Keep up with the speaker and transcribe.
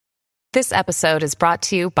This episode is brought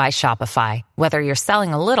to you by Shopify. Whether you're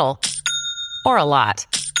selling a little or a lot,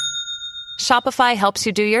 Shopify helps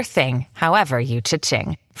you do your thing, however you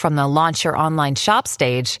cha-ching. From the launch your online shop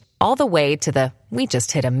stage, all the way to the we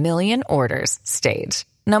just hit 1 million orders stage.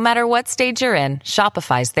 No matter what stage you're in,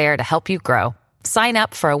 Shopify's there to help you grow. Sign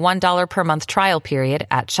up for a $1 per month trial period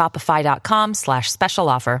at shopify.com/special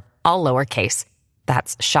offer, all lowercase.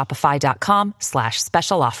 That's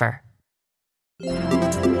shopify.com/special offer.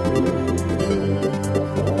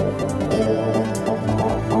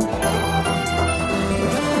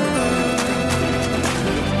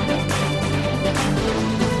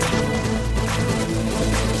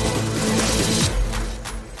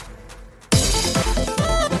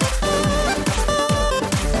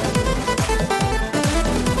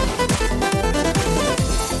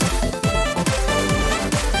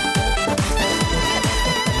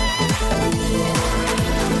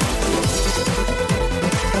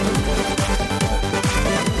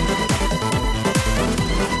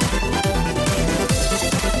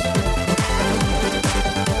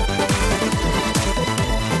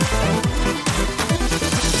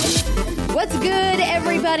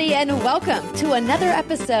 And welcome to another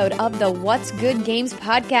episode of the What's Good Games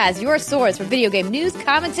podcast, your source for video game news,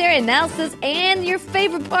 commentary, analysis, and your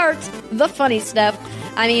favorite part, the funny stuff.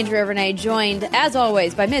 I'm Andrea Renee, joined, as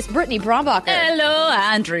always, by Miss Brittany Brombacher. Hello,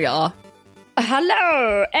 Andrea.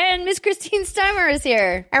 Hello. And Miss Christine Steimer is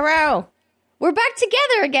here. Hello. We're back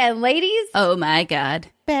together again, ladies. Oh, my God.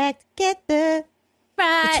 Back together.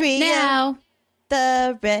 Right the trio, now.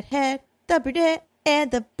 The redhead, the brunette,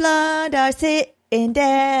 and the blonde are sitting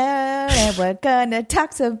down, and we're gonna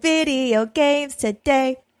talk some video games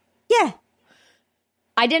today. Yeah.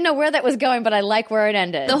 I didn't know where that was going, but I like where it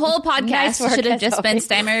ended. The whole podcast should have just been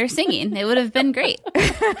Steimer singing. It would have been great.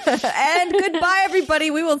 And goodbye,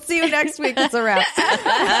 everybody. We will see you next week. It's a wrap.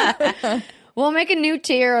 We'll make a new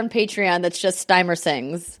tier on Patreon that's just Steimer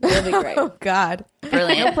sings. It'll be great. Oh, God.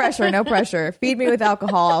 Brilliant. No pressure, no pressure. Feed me with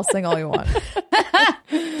alcohol. I'll sing all you want.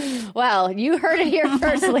 Well, you heard it here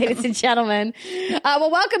first, ladies and gentlemen. Well,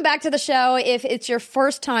 welcome back to the show. If it's your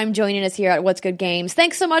first time joining us here at What's Good Games,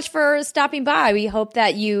 thanks so much for stopping by. We hope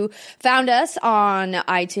that you found us on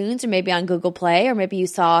iTunes or maybe on Google Play, or maybe you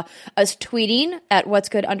saw us tweeting at What's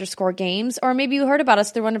Good_Games, or maybe you heard about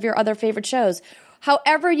us through one of your other favorite shows.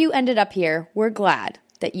 However you ended up here, we're glad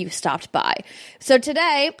that you stopped by. So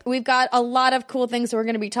today, we've got a lot of cool things that we're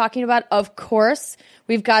going to be talking about. Of course,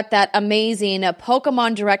 we've got that amazing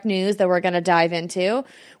Pokemon Direct news that we're going to dive into.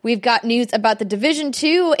 We've got news about the Division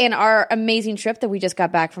 2 and our amazing trip that we just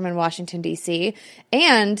got back from in Washington, D.C.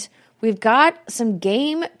 And we've got some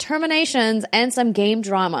game terminations and some game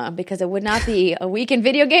drama, because it would not be a week in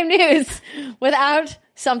video game news without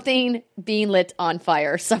something being lit on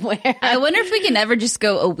fire somewhere. I wonder if we can ever just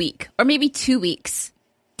go a week or maybe 2 weeks.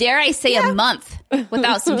 Dare I say a month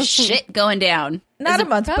without some shit going down. Not a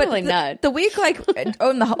month, probably but not. The week, like,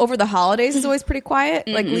 over the holidays is always pretty quiet.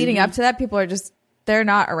 Like, leading up to that, people are just, they're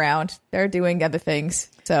not around. They're doing other things.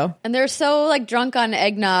 So, and they're so, like, drunk on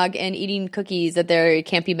eggnog and eating cookies that they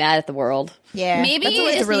can't be mad at the world. yeah, Maybe that's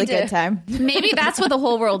always a really good time. Maybe that's what the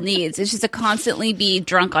whole world needs. It's just to constantly be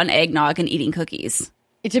drunk on eggnog and eating cookies.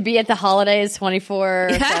 To be at the holidays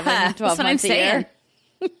 24/7, 12 that's what I'm months a year.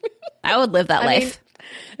 saying. I would live that life.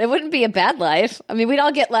 It wouldn't be a bad life. I mean, we'd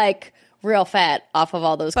all get, like, real fat off of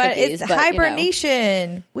all those But cookies. it's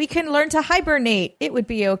hibernation. We can learn to hibernate. It would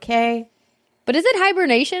be okay. But is it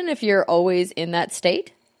hibernation if you're always in that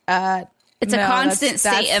state? It's a constant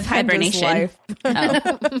state of hibernation.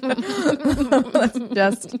 That's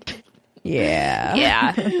just, yeah.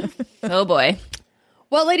 Yeah. Oh, boy.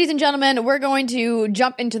 Well, ladies and gentlemen, we're going to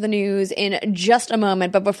jump into the news in just a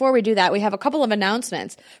moment. But before we do that, we have a couple of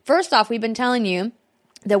announcements. First off, we've been telling you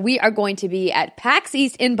that we are going to be at PAX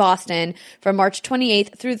East in Boston from March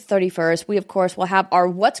 28th through the 31st. We, of course, will have our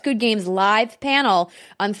What's Good Games live panel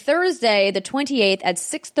on Thursday, the 28th at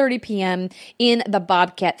 6:30 p.m. in the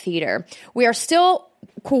Bobcat Theater. We are still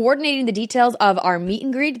coordinating the details of our meet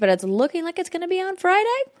and greet, but it's looking like it's going to be on Friday.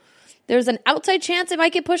 There's an outside chance it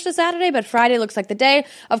might get pushed to Saturday, but Friday looks like the day.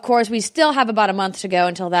 Of course, we still have about a month to go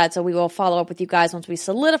until that, so we will follow up with you guys once we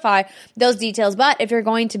solidify those details. But if you're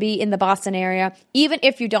going to be in the Boston area, even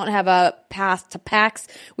if you don't have a pass to PAX,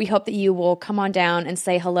 we hope that you will come on down and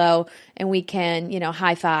say hello, and we can,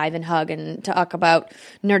 high five and hug and talk about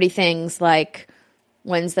nerdy things like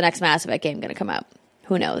when's the next Mass Effect game going to come out?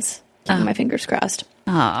 Who knows? Keeping my fingers crossed.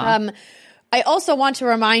 I also want to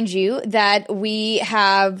remind you that we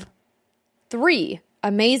have 3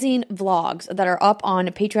 amazing vlogs that are up on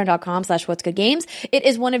patreon.com/whatsgoodgames. It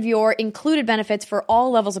is one of your included benefits for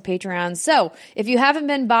all levels of Patreon. So if you haven't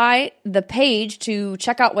been by the page to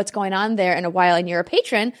check out what's going on there in a while and you're a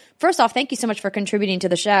patron, first off, thank you so much for contributing to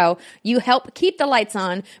the show. You help keep the lights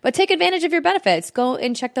on, but take advantage of your benefits. Go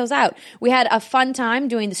and check those out. We had a fun time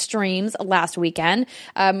doing the streams last weekend.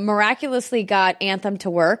 Miraculously got Anthem to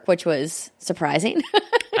work, which was surprising.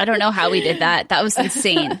 I don't know how we did that. That was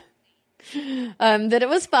insane. That it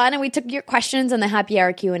was fun, and we took your questions in the happy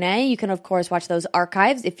hour Q&A. You can, of course, watch those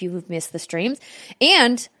archives if you've missed the streams.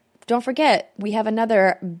 And don't forget, we have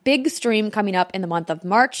another big stream coming up in the month of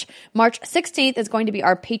March. March 16th is going to be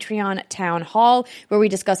our Patreon Town Hall, where we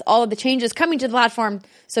discuss all of the changes coming to the platform.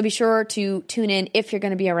 So be sure to tune in if you're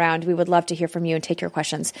going to be around. We would love to hear from you and take your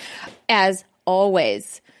questions, as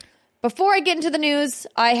always. Before I get into the news,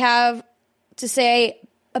 I have to say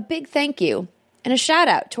a big thank you and a shout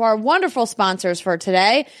out to our wonderful sponsors for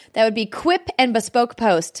today. That would be Quip and Bespoke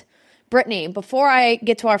Post. Brittany, before I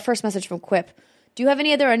get to our first message from Quip, do you have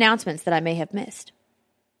any other announcements that I may have missed?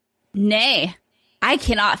 Nay, I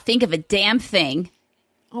cannot think of a damn thing.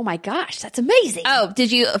 Oh my gosh, that's amazing. Oh,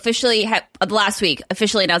 did you officially last week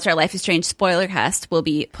officially announced our Life is Strange spoiler cast will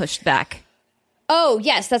be pushed back? Oh,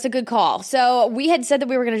 yes, that's a good call. So we had said that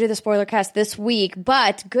we were going to do the spoiler cast this week,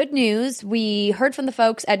 but good news, we heard from the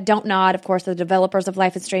folks at Don't Nod, of course, the developers of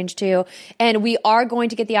Life is Strange 2, and we are going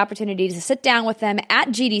to get the opportunity to sit down with them at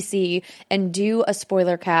GDC and do a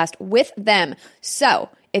spoiler cast with them. So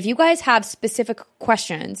if you guys have specific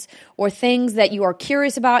questions or things that you are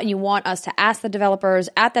curious about and you want us to ask the developers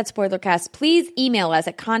at that spoiler cast, please email us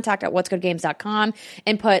at contact@whatsgoodgames.com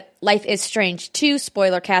and put Life is Strange 2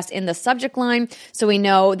 spoiler cast in the subject line so we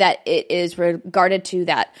know that it is regarded to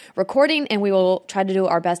that recording, and we will try to do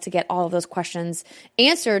our best to get all of those questions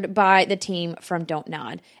answered by the team from Don't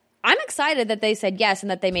Nod. I'm excited that they said yes and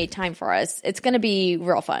that they made time for us. It's going to be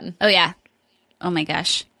real fun. Oh, yeah. Oh, my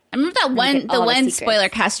gosh. I remember that one spoiler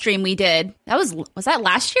cast stream we did. That was that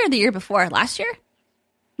last year or the year before? Last year?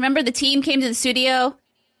 Remember the team came to the studio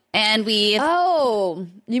and we... Oh,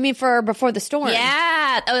 you mean for Before the Storm?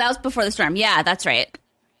 Yeah. Oh, that was Before the Storm. Yeah, that's right.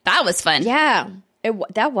 That was fun. Yeah.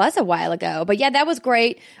 That was a while ago. But yeah, that was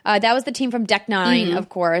great. That was the team from Deck Nine, of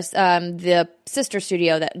course, the sister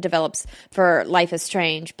studio that develops for Life is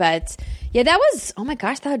Strange. But yeah, that was... Oh my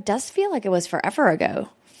gosh, that does feel like it was forever ago.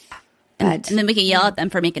 And then we can yell at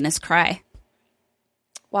them for making us cry.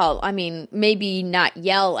 Well, I mean, maybe not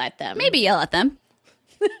yell at them. Maybe yell at them.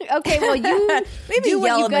 Okay, well, you maybe do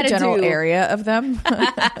yell in the general do. area of them.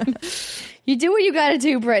 You do what you got to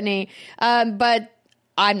do, Brittany. But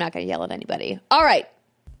I'm not going to yell at anybody. All right.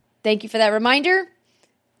 Thank you for that reminder.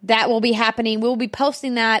 That will be happening. We'll be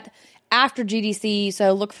posting that after GDC,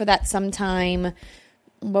 so look for that sometime.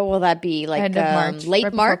 What will that be? Like end of March, late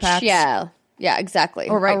right March? PAX. Yeah, exactly.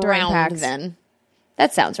 Or right during around PAX. then.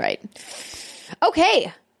 That sounds right.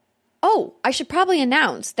 Okay. Oh, I should probably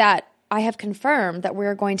announce that I have confirmed that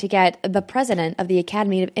we're going to get the president of the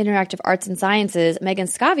Academy of Interactive Arts and Sciences, Megan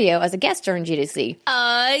Scavio, as a guest during GDC.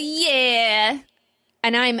 Yeah.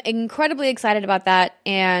 And I'm incredibly excited about that.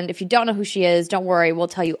 And if you don't know who she is, don't worry. We'll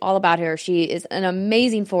tell you all about her. She is an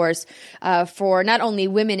amazing force for not only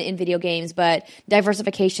women in video games, but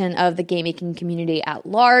diversification of the game making community at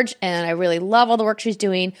large. And I really love all the work she's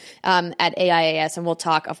doing at AIAS. And we'll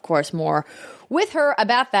talk, of course, more with her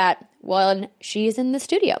about that when she is in the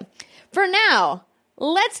studio. For now,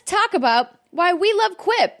 let's talk about why we love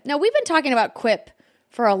Quip. Now, we've been talking about Quip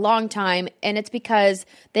for a long time, and it's because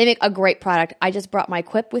they make a great product. I just brought my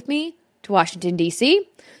Quip with me to Washington, D.C.,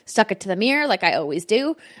 stuck it to the mirror like I always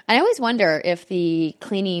do, and I always wonder if the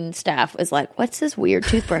cleaning staff is like, what's this weird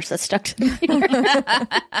toothbrush that's stuck to the mirror?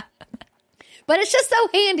 But it's just so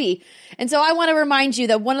handy. And so I want to remind you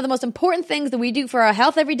that one of the most important things that we do for our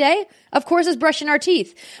health every day, of course, is brushing our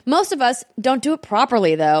teeth. Most of us don't do it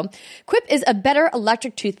properly, though. Quip is a better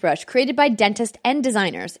electric toothbrush created by dentists and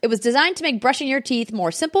designers. It was designed to make brushing your teeth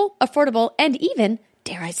more simple, affordable, and even,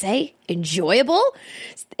 dare I say, enjoyable.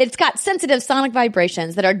 It's got sensitive sonic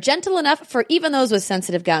vibrations that are gentle enough for even those with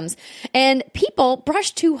sensitive gums. And people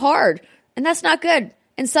brush too hard, and that's not good.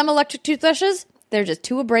 And some electric toothbrushes, they're just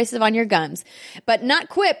too abrasive on your gums. But not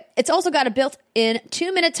Quip. It's also got a built-in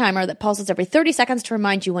 2-minute timer that pulses every 30 seconds to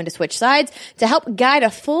remind you when to switch sides to help guide a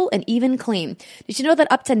full and even clean. Did you know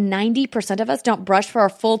that up to 90% of us don't brush for a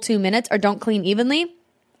full 2 minutes or don't clean evenly?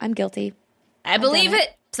 I'm guilty. I believe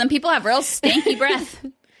it. Some people have real stanky breath.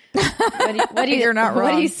 What do you, You're not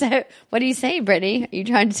wrong. What do you say, Brittany? Are you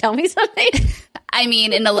trying to tell me something? I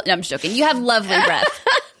mean, no, I'm just joking. You have lovely breath.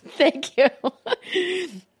 Thank you.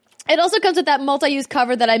 It also comes with that multi-use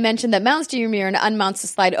cover that I mentioned that mounts to your mirror and unmounts to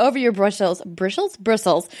slide over your bristles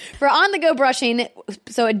for on-the-go brushing,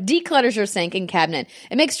 so it declutters your sink and cabinet.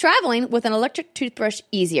 It makes traveling with an electric toothbrush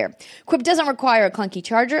easier. Quip doesn't require a clunky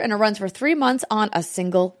charger, and it runs for 3 months on a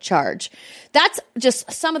single charge. That's just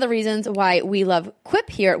some of the reasons why we love Quip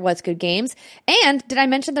here at What's Good Games. And did I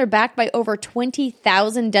mention they're backed by over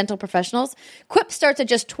 20,000 dental professionals? Quip starts at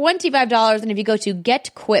just $25, and if you go to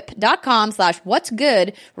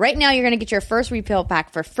getquip.com/whatsgood, right now you're going to get your first refill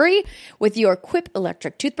pack for free with your Quip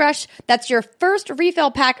electric toothbrush. That's your first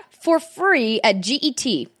refill pack for free at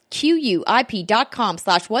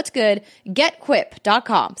getquip.com/whatsgood,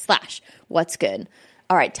 getquip.com/whatsgood.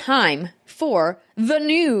 All right, time for the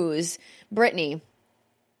news. Brittany,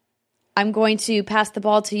 I'm going to pass the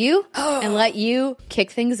ball to you and let you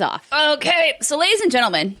kick things off. Okay, so ladies and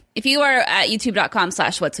gentlemen, if you are at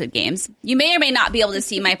youtube.com/whatsgoodgames, you may or may not be able to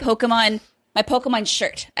see my Pokemon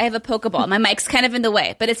shirt. I have a Pokeball. My mic's kind of in the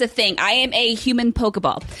way, but it's a thing. I am a human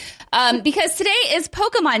Pokeball. Because today is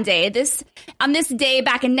Pokemon Day. On this day,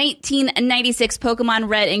 back in 1996, Pokemon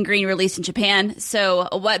Red and Green released in Japan. So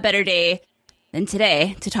what better day than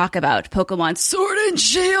today to talk about Pokemon Sword and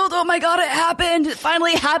Shield? Oh my god, it happened. It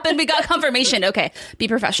finally happened. We got confirmation. Okay, be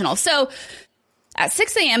professional. So at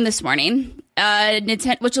 6 a.m. this morning,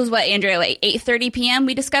 Nintendo, which was what, Andrea, like 8:30 p.m.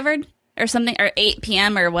 we discovered? Or something, or 8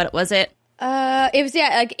 p.m. or what was it? It was,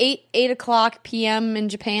 like 8 o'clock p.m. in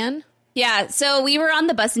Japan. Yeah, so we were on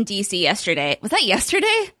the bus in D.C. yesterday. Was that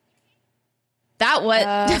yesterday? That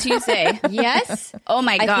was Tuesday. Yes. Oh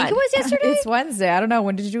my god. I think it was yesterday. It's Wednesday. I don't know.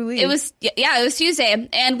 When did you leave? It was Tuesday.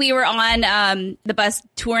 And we were on the bus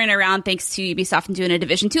touring around thanks to Ubisoft and doing a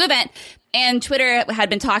Division 2 event. And Twitter had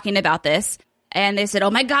been talking about this. And they said, oh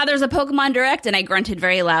my god, there's a Pokemon Direct. And I grunted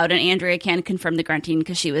very loud. And Andrea can confirm the grunting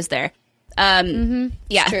because she was there.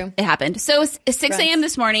 Yeah, true. It happened. So 6 a.m.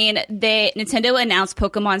 this morning, Nintendo announced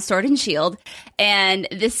Pokemon Sword and Shield, and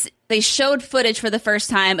they showed footage for the first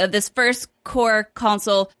time of this first core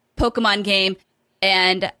console Pokemon game,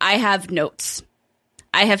 and I have notes.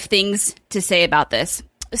 I have things to say about this.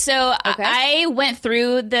 So okay. I went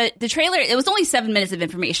through the trailer. It was only 7 minutes of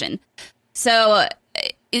information. So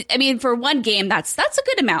I mean, for one game, that's a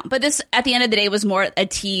good amount. But this, at the end of the day, was more a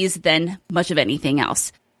tease than much of anything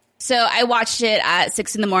else. So I watched it at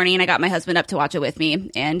 6 a.m. and I got my husband up to watch it with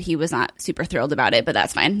me, and he was not super thrilled about it, but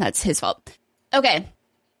that's fine. That's his fault. Okay.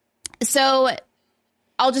 So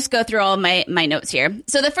I'll just go through all my notes here.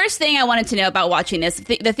 So the first thing I wanted to know about watching this,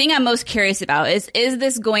 the thing I'm most curious about is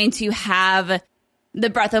this going to have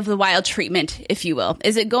the Breath of the Wild treatment, if you will?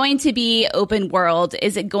 Is it going to be open world?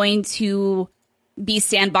 Is it going to be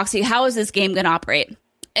sandboxy? How is this game going to operate?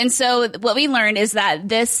 And so what we learned is that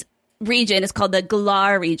this region is called the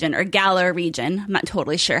Galar region or Galar region. I'm not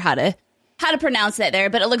totally sure how to pronounce that there,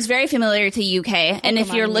 but it looks very familiar to UK. Pokemon, and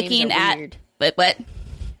if you're looking at weird. What?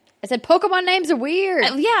 I said Pokemon names are weird.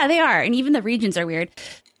 Yeah, they are, and even the regions are weird.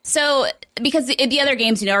 So, because the other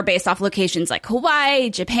games, are based off locations like Hawaii,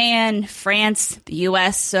 Japan, France, the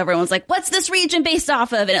US. So everyone's like, what's this region based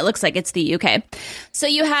off of? And it looks like it's the UK. So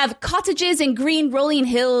you have cottages and green rolling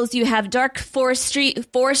hills. You have dark forestry.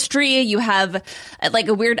 You have like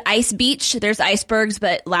a weird ice beach. There's icebergs,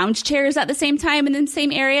 but lounge chairs at the same time in the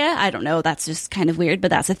same area. I don't know. That's just kind of weird, but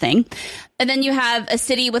that's a thing. And then you have a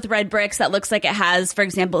city with red bricks that looks like it has, for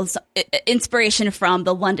example, inspiration from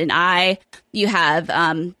the London Eye. You have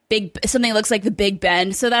something that looks like the Big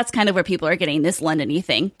Ben. So that's kind of where people are getting this London-y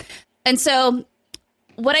thing. And so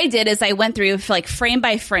what I did is I went through like frame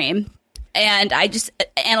by frame and I just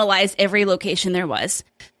analyzed every location there was.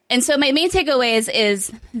 And so my main takeaways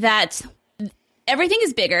is that everything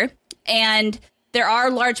is bigger and there are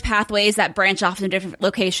large pathways that branch off in different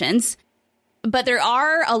locations. But there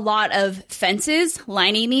are a lot of fences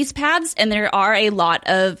lining these paths, and there are a lot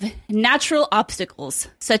of natural obstacles,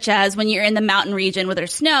 such as when you're in the mountain region where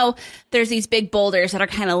there's snow, there's these big boulders that are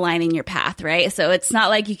kind of lining your path, right? So it's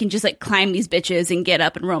not like you can just like climb these bitches and get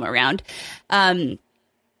up and roam around. And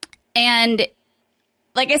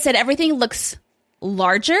like I said, everything looks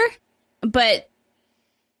larger, but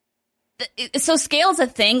so scale's a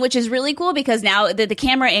thing, which is really cool because now the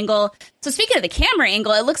camera angle. So speaking of the camera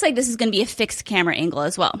angle, it looks like this is going to be a fixed camera angle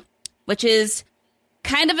as well, which is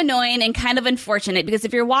kind of annoying and kind of unfortunate because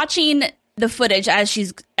if you're watching the footage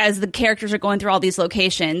as the characters are going through all these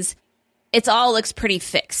locations, it all looks pretty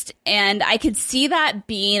fixed. And I could see that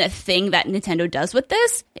being a thing that Nintendo does with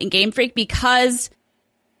this in Game Freak because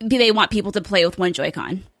they want people to play with one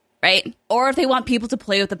Joy-Con, right? Or if they want people to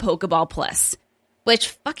play with the Pokeball Plus. Which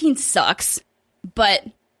fucking sucks, but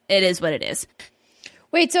it is what it is.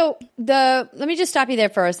 Wait, so let me just stop you there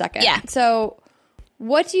for a second. Yeah. So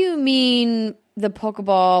What do you mean the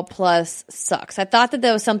Pokeball Plus sucks? I thought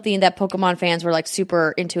that was something that Pokemon fans were like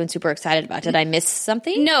super into and super excited about. Did I miss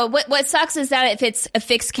something? No, what sucks is that if it's a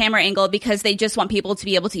fixed camera angle, because they just want people to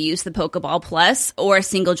be able to use the Pokeball Plus or a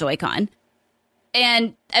single Joy-Con.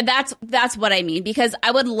 And that's what I mean, because I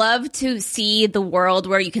would love to see the world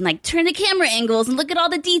where you can like turn the camera angles and look at all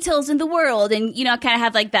the details in the world and, you know, kind of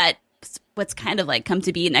have like that, what's kind of like come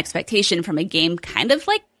to be an expectation from a game kind of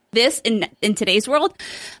like this in today's world.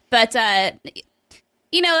 But,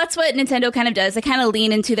 you know, that's what Nintendo kind of does. They kind of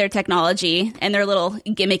lean into their technology and their little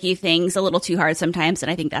gimmicky things a little too hard sometimes.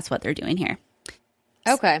 And I think that's what they're doing here.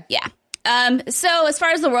 Okay. Yeah. So as far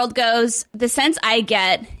as the world goes, the sense I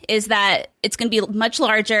get is that it's going to be much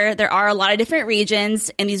larger. There are a lot of different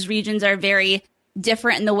regions, and these regions are very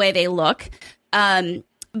different in the way they look.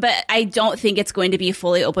 But I don't think it's going to be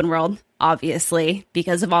fully open world, obviously,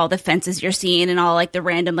 because of all the fences you're seeing and all like the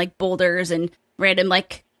random like boulders and random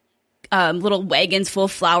like little wagons full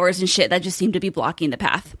of flowers and shit that just seem to be blocking the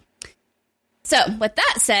path. So with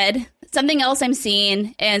that said, something else I'm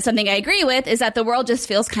seeing and something I agree with is that the world just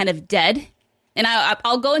feels kind of dead. And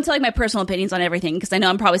I'll go into like my personal opinions on everything, because I know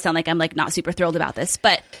I'm probably sound like I'm like not super thrilled about this,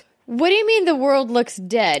 but what do you mean the world looks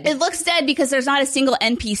dead? It looks dead because there's not a single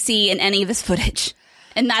NPC in any of this footage.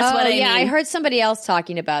 And that's what I mean. I heard somebody else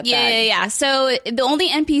talking about that. Yeah. So the only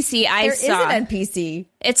NPC I saw... There is an NPC.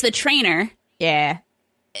 It's the trainer. Yeah.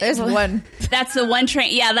 There's one. That's the one train.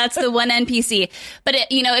 Yeah, that's the one NPC. But,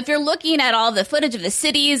 if you're looking at all the footage of the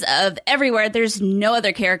cities, of everywhere, there's no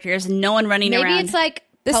other characters, no one running around. Maybe it's like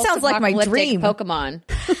this sounds like my dream. Pokemon.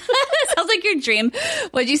 Sounds like your dream.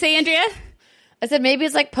 What'd you say, Andrea? I said maybe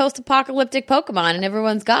it's like post-apocalyptic Pokemon and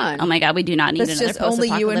everyone's gone. Oh my god, we do not need another post-apocalyptic post-apocalyptic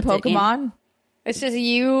just only you and Pokemon? game. It's just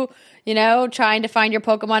you trying to find your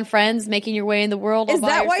Pokemon friends, making your way in the world. Is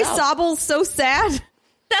that why Sobble's so sad?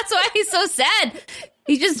 That's why he's so sad.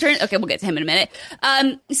 He just turned... Okay, we'll get to him in a minute.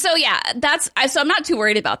 So I'm not too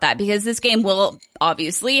worried about that, because this game will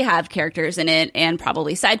obviously have characters in it and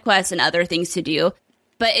probably side quests and other things to do.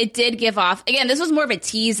 But it did give off... Again, this was more of a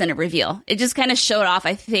tease than a reveal. It just kind of showed off,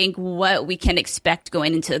 I think, what we can expect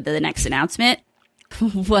going into the next announcement.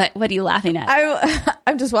 What are you laughing at?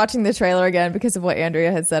 I'm just watching the trailer again because of what Andrea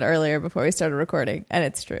had said earlier before we started recording, and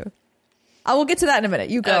it's true. I will get to that in a minute.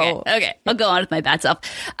 You go. Okay. I'll go on with my bad self.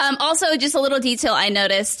 Also, just a little detail I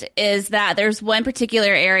noticed is that there's one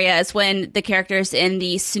particular area is when the character's in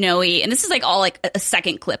the snowy, and this is like all like a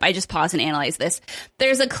second clip. I just pause and analyze this.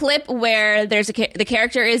 There's a clip where the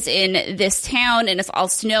character is in this town and it's all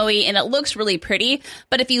snowy and it looks really pretty.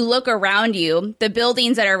 But if you look around you, the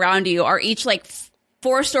buildings that are around you are each like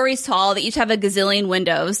 4 stories tall. They each have a gazillion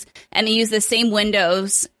windows, and they use the same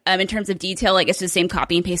windows in terms of detail. Like, it's the same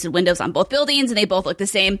copy and pasted windows on both buildings, and they both look the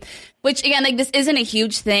same. Which, again, like, this isn't a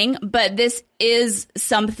huge thing, but this is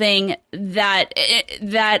something that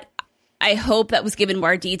I hope that was given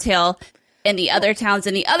more detail in the other towns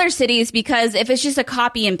and the other cities, because if it's just a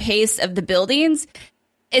copy and paste of the buildings,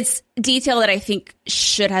 it's detail that I think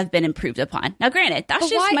should have been improved upon. Now, granted, that's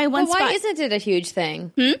just my one spot. Why isn't it a huge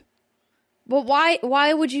thing? Well,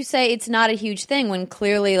 why would you say it's not a huge thing when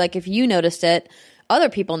clearly, like, if you noticed it, other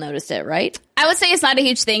people noticed it, right? I would say it's not a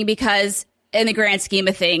huge thing because in the grand scheme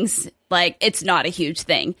of things, like, it's not a huge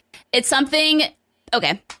thing. It's something,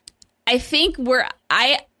 okay, I think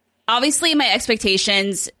obviously my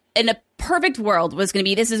expectations in a perfect world was going to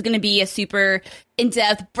be, this is going to be a super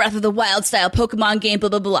in-depth Breath of the Wild style Pokemon game, blah,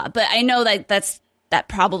 blah, blah. But I know that that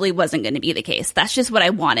probably wasn't going to be the case. That's just what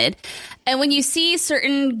I wanted. And when you see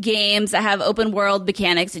certain games that have open world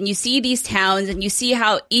mechanics and you see these towns and you see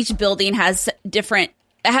how each building has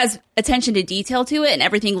attention to detail to it and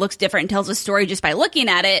everything looks different and tells a story just by looking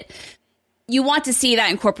at it, you want to see that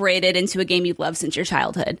incorporated into a game you've loved since your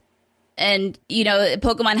childhood. And,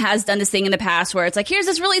 Pokemon has done this thing in the past where it's like, here's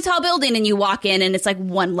this really tall building and you walk in and it's like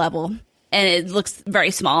one level and it looks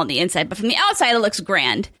very small on the inside, but from the outside it looks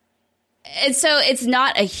grand. And so it's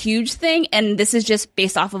not a huge thing, and this is just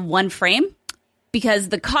based off of one frame, because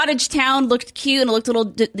the cottage town looked cute and it looked a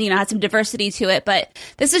little, had some diversity to it, but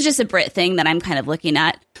this is just a Brit thing that I'm kind of looking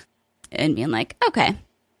at and being like, okay,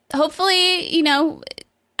 hopefully,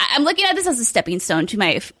 I'm looking at this as a stepping stone to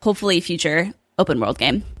my hopefully future open world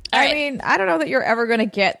game. I mean, I don't know that you're ever going to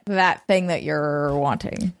get that thing that you're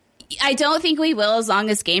wanting. I don't think we will, as long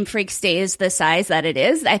as Game Freak stays the size that it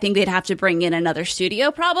is. I think they'd have to bring in another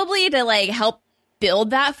studio probably to like help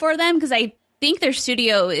build that for them, because I think their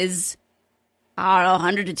studio is,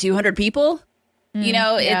 100 to 200 people.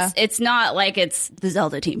 It's not like it's the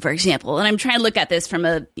Zelda team, for example. And I'm trying to look at this from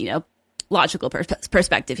a logical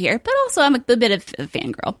perspective here, but also I'm a bit of a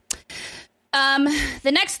fangirl.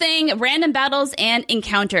 The next thing, random battles and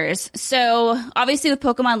encounters. So obviously with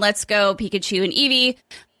Pokemon Let's Go, Pikachu and Eevee,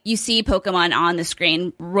 you see Pokemon on the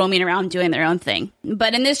screen roaming around doing their own thing.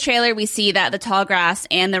 But in this trailer, we see that the tall grass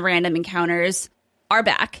and the random encounters are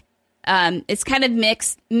back. It's kind of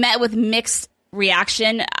met with mixed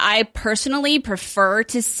reaction. I personally prefer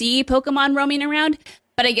to see Pokemon roaming around,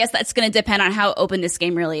 but I guess that's going to depend on how open this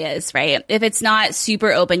game really is, right? If it's not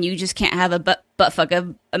super open, you just can't have a buttfuck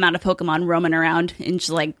of amount of Pokemon roaming around and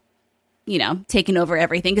just like, you know, taking over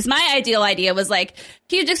everything. Because my ideal idea was like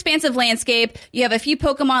huge expansive landscape. You have a few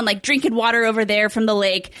Pokemon like drinking water over there from the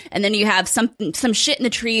lake, and then you have some shit in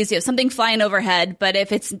the trees. You have something flying overhead. But if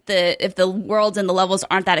the worlds and the levels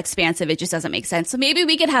aren't that expansive, it just doesn't make sense. So maybe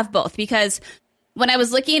we could have both, because when I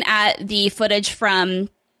was looking at the footage from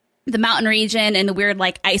the mountain region and the weird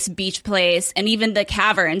like ice beach place and even the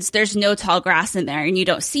caverns, there's no tall grass in there and you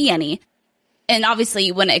don't see any. And obviously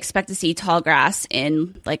you wouldn't expect to see tall grass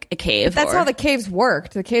in like a cave. But that's how the caves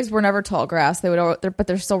worked. The caves were never tall grass. But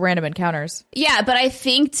they're still random encounters. Yeah, but I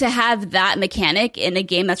think to have that mechanic in a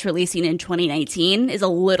game that's releasing in 2019 is a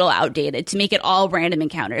little outdated to make it all random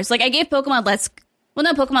encounters. Like I gave Pokemon Let's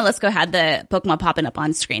Go had the Pokemon popping up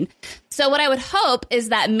on screen. So what I would hope is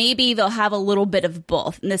that maybe they'll have a little bit of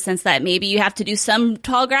both, in the sense that maybe you have to do some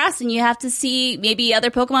tall grass and you have to see maybe other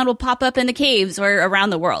Pokemon will pop up in the caves or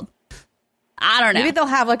around the world. I don't know. Maybe they'll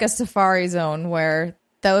have like a safari zone where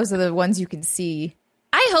those are the ones you can see.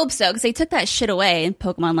 I hope so, because they took that shit away in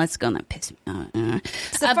Pokemon Let's Go and that pissed me off.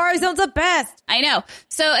 Safari zone's the best. I know.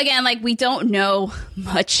 So again, like we don't know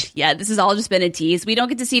much yet. This has all just been a tease. We don't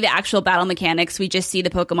get to see the actual battle mechanics. We just see the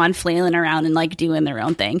Pokemon flailing around and like doing their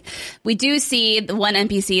own thing. We do see the one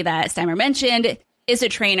NPC that Steimer mentioned is a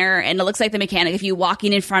trainer, and it looks like the mechanic, if you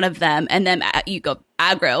walking in front of them and then you go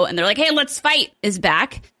aggro and they're like, hey, let's fight, is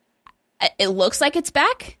back. It looks like it's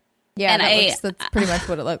back. Yeah, and that's pretty much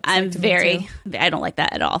what it looks I'm like. I don't like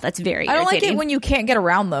that at all. That's very I don't irritating. like it when you can't get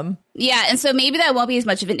around them. Yeah, and so maybe that won't be as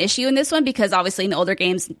much of an issue in this one, because obviously in the older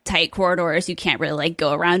games, tight corridors, you can't really like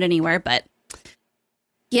go around anywhere, but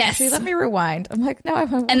yes. Actually, let me rewind. I'm like, no, I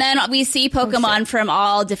want. And then we see Pokemon from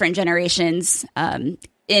all different generations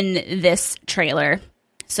in this trailer.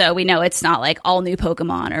 So we know it's not like all new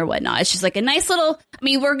Pokemon or whatnot. It's just like a nice little, I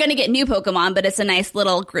mean, we're going to get new Pokemon, but it's a nice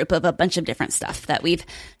little group of a bunch of different stuff that we've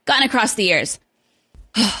gotten across the years.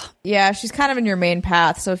 Yeah, she's kind of in your main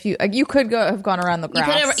path. So if you could have gone around the grass.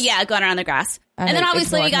 You could have, gone around the grass. And then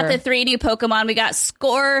obviously we got the 3 new Pokemon. We got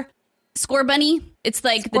Scorbunny. It's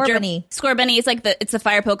like Scorbunny. Scorbunny. It's like it's a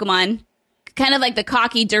fire Pokemon. Kind of like the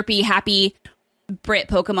cocky, derpy, happy Brit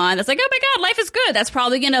Pokemon. That's like, oh my God, life is good. That's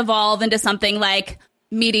probably going to evolve into something like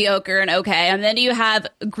mediocre and okay. And then you have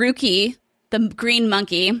Grookey, the green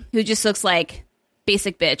monkey, who just looks like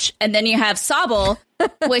basic bitch. And then you have Sobble,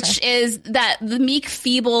 which is the meek,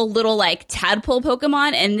 feeble little like tadpole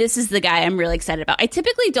Pokemon. And this is the guy I'm really excited about. I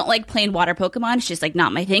typically don't like plain water Pokemon. It's just like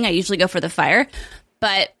not my thing. I usually go for the fire.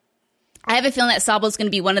 But I have a feeling that Sobble is going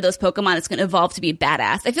to be one of those Pokemon that's going to evolve to be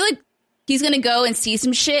badass. I feel like he's going to go and see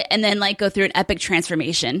some shit and then like go through an epic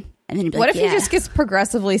transformation. And then he'd be what like, if he just gets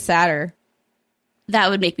progressively sadder? That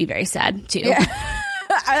would make me very sad too. Yeah.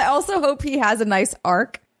 I also hope he has a nice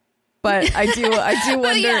arc, but I do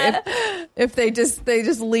wonder if they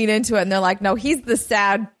just lean into it and they're like, no, he's the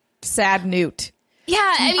sad newt. Yeah,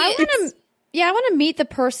 I want to meet the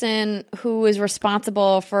person who is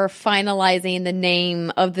responsible for finalizing the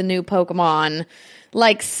name of the new Pokemon,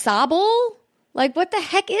 like Sobble. Like, what the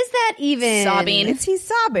heck is that even? Sobbing. He's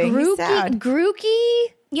sobbing. He's sad.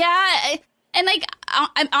 Grookey. Yeah. And like,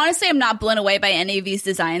 I'm not blown away by any of these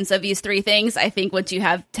designs of these 3 things. I think once you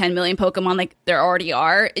have 10 million Pokemon, like there already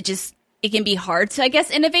are, it can be hard to, I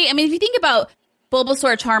guess, innovate. I mean, if you think about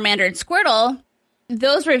Bulbasaur, Charmander, and Squirtle,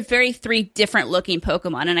 those were very 3 different looking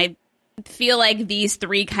Pokemon. And I feel like these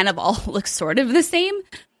 3 kind of all look sort of the same.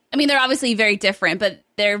 I mean, they're obviously very different, but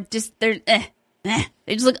they just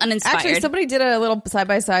look uninspired. Actually, somebody did a little side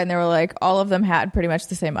by side and they were like, all of them had pretty much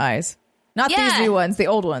the same eyes. Not these new ones, the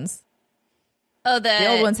old ones. Oh, the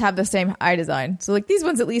old ones have the same eye design. So, like, these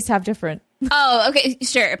ones at least have different. Oh, okay,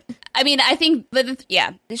 sure. I mean, I think,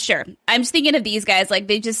 yeah, sure. I'm just thinking of these guys, like,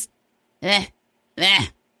 they just, I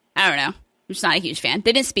don't know. I'm just not a huge fan.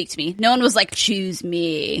 They didn't speak to me. No one was like, choose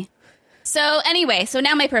me. So, anyway,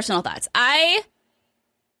 now my personal thoughts. I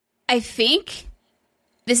think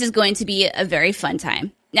this is going to be a very fun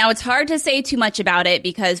time. Now, it's hard to say too much about it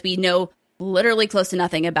because we know literally close to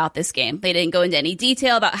nothing about this game. They didn't go into any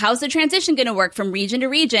detail about how's the transition going to work from region to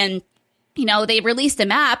region. You know, they released a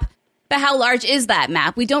map, but how large is that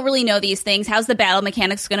map? We don't really know these things. How's the battle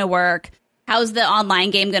mechanics going to work? How's the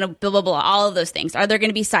online game going to blah, blah, blah, all of those things. Are there going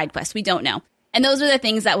to be side quests? We don't know. And those are the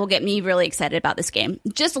things that will get me really excited about this game.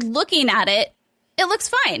 Just looking at it, it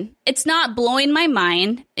looks fine. It's not blowing my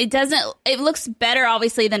mind. It looks better,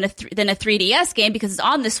 obviously, than a 3DS game because it's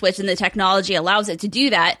on the Switch and the technology allows it to do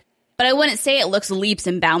that. But I wouldn't say it looks leaps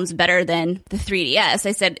and bounds better than the 3DS.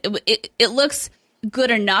 I said it looks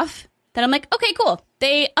good enough that I'm like, okay, cool.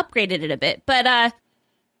 They upgraded it a bit. But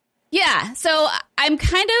yeah, so I'm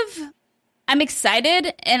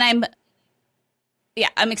excited and I'm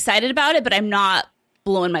excited about it, but I'm not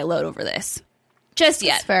blowing my load over this just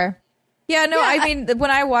yet. That's fair. Yeah, no, I mean,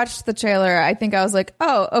 when I watched the trailer, I think I was like,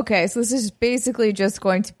 oh, okay, so this is basically just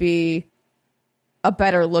going to be a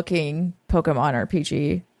better looking Pokemon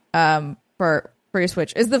RPG for your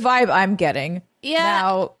Switch, is the vibe I'm getting. Yeah.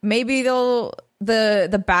 Now, maybe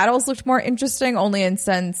the battles looked more interesting only in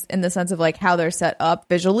the sense of like how they're set up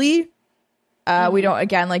visually. We don't,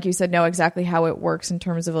 again, like you said, know exactly how it works in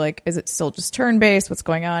terms of like, is it still just turn-based? What's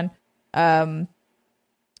going on?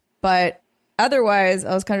 But otherwise,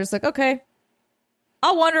 I was kind of just like, okay,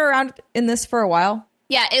 I'll wander around in this for a while.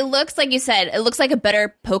 Yeah, it looks like you said, it looks like a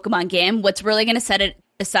better Pokemon game. What's really going to set it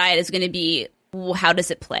aside is going to be, how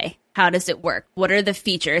does it play? How does it work? What are the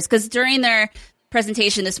features? Because during their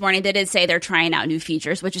presentation this morning, they did say they're trying out new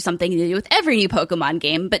features, which is something to do with every new Pokemon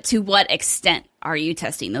game. But to what extent are you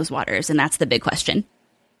testing those waters? And that's the big question.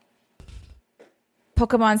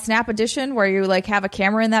 Pokemon Snap Edition, where you like have a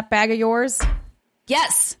camera in that bag of yours.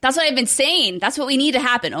 Yes, that's what I've been saying. That's what we need to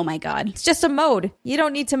happen. Oh my God. It's just a mode. You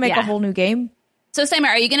don't need to make a whole new game. So Simon,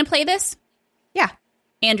 are you going to play this? Yeah.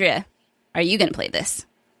 Andrea, are you going to play this?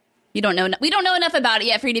 You don't know. We don't know enough about it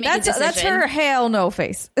yet for you to make a decision. That's her hell no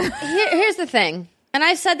face. Here's the thing, and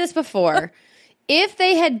I've said this before. If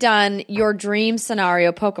they had done your dream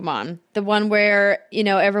scenario Pokemon, the one where, you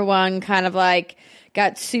know, everyone kind of like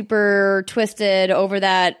got super twisted over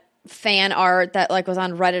that fan art that like was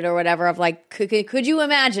on Reddit or whatever of like, could you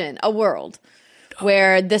imagine a world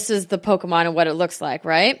where this is the Pokemon and what it looks like,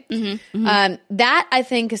 right? Mm-hmm, mm-hmm. That, I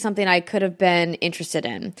think, is something I could have been interested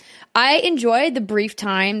in. I enjoyed the brief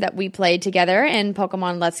time that we played together in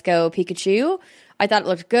Pokemon Let's Go Pikachu. I thought it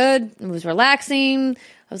looked good. It was relaxing.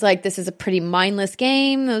 I was like, this is a pretty mindless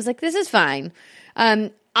game. I was like, this is fine.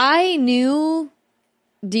 I knew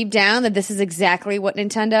deep down that this is exactly what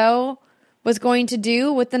Nintendo was going to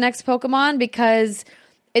do with the next Pokemon because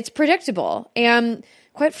it's predictable. And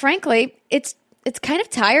quite frankly, it's kind of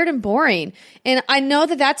tired and boring. And I know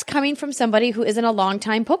that that's coming from somebody who isn't a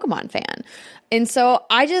longtime Pokemon fan. And so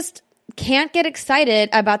I just can't get excited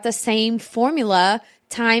about the same formula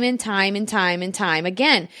time and time and time and time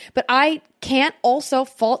again. But I can't also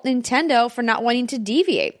fault Nintendo for not wanting to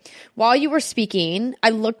deviate. While you were speaking, I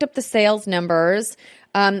looked up the sales numbers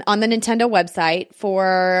on the Nintendo website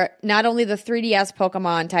for not only the 3DS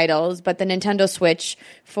Pokemon titles, but the Nintendo Switch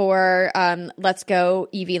for Let's Go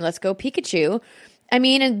Eevee and Let's Go Pikachu. I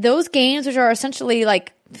mean, and those games, which are essentially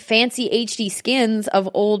like fancy HD skins of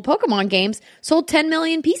old Pokemon games, sold 10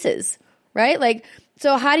 million pieces, right? Like,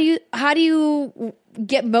 so how do you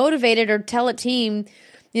get motivated or tell a team,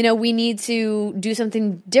 you know, we need to do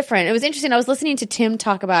something different? It was interesting. I was listening to Tim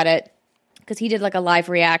talk about it because he did like a live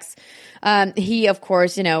reacts. He, of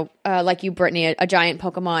course, you know, like you, Brittany, a giant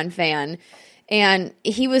Pokemon fan. And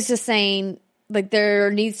he was just saying, like,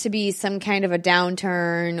 there needs to be some kind of a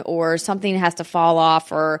downturn or something has to fall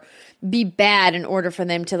off or be bad in order for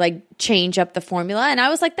them to, like, change up the formula. And I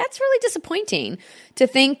was like, that's really disappointing to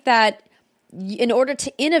think that in order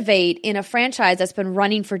to innovate in a franchise that's been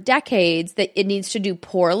running for decades, that it needs to do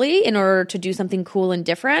poorly in order to do something cool and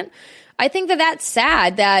different. I think that that's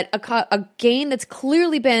sad that a game that's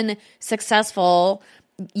clearly been successful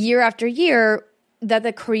year after year, that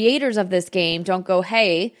the creators of this game don't go,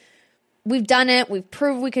 hey, we've done it. We've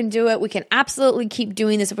proved we can do it. We can absolutely keep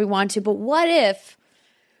doing this if we want to. But what if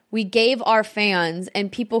we gave our fans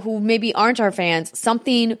and people who maybe aren't our fans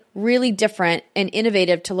something really different and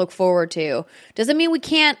innovative to look forward to? Doesn't mean we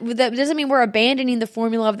can't. That doesn't mean we're abandoning the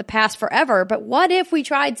formula of the past forever. But what if we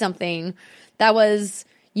tried something that was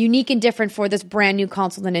unique and different for this brand new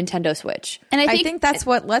console, the Nintendo Switch? And I think that's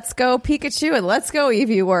what Let's Go Pikachu and Let's Go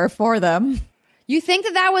Eevee were for them. You think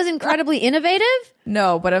that that was incredibly innovative?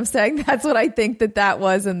 No, but I'm saying that's what I think that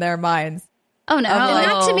was in their minds. Oh no!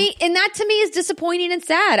 And that to me is disappointing and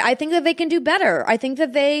sad. I think that they can do better. I think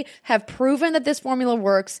that they have proven that this formula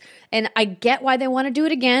works, and I get why they want to do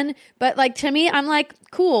it again. But like, to me, I'm like,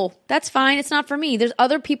 cool, that's fine. It's not for me. There's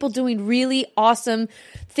other people doing really awesome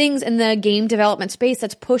things in the game development space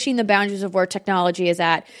that's pushing the boundaries of where technology is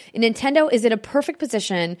at. And Nintendo is in a perfect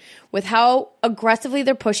position with how aggressively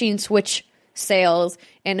they're pushing Switch sales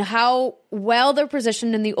and how well they're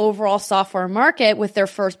positioned in the overall software market with their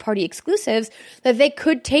first party exclusives that they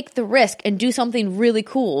could take the risk and do something really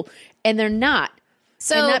cool, and they're not.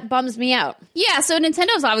 So and that bums me out. Yeah, so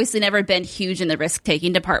Nintendo's obviously never been huge in the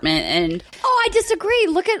risk-taking department, and I disagree.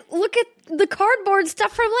 Look at the cardboard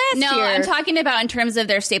stuff from last year. No, I'm talking about in terms of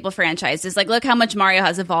their staple franchises. Like, look how much Mario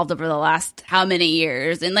has evolved over the last how many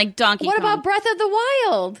years, and like Donkey Kong. What about Breath of the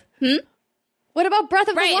Wild? What about Breath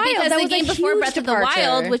of the Wild? Because that the was game before Breath of the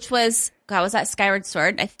Wild, which was was that Skyward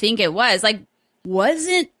Sword? I think it was. Like,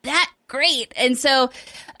 wasn't that great? And so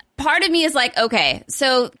part of me is like, okay,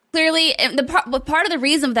 so clearly, part of the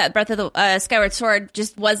reason that Breath of the Skyward Sword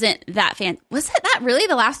just wasn't that was it that really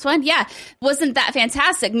the last one? Yeah, wasn't that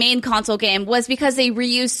fantastic main console game was because they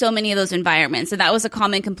reused so many of those environments, and that was a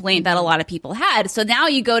common complaint that a lot of people had. So now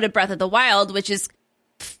you go to Breath of the Wild, which was,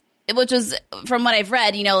 from what I've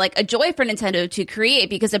read, like a joy for Nintendo to create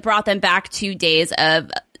because it brought them back to days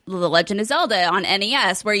of The Legend of Zelda on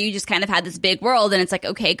NES, where you just kind of had this big world, and it's like,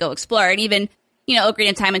 okay, go explore. And even Ocarina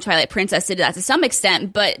of Time and Twilight Princess did that to some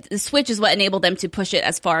extent, but the Switch is what enabled them to push it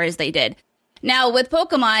as far as they did. Now, with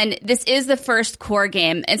Pokemon, this is the first core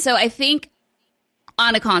game, and so I think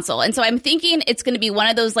on a console. And so I'm thinking it's going to be one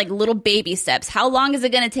of those like little baby steps. How long is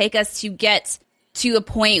it going to take us to get to a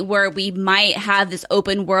point where we might have this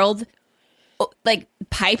open world like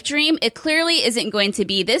pipe dream? It clearly isn't going to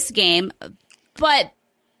be this game, but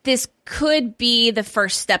this could be the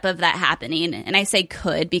first step of that happening. And I say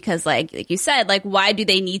could because like you said, like, why do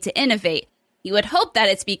they need to innovate? You would hope that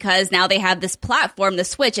it's because now they have this platform, the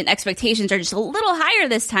Switch, and expectations are just a little higher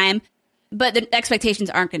this time. But the expectations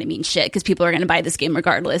aren't going to mean shit because people are going to buy this game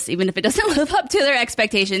regardless, even if it doesn't live up to their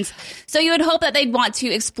expectations. So you would hope that they'd want to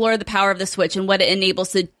explore the power of the Switch and what it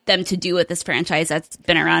enables them to do with this franchise that's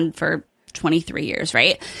been around for 23 years,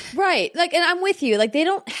 right? Right. Like, and I'm with you. Like, they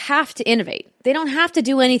don't have to innovate. They don't have to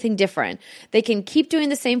do anything different. They can keep doing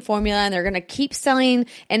the same formula, and they're going to keep selling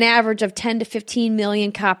an average of 10 to 15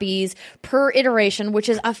 million copies per iteration, which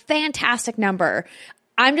is a fantastic number.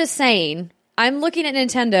 I'm just saying, I'm looking at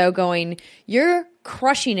Nintendo going, you're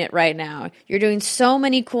crushing it right now. You're doing so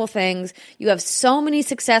many cool things. You have so many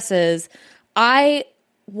successes. I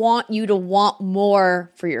want you to want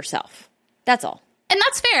more for yourself. That's all. And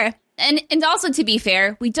that's fair. And also, to be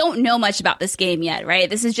fair, we don't know much about this game yet, right?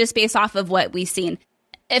 This is just based off of what we've seen.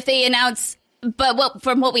 If they announce,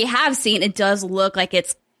 from what we have seen, it does look like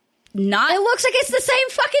it's not. It looks like it's the same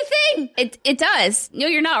fucking thing. It does. No,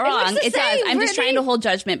 you're not wrong. It does. I'm just trying to hold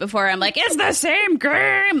judgment before I'm like, it's the same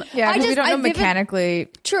game. Yeah, we don't know mechanically.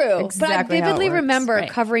 True. Exactly, but I vividly remember right.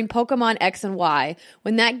 covering Pokemon X and Y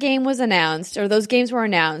when that game was announced, or those games were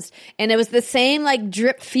announced, and it was the same like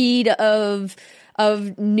drip feed of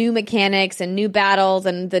new mechanics and new battles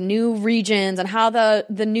and the new regions and how the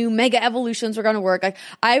new mega evolutions were going to work. Like,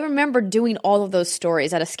 I remember doing all of those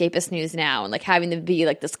stories at Escapist News Now and like having to be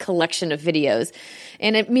like this collection of videos,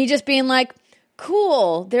 and me just being like,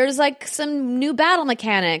 cool, there's like some new battle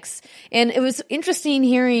mechanics. And it was interesting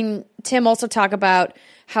hearing Tim also talk about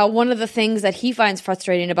how one of the things that he finds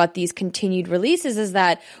frustrating about these continued releases is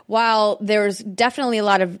that while there's definitely a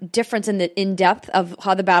lot of difference in the in-depth of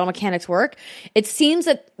how the battle mechanics work, it seems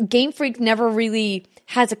that Game Freak never really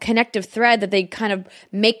has a connective thread that they kind of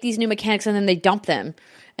make these new mechanics and then they dump them.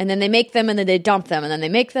 And then they make them and then they dump them. And then they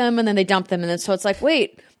make them and then they dump them. And then so it's like,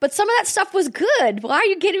 wait, but some of that stuff was good. Why are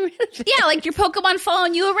you getting rid of it? Yeah, like your Pokemon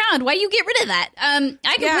following you around. Why you get rid of that?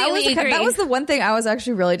 I completely agree. That was the one thing I was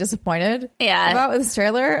actually really disappointed about with this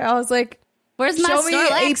trailer. I was like, where's my show me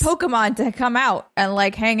Snorlax? a Pokemon to come out and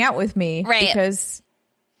like hang out with me. Right. Because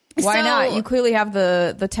why not? You clearly have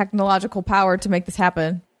the technological power to make this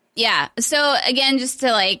happen. Yeah. So again, just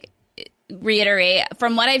to like reiterate,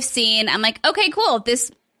 from what I've seen, I'm like, okay, cool. This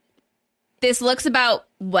looks about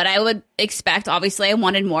what I would expect. Obviously, I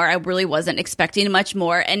wanted more. I really wasn't expecting much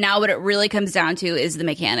more. And now what it really comes down to is the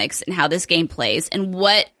mechanics and how this game plays and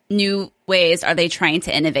what new ways are they trying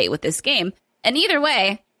to innovate with this game. And either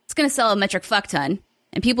way, it's going to sell a metric fuck ton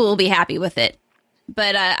and people will be happy with it.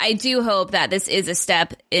 But I do hope that this is a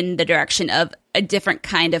step in the direction of a different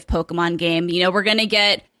kind of Pokemon game. You know, we're going to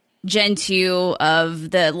get Gen 2 of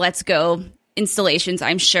the Let's Go installations,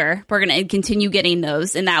 I'm sure. We're going to continue getting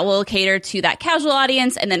those, and that will cater to that casual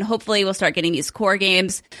audience, and then hopefully we'll start getting these core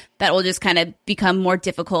games that will just kind of become more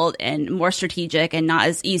difficult and more strategic and not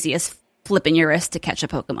as easy as flipping your wrist to catch a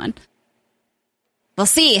Pokemon. We'll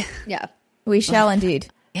see. Yeah. We shall indeed.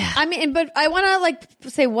 Yeah. I mean, but I want to like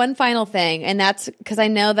say one final thing, and that's because I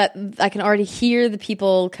know that I can already hear the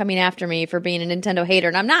people coming after me for being a Nintendo hater,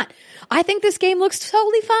 and I'm not. I think this game looks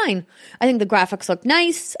totally fine. I think the graphics look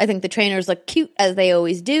nice. I think the trainers look cute, as they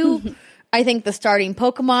always do. I think the starting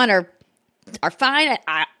Pokemon are fine.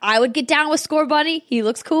 I would get down with Scorbunny. He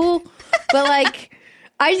looks cool. But like,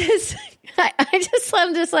 I'm just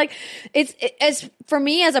like, as for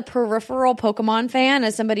me as a peripheral Pokemon fan,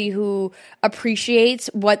 as somebody who appreciates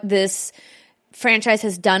what this franchise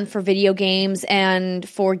has done for video games and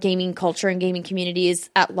for gaming culture and gaming communities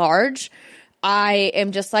at large, I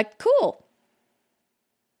am just like, cool.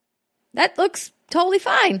 That looks totally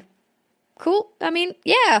fine. Cool. I mean,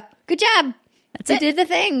 yeah, good job. They did the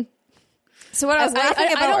thing. So what I was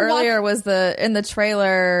laughing about earlier was in the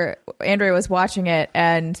trailer, Andrea was watching it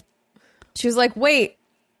and she was like, wait,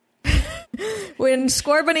 when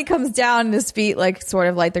Scorbunny comes down and his feet like sort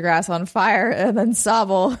of light the grass on fire and then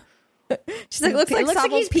Sobble, she's like, looks like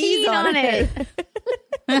Sobble pees on it.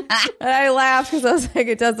 And I laughed because I was like,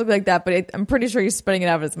 it does look like that, but I'm pretty sure he's spitting it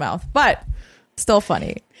out of his mouth, but still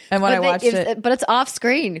funny. And when I watched it, but it's off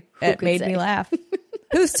screen. It made me laugh.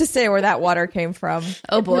 Who's to say where that water came from?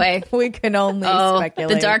 Oh boy, we can only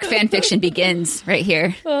speculate. The dark fan fiction begins right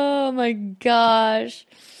here. Oh my gosh.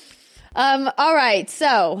 All right.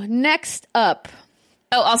 So next up.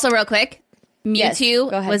 Oh, also real quick,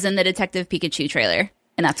 Mewtwo yes, was in the Detective Pikachu trailer,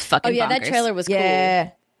 and that's fucking. Oh yeah, bonkers. that trailer was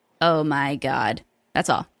cool. Oh my god, that's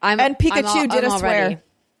all. And Pikachu did a swear.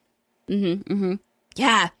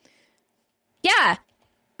 Yeah. Yeah.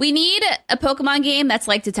 We need a Pokemon game that's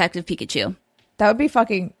like Detective Pikachu. That would be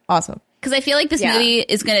fucking awesome. Because I feel like this movie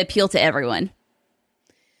is going to appeal to everyone.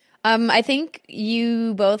 I think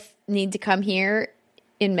you both need to come here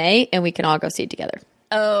in May and we can all go see it together.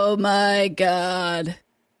 Oh my god.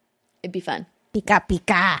 It'd be fun. Pika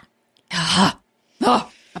Pika. A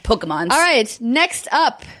Pokemon. All right. Next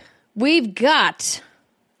up, we've got...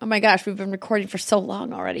 Oh my gosh, we've been recording for so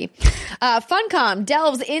long already. Funcom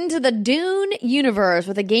delves into the Dune universe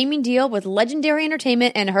with a gaming deal with Legendary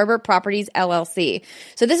Entertainment and Herbert Properties, LLC.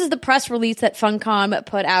 So this is the press release that Funcom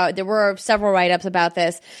put out. There were several write-ups about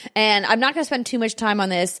this, and I'm not going to spend too much time on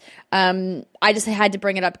this. I just had to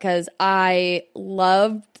bring it up because I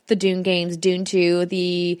loved the Dune games. Dune 2,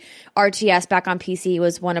 the RTS back on PC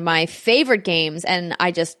was one of my favorite games, and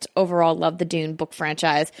I just overall love the Dune book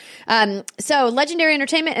franchise. So Legendary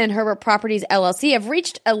Entertainment and Herbert Properties LLC have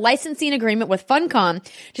reached a licensing agreement with Funcom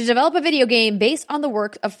to develop a video game based on the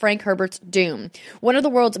work of Frank Herbert's Dune, one of the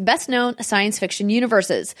world's best-known science fiction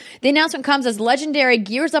universes. The announcement comes as Legendary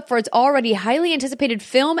gears up for its already highly anticipated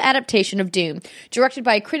film adaptation of Dune, directed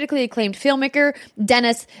by critically acclaimed filmmaker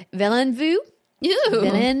Denis Villeneuve.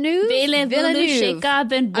 Villeneuve.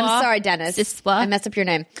 I'm sorry, Dennis. I messed up your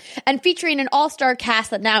name. And featuring an all-star cast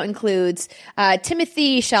that now includes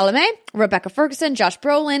Timothy Chalamet, Rebecca Ferguson, Josh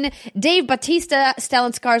Brolin, Dave Bautista,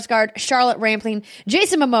 Stellan Skarsgård, Charlotte Rampling,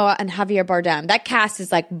 Jason Momoa, and Javier Bardem. That cast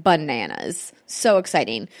is like bananas. So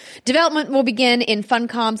exciting. Development will begin in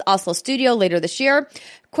Funcom's Oslo studio later this year.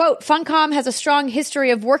 Quote, Funcom has a strong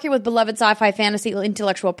history of working with beloved sci-fi fantasy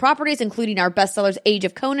intellectual properties, including our bestsellers Age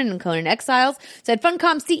of Conan and Conan Exiles, said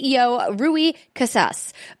Funcom CEO Rui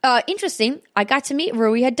Casas. Interesting, I got to meet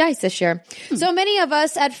Rui at DICE this year. So many of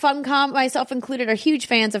us at Funcom, myself included, are huge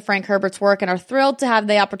fans of Frank Herbert's work and are thrilled to have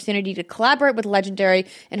the opportunity to collaborate with Legendary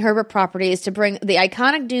and Herbert Properties to bring the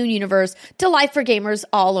iconic Dune universe to life for gamers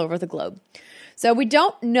all over the globe. So we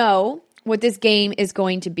don't know what this game is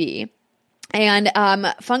going to be. And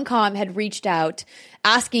Funcom had reached out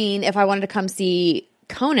asking if I wanted to come see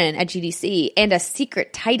Conan at GDC and a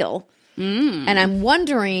secret title. And I'm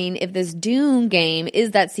wondering if this Dune game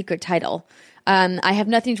is that secret title. I have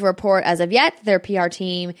nothing to report as of yet. Their PR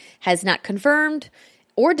team has not confirmed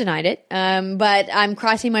or denied it. But I'm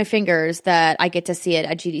crossing my fingers that I get to see it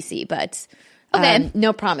at GDC. But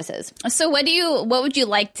no promises. So what would you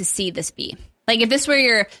like to see this be? Like if this were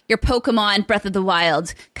your Pokemon Breath of the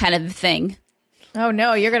Wild kind of thing. Oh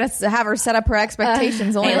no, you're going to have her set up her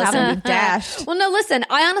expectations only to have them be dashed. Well, no, listen,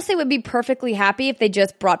 I honestly would be perfectly happy if they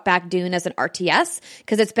just brought back Dune as an RTS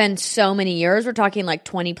because it's been so many years. We're talking like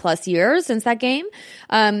 20 plus years since that game.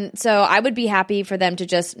 So I would be happy for them to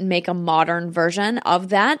just make a modern version of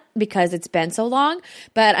that because it's been so long.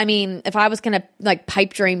 But I mean, if I was going to like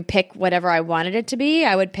pipe dream pick whatever I wanted it to be,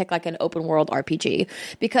 I would pick like an open world RPG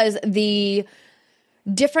because the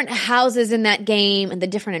different houses in that game and the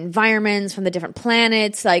different environments from the different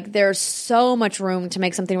planets, like there's so much room to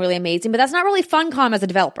make something really amazing, but that's not really Funcom as a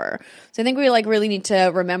developer. So I think we like really need to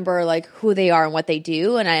remember like who they are and what they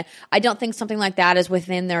do. And I don't think something like that is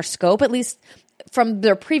within their scope, at least from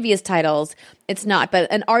their previous titles. It's not,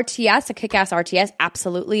 but an RTS, a kick-ass RTS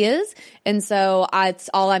absolutely is. And so it's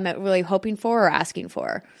all I'm really hoping for or asking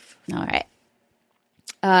for. All right.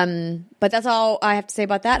 But that's all I have to say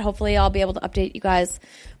about that. Hopefully I'll be able to update you guys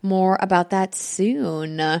more about that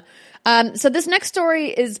soon. So this next story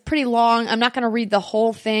is pretty long. I'm not going to read the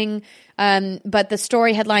whole thing. But the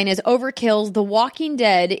story headline is Overkill's The Walking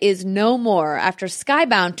Dead is no more after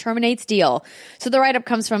Skybound terminates deal. So the write-up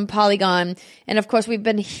comes from Polygon. And of course, we've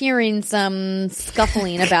been hearing some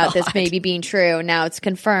scuffling about this maybe being true. Now it's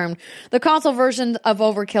confirmed. The console version of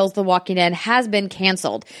Overkill's The Walking Dead has been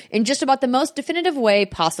canceled in just about the most definitive way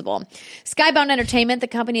possible. Skybound Entertainment, the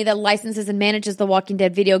company that licenses and manages The Walking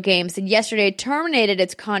Dead video games, said yesterday it terminated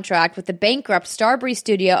its contract with the bankrupt Starbreeze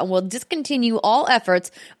Studio and will discontinue all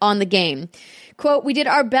efforts on the game. Quote, we did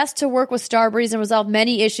our best to work with Starbreeze and resolve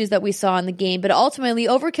many issues that we saw in the game, but ultimately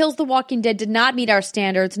Overkill's The Walking Dead did not meet our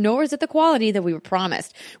standards, nor is it the quality that we were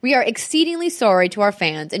promised. We are exceedingly sorry to our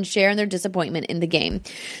fans and share in their disappointment in the game.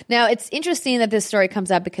 Now, it's interesting that this story comes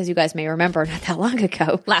up because you guys may remember not that long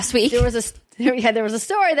ago. Last week. There was a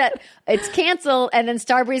story that it's canceled, and then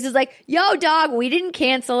Starbreeze is like, yo, dog, we didn't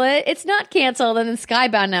cancel it. It's not canceled. And then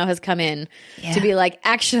Skybound now has come in to be like,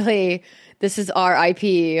 actually, this is our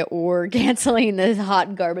IP. We're canceling this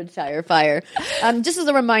hot garbage tire fire. Just as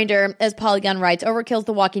a reminder, as Polygon writes, Overkill's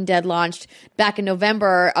The Walking Dead launched back in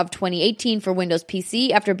November of 2018 for Windows PC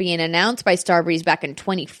after being announced by Starbreeze back in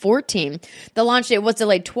 2014. The launch date was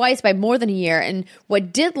delayed twice by more than a year, and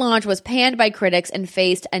what did launch was panned by critics and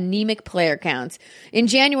faced anemic player counts. In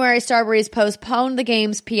January, Starbreeze postponed the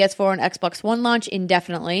game's PS4 and Xbox One launch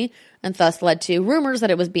indefinitely, and thus led to rumors that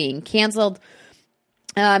it was being canceled.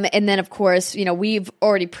 And then, of course, we've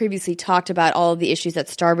already previously talked about all of the issues that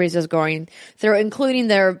Starbreeze is going through, including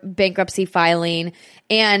their bankruptcy filing,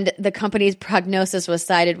 and the company's prognosis was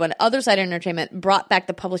cited when Otherside Entertainment brought back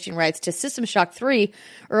the publishing rights to System Shock 3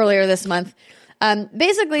 earlier this month.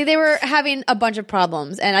 Basically, they were having a bunch of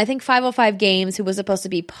problems, and I think 505 Games, who was supposed to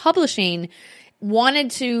be publishing,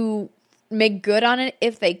 wanted to make good on it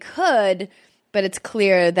if they could, but it's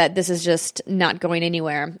clear that this is just not going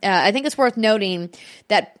anywhere. I think it's worth noting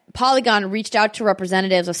that Polygon reached out to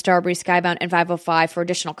representatives of Starbreeze, Skybound, and 505 for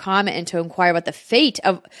additional comment and to inquire about the fate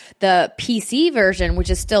of the PC version, which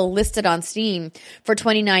is still listed on Steam for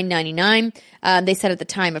 $29.99. They said at the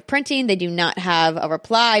time of printing they do not have a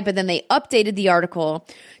reply, but then they updated the article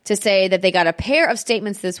to say that they got a pair of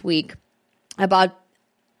statements this week about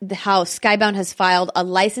how Skybound has filed a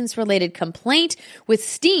license-related complaint with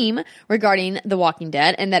Steam regarding The Walking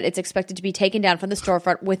Dead, and that it's expected to be taken down from the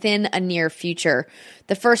storefront within a near future.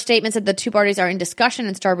 The first statement said the two parties are in discussion,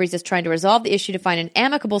 and Starbreeze is trying to resolve the issue to find an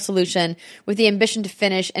amicable solution with the ambition to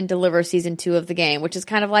finish and deliver season 2 of the game, which is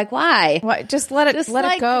kind of like, why? Just let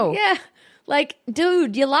it go. Yeah. Like,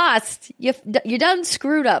 dude, you lost. You done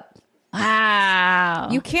screwed up. Wow.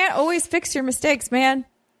 You can't always fix your mistakes, man.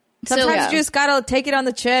 Sometimes you just gotta take it on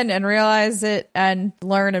the chin and realize it and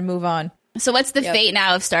learn and move on. So what's the fate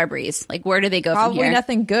now of Starbreeze? Like, where do they go from here? Probably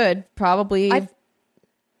nothing good. Probably. I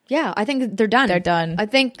think they're done. They're done. I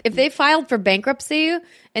think if they filed for bankruptcy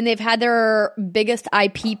and they've had their biggest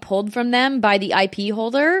IP pulled from them by the IP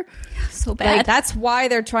holder, so bad. Like, that's why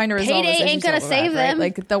they're trying to resolve this. Payday ain't gonna save them.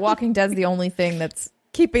 Like, The Walking Dead's the only thing that's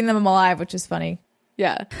keeping them alive, which is funny.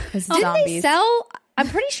 Yeah. Didn't they sell? I'm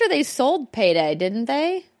pretty sure they sold Payday, didn't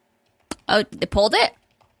they? Oh, they pulled it?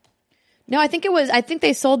 No, I think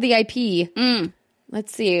they sold the IP.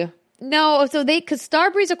 Let's see. No, so because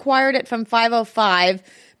Starbreeze acquired it from 505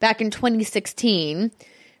 back in 2016,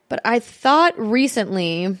 but I thought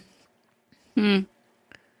recently. I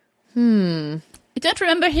don't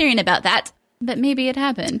remember hearing about that, but maybe it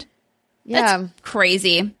happened. Yeah. That's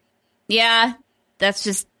crazy. Yeah, that's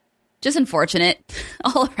just unfortunate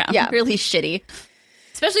all around. Yeah. Really shitty.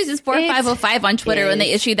 Especially since 4505 on Twitter, when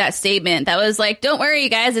they issued that statement, that was like, don't worry, you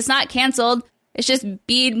guys, it's not canceled. It's just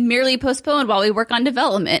being merely postponed while we work on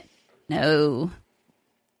development. No.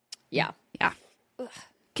 Yeah. Yeah.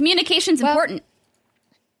 Communication's important.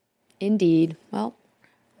 Indeed. Well,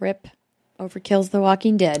 rip. Overkill's The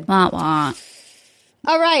Walking Dead. Wah, wah.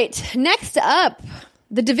 All right. Next up,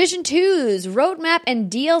 The Division 2's roadmap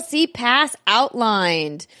and DLC pass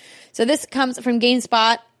outlined. So this comes from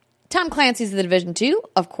GameSpot. Tom Clancy's The Division 2,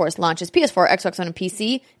 of course, launches PS4, Xbox One, and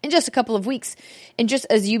PC in just a couple of weeks. And just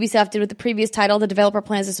as Ubisoft did with the previous title, the developer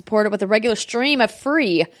plans to support it with a regular stream of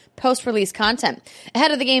free post-release content.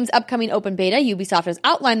 Ahead of the game's upcoming open beta, Ubisoft has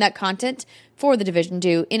outlined that content for The Division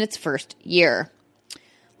 2 in its first year.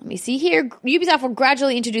 Let me see here. Ubisoft will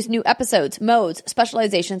gradually introduce new episodes, modes,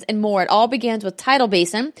 specializations, and more. It all begins with Tidal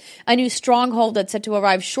Basin, a new stronghold that's set to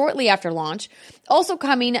arrive shortly after launch. Also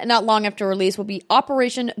coming not long after release will be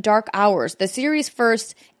Operation Dark Hours, the series'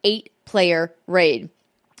 first 8-player raid.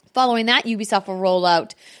 Following that, Ubisoft will roll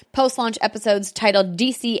out post-launch episodes titled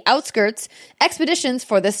DC Outskirts Expeditions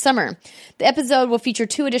for this summer. The episode will feature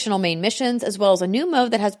 2 additional main missions, as well as a new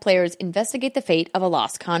mode that has players investigate the fate of a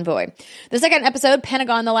lost convoy. The second episode,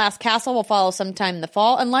 Pentagon: The Last Castle, will follow sometime in the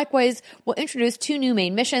fall, and likewise will introduce 2 new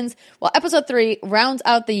main missions, while episode 3 rounds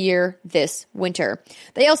out the year this winter.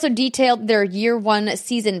 They also detailed their year 1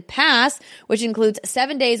 season pass, which includes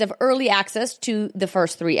 7 days of early access to the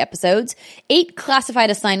first 3 episodes, 8 classified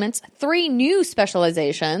assignments, 3 new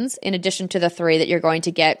specializations, in addition to the 3 that you're going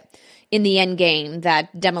to get in the end game,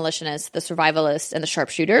 that Demolitionist, the Survivalist, and the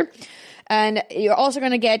Sharpshooter. And you're also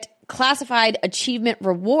going to get classified achievement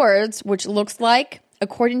rewards, which looks like,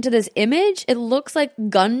 according to this image, it looks like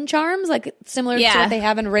gun charms, like similar to what they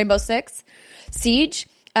have in Rainbow Six Siege.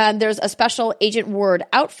 There's a special Agent Ward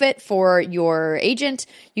outfit for your agent.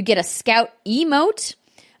 You get a scout emote,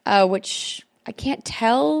 which I can't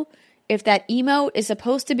tell if that emote is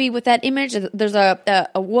supposed to be with that image. There's a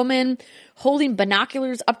woman holding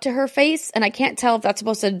binoculars up to her face, and I can't tell if that's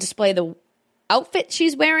supposed to display the outfit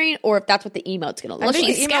she's wearing or if that's what the emote's going to look like. I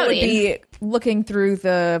think the emote would be looking through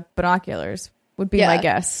the binoculars, would be my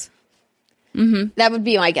guess. Mm-hmm. That would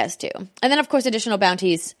be my guess, too. And then, of course, additional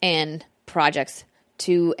bounties and projects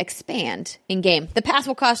to expand in-game. The pass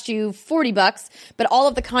will cost you $40, but all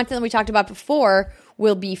of the content that we talked about before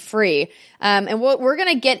will be free. And we're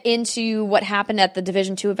going to get into what happened at the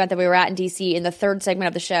Division 2 event that we were at in DC in the third segment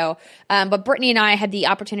of the show. But Brittany and I had the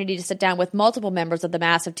opportunity to sit down with multiple members of the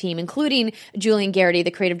Massive team, including Julian Garrity, the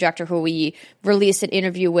creative director who we released an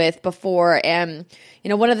interview with before. And,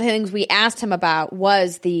 one of the things we asked him about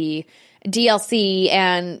was the DLC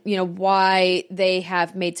and, why they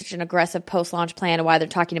have made such an aggressive post-launch plan and why they're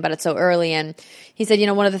talking about it so early. And he said,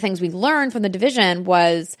 one of the things we learned from the Division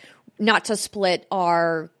was not to split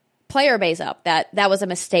our player base up. That was a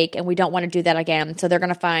mistake, and we don't want to do that again. So they're going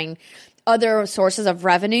to find other sources of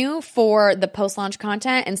revenue for the post-launch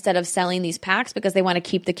content instead of selling these packs because they want to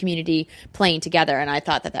keep the community playing together. And I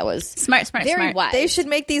thought that was smart, very wise. They should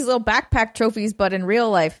make these little backpack trophies, but in real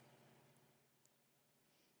life.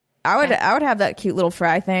 I would have that cute little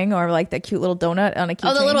fry thing or like that cute little donut on a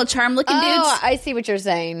keychain. Oh, the little charm looking dudes. Oh, I see what you're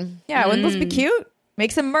saying. Yeah, wouldn't those be cute?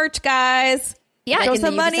 Make some merch, guys. Yeah, throw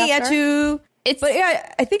some money at you. But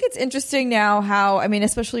yeah, I think it's interesting now how,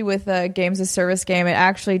 especially with a games as service game, it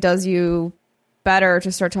actually does you better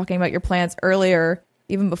to start talking about your plans earlier,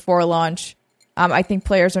 even before launch. I think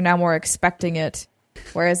players are now more expecting it.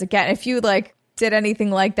 Whereas again, if you did anything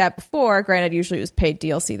like that before, granted, usually it was paid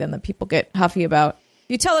DLC, then the people get huffy about.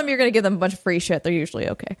 You tell them you're going to give them a bunch of free shit, they're usually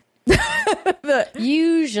okay.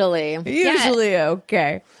 Usually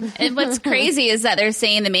okay. And what's crazy is that they're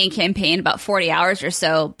saying the main campaign about 40 hours or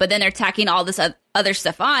so, but then they're tacking all this other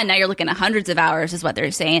stuff on. Now you're looking at hundreds of hours is what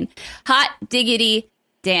they're saying. Hot diggity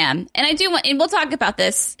damn. And I do want, and we'll talk about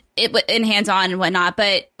this in hands-on and whatnot,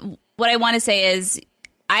 but what I want to say is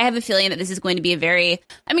I have a feeling that this is going to be great,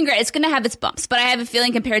 it's going to have its bumps, but I have a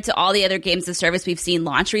feeling compared to all the other games of service we've seen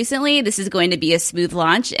launch recently, this is going to be a smooth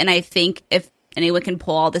launch. And I think if anyone can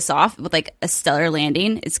pull all this off with a stellar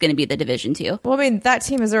landing, it's going to be the Division 2. Well, that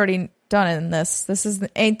team has already done it in this. This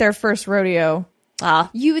ain't their first rodeo.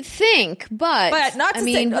 You would think, but not to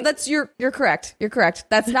say that's you're correct. You're correct.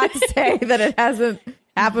 That's not to say that it hasn't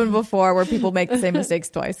happened before where people make the same mistakes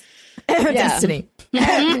twice. Destiny.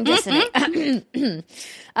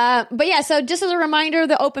 But yeah, so just as a reminder,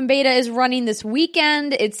 the open beta is running this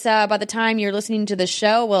weekend. It's by the time you're listening to the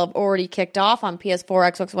show, will have already kicked off on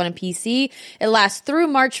PS4, Xbox One, and PC. It lasts through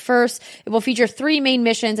March 1st. It will feature 3 main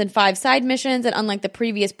missions and 5 side missions, and unlike the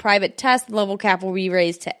previous private test, the level cap will be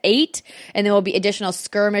raised to 8, and there will be additional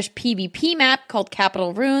skirmish PvP map called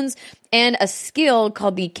Capital Runes, and a skill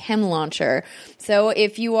called the Chem Launcher. So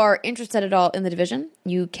if you are interested at all in the Division,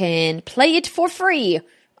 you can play it for free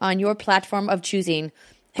on your platform of choosing.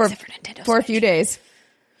 Except for Nintendo for a few days.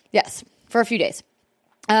 Yes, for a few days.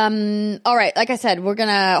 All right, like I said, we're going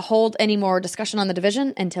to hold any more discussion on the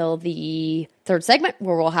Division until the third segment,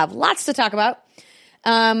 where we'll have lots to talk about.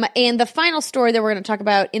 And the final story that we're going to talk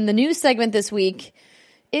about in the news segment this week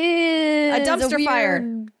is a dumpster weird,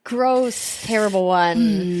 fire. Gross, terrible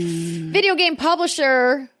one. Video game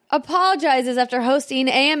publisher apologizes after hosting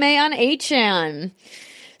AMA on 8chan.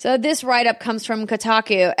 So this write-up comes from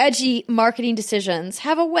Kotaku. Edgy marketing decisions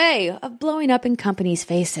have a way of blowing up in companies'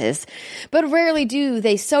 faces, but rarely do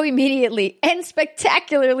they so immediately and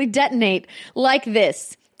spectacularly detonate like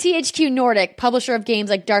this. THQ Nordic, publisher of games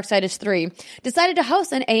like Darksiders 3, decided to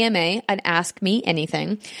host an AMA, an Ask Me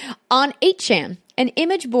Anything, on 8chan, an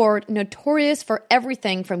image board notorious for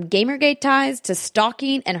everything from Gamergate ties to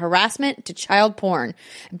stalking and harassment to child porn.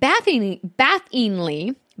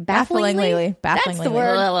 Bafflingly, Bafflingly. That's the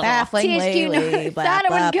word. Bafflingly. Thought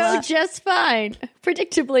it would go just fine.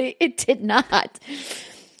 Predictably, it did not.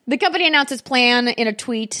 The company announced its plan in a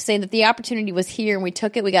tweet saying that the opportunity was here and we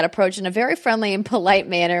took it. We got approached in a very friendly and polite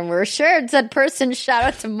manner and we're assured said person. Shout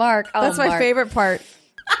out to Mark. Oh, That's my favorite part.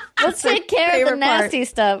 Let's take care of the nasty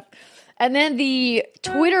stuff. And then the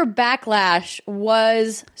Twitter backlash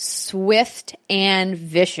was swift and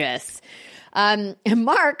vicious. And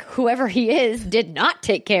Mark, whoever he is, did not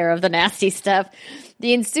take care of the nasty stuff.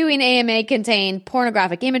 The ensuing AMA contained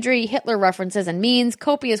pornographic imagery, Hitler references and memes,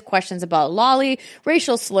 copious questions about Lolly,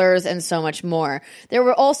 racial slurs, and so much more. There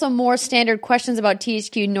were also more standard questions about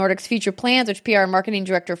THQ Nordic's future plans, which PR and marketing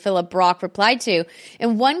director Philip Brock replied to.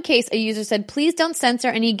 In one case, a user said, please don't censor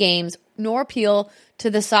any games, nor appeal to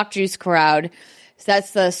the sock juice crowd.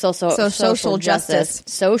 That's the social justice.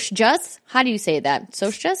 Soc just? How do you say that?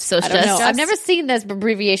 Soc just? I don't know. I've never seen this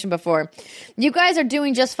abbreviation before. You guys are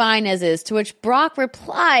doing just fine as is, to which Brock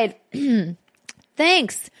replied,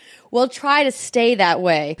 thanks. We'll try to stay that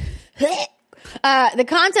way. The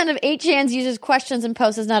content of 8chan's users' questions and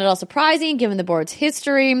posts is not at all surprising, given the board's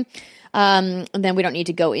history. And then we don't need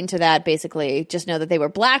to go into that. Basically, just know that they were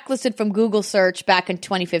blacklisted from Google search back in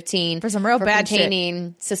 2015 for some real bad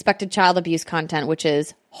containing suspected child abuse content, which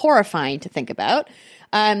is horrifying to think about.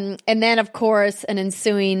 And then, of course, an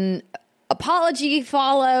ensuing apology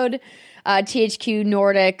followed. THQ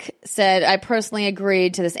Nordic said, I personally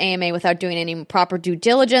agreed to this AMA without doing any proper due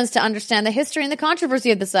diligence to understand the history and the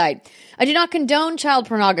controversy of the site. I do not condone child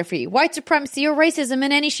pornography, white supremacy, or racism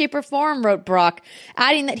in any shape or form, wrote Brock,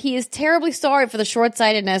 adding that he is terribly sorry for the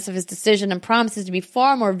short-sightedness of his decision and promises to be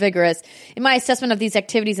far more vigorous in my assessment of these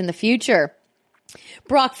activities in the future.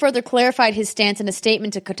 Brock further clarified his stance in a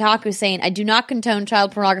statement to Kotaku saying, I do not condone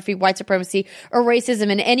child pornography, white supremacy, or racism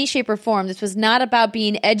in any shape or form. This was not about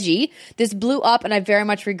being edgy. This blew up and I very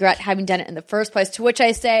much regret having done it in the first place. To which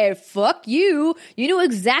I say, fuck you. You knew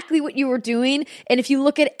exactly what you were doing. And if you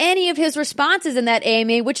look at any of his responses in that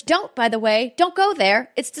AMA, which don't, by the way, don't go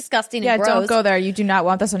there. It's disgusting and gross. Yeah, don't go there. You do not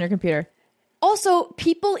want this on your computer. Also,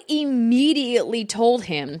 people immediately told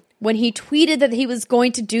him when he tweeted that he was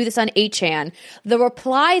going to do this on 8chan, the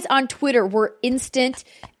replies on Twitter were instant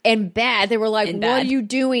and bad. They were like, what are you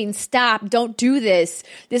doing? Stop. Don't do this.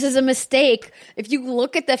 This is a mistake. If you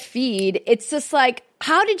look at the feed, it's just like,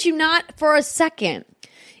 how did you not for a second?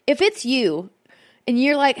 If it's you and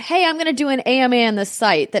you're like, hey, I'm going to do an AMA on this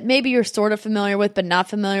site that maybe you're sort of familiar with but not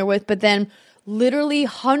familiar with, but then literally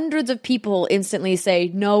hundreds of people instantly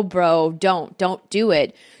say, no, bro, don't do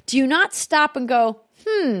it. Do you not stop and go,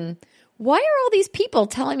 why are all these people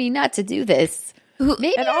telling me not to do this?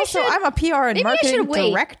 Maybe I'm a PR and marketing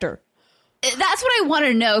director. That's what I want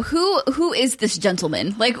to know. Who is this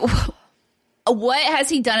gentleman? Like, what has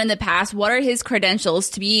he done in the past? What are his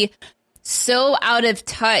credentials to be so out of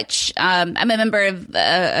touch? I'm a member of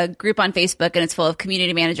a group on Facebook, and it's full of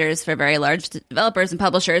community managers for very large developers and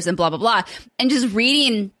publishers and blah, blah, blah. And just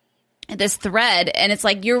reading this thread, and it's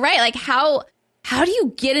like, you're right. Like, how do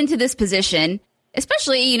you get into this position,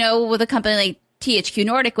 especially, you know, with a company like THQ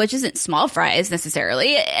Nordic, which isn't small fries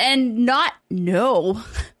necessarily, and not know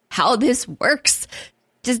how this works?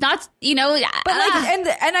 Does not, you know, but like,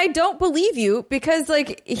 and I don't believe you because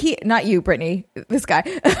like not you, Brittany, this guy,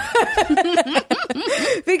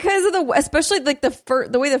 because of especially like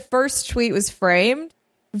the way the first tweet was framed,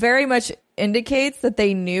 very much indicates that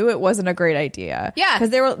they knew it wasn't a great idea. Yeah,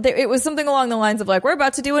 because it was something along the lines of like, we're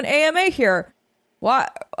about to do an AMA here. Why?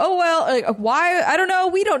 Oh, well, like, why? I don't know.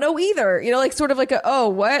 We don't know either. You know, like sort of like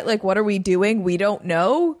what? Like, what are we doing? We don't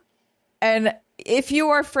know. And if you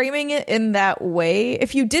are framing it in that way,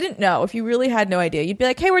 if you didn't know, if you really had no idea, you'd be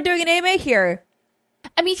like, hey, we're doing an AMA here.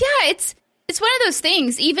 I mean, yeah, it's one of those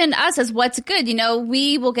things. Even us as What's Good, you know,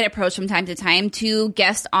 we will get approached from time to time to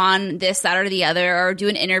guest on this, that, or the other, or do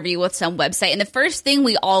an interview with some website. And the first thing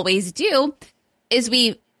we always do is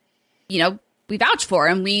we vouch for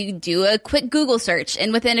and we do a quick Google search.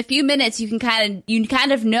 And within a few minutes, you kind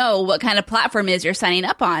of know what kind of platform it is you're signing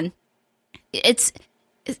up on.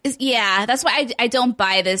 Yeah, that's why I don't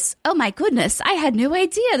buy this. Oh my goodness, I had no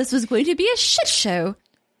idea this was going to be a shit show.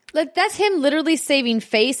 Like, that's him literally saving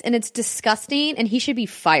face, and it's disgusting, and he should be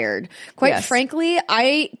fired. Quite frankly,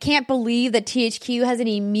 I can't believe that THQ hasn't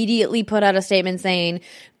immediately put out a statement saying,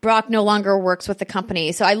 Brock no longer works with the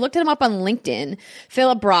company. So I looked him up on LinkedIn.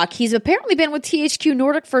 Philip Brock. He's apparently been with THQ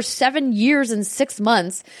Nordic for 7 years and 6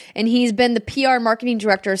 months, and he's been the PR marketing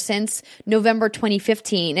director since November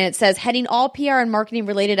 2015. And it says heading all PR and marketing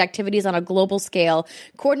related activities on a global scale,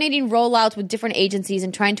 coordinating rollouts with different agencies,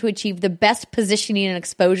 and trying to achieve the best positioning and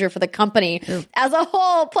exposure for the company as a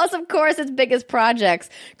whole. Plus, of course, its biggest projects.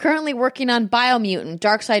 Currently working on Biomutant,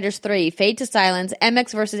 Darksiders 3, Fade to Silence,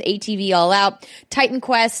 MX vs. ATV All Out, Titan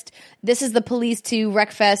Quest, This Is the Police 2,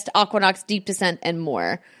 Wreckfest, Aquanox Deep Descent, and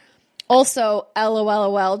more. Also,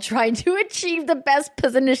 LOL, trying to achieve the best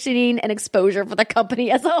positioning and exposure for the company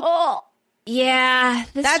as a whole. Yeah,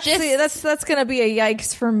 that's gonna be a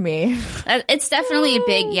yikes for me. It's definitely a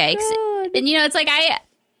big yikes. And it's like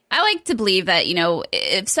I like to believe that,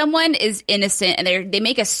 if someone is innocent and they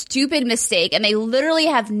make a stupid mistake and they literally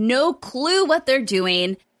have no clue what they're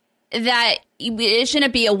doing, that it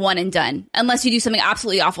shouldn't be a one and done unless you do something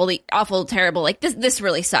absolutely awful, terrible. Like this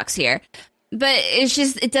really sucks here. But it's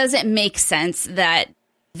just, it doesn't make sense that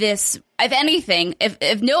this, if anything,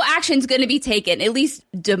 if no action's going to be taken, at least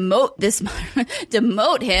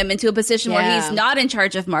demote him into a position where he's not in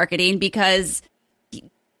charge of marketing, because he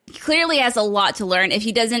clearly has a lot to learn. If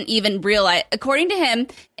he doesn't even realize, according to him,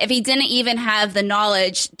 if he didn't even have the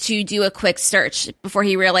knowledge to do a quick search before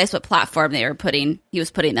he realized what platform he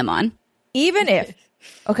was putting them on. Even if,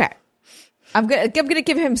 okay, I'm gonna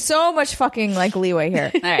give him so much fucking leeway here.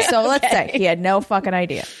 All right. So let's say he had no fucking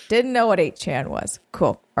idea, didn't know what 8chan was.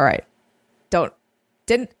 Cool. All right.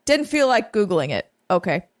 Didn't feel like Googling it.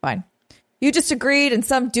 Okay, fine. You just agreed, and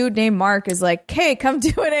some dude named Mark is like, "Hey, come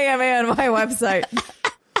do an AMA on my website."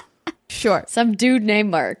 Sure. Some dude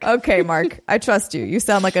named Mark. Okay, Mark, I trust you. You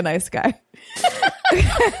sound like a nice guy.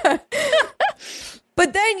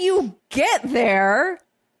 But then you get there.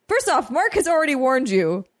 First off, Mark has already warned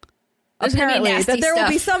you, apparently, that there will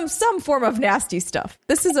be some form of nasty stuff.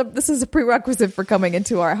 This is a prerequisite for coming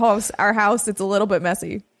into our house. Our house, it's a little bit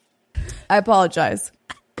messy. I apologize.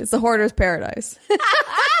 It's the hoarder's paradise.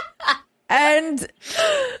 And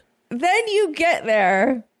then you get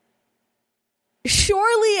there.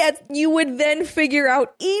 Surely you would then figure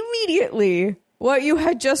out immediately what you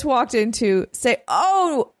had just walked into, say,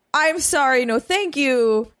 "Oh, I'm sorry, no thank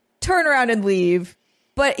you," turn around and leave.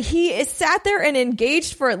 But he is sat there and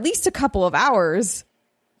engaged for at least a couple of hours.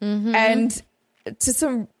 Mm-hmm. And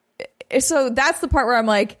so that's the part where I'm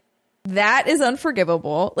like, that is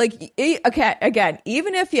unforgivable. Like, okay, again,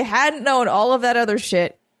 even if you hadn't known all of that other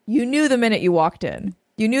shit, you knew the minute you walked in.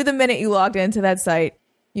 You knew the minute you logged into that site.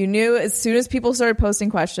 You knew as soon as people started posting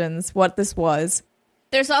questions what this was.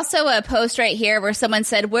 There's also a post right here where someone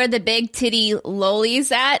said, "Where the big titty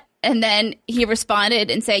lolies at?" And then he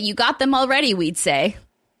responded and said, "You got them already, we'd say."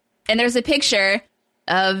 And there's a picture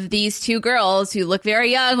of these two girls who look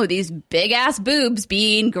very young with these big ass boobs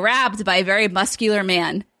being grabbed by a very muscular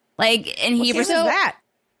man. And he was that.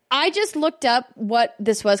 I just looked up what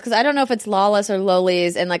this was because I don't know if it's Lawless or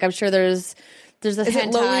Lolies, and I'm sure there's a Is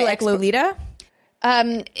it Loli like Lolita?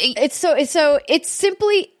 It's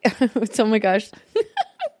simply oh my gosh.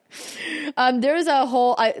 There's a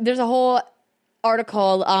whole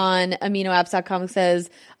article on aminoapps.com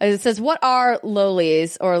it says what are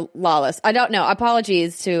lolies or lawless. I don't know.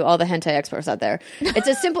 Apologies to all the hentai experts out there. It's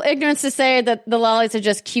a simple ignorance to say that the lollies are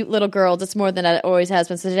just cute little girls. It's more than it always has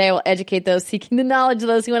been. So today I will educate those seeking the knowledge of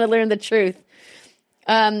those who want to learn the truth.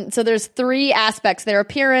 So there's 3 aspects: their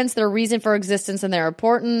appearance, their reason for existence, and their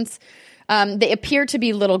importance. They appear to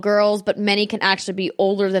be little girls, but many can actually be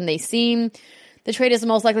older than they seem. The trait is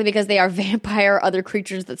most likely because they are vampire, other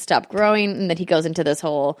creatures that stop growing, and that he goes into this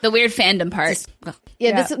whole... The weird fandom part.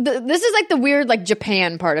 This is the weird,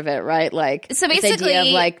 Japan part of it, right? So basically... This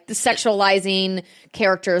idea of, the sexualizing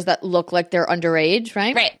characters that look like they're underage,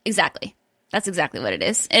 right? Right, exactly. That's exactly what it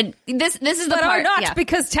is. And this is the but part... But are not,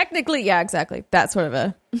 because technically... Yeah, exactly. That's sort of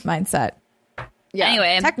a mindset. Yeah.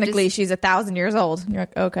 Anyway... Technically, she's 1,000 years old. You're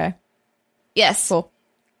like, okay. Yes. Cool.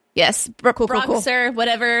 Yes, Brock, sir,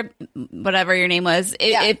 whatever your name was.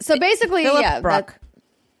 So basically,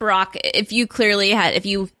 Brock, if you truly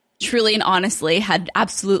and honestly had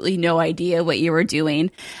absolutely no idea what you were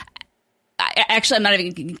doing, I'm not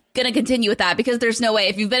even going to continue with that, because there's no way.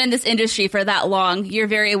 If you've been in this industry for that long, you're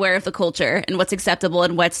very aware of the culture and what's acceptable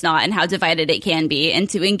and what's not, and how divided it can be. And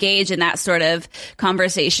to engage in that sort of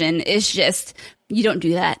conversation is just, you don't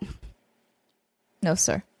do that. No,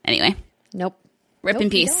 sir. Anyway. Nope. Rip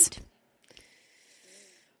in peace.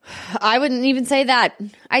 I wouldn't even say that.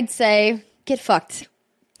 I'd say, get fucked.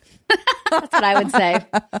 That's what I would say.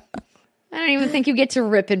 I don't even think you get to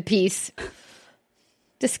rip in peace.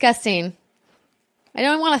 Disgusting. I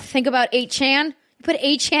don't want to think about 8chan. Put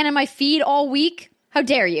 8chan in my feed all week? How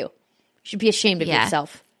dare you? You should be ashamed of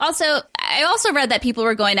yourself. Also, I also read that people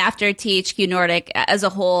were going after THQ Nordic as a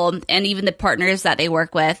whole, and even the partners that they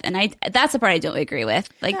work with, and that's the part I don't agree with.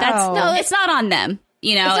 Like, it's not on them.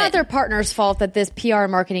 You know, it's not their partner's fault that this PR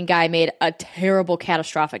marketing guy made a terrible,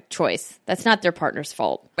 catastrophic choice. That's not their partner's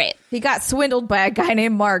fault. Right. He got swindled by a guy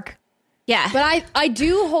named Mark. Yeah. But I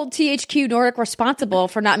do hold THQ Nordic responsible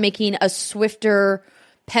for not making a swifter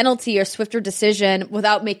penalty or swifter decision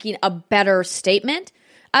without making a better statement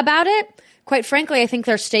about it. Quite frankly, I think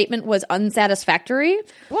their statement was unsatisfactory.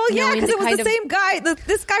 Well, yeah, because it was the same guy.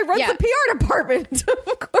 This guy runs the PR department,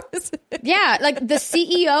 of course. Yeah, like the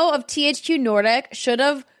CEO of THQ Nordic should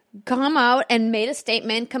have come out and made a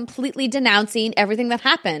statement completely denouncing everything that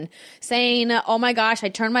happened, saying, oh my gosh, I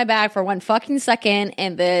turned my back for 1 fucking second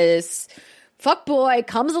and this fuckboy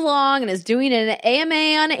comes along and is doing an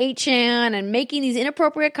AMA on 8chan and making these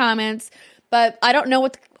inappropriate comments. But I don't know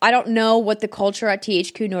what the culture at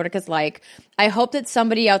THQ Nordic is like. I hope that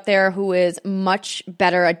somebody out there who is much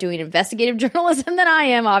better at doing investigative journalism than I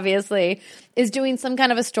am, obviously, is doing some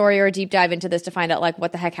kind of a story or a deep dive into this to find out like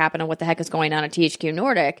what the heck happened and what the heck is going on at THQ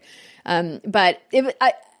Nordic. But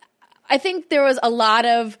I think there was a lot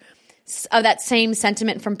of that same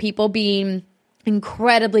sentiment from people being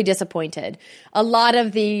incredibly disappointed. A lot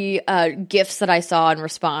of the gifs that I saw in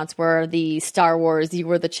response were the Star Wars, you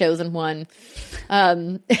were the chosen one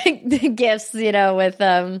gifs, you know, with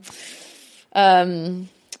Ewan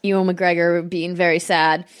McGregor being very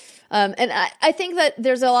sad. And I think that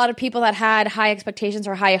there's a lot of people that had high expectations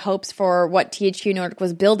or high hopes for what THQ Nordic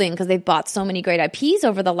was building because they've bought so many great IPs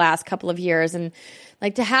over the last couple of years. And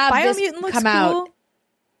like to have Biomutant this come out.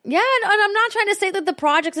 Yeah, and I'm not trying to say that the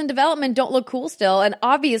projects in development don't look cool still. And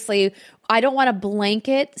obviously, I don't want a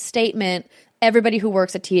blanket statement everybody who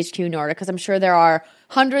works at THQ Nordic, because I'm sure there are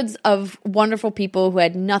hundreds of wonderful people who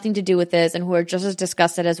had nothing to do with this and who are just as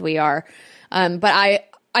disgusted as we are. But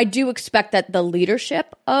I do expect that the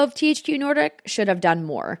leadership of THQ Nordic should have done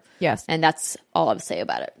more. Yes. And that's all I have to say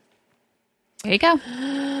about it. There you go.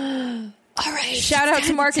 All right. Shout out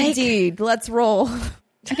to Mark Indeed. Let's roll.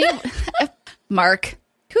 Mark.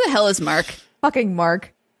 Who the hell is Mark? Fucking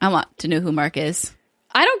Mark. I want to know who Mark is.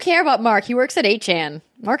 I don't care about Mark. He works at 8chan.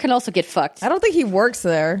 Mark can also get fucked. I don't think he works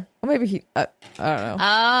there. Or maybe he... I don't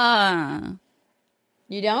know.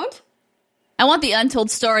 You don't? I want the untold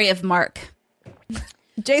story of Mark.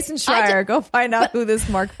 Jason Schreier, go find out who this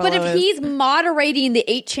Mark fellow is. But if he's moderating the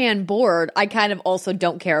 8chan board, I kind of also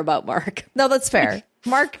don't care about Mark. No, that's fair.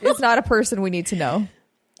 Mark is not a person we need to know.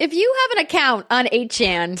 If you have an account on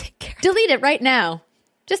 8chan, delete it right now.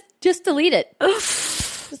 Just delete it.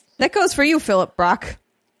 That goes for you, Philip Brock,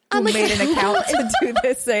 who made an account to do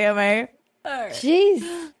this AMA.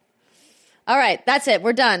 Jeez. All right, that's it.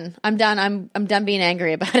 We're done. I'm done. I'm done being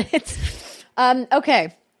angry about it.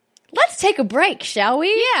 Okay. Let's take a break, shall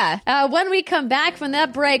we? Yeah. When we come back from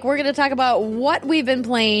that break, we're going to talk about what we've been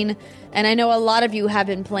playing. And I know a lot of you have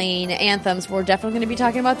been playing anthems. We're definitely going to be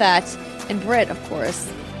talking about that. And Britt, of course,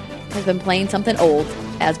 has been playing something old,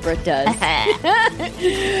 as Britt does. All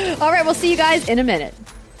right, we'll see you guys in a minute.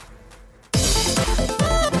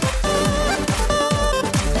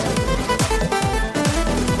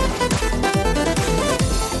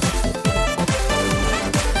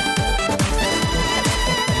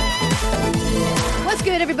 What's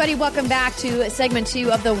good, everybody? Welcome back to segment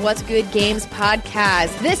 2 of the What's Good Games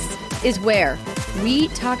podcast. This is where we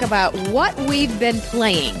talk about what we've been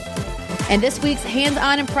playing. And this week's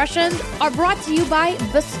hands-on impressions are brought to you by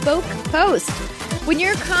Bespoke Post. When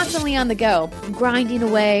you're constantly on the go, grinding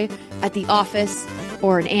away at the office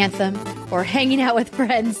or an Anthem or hanging out with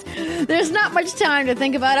friends, there's not much time to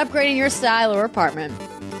think about upgrading your style or apartment.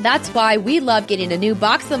 That's why we love getting a new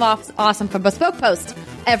box of awesome from Bespoke Post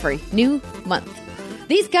every new month.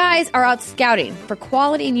 These guys are out scouting for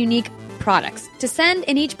quality and unique products to send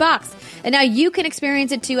in each box. And now you can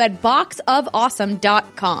experience it too at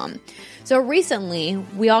boxofawesome.com. So recently,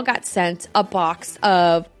 we all got sent a box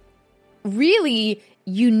of really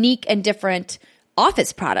unique and different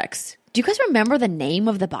office products. Do you guys remember the name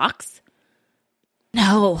of the box?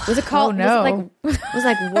 No. Was it called? Oh, no. Was it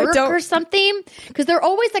like work or something? Because they're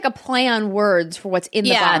always like a play on words for what's in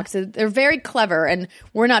the box. They're very clever, and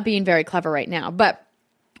we're not being very clever right now. But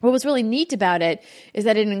what was really neat about it is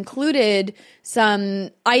that it included some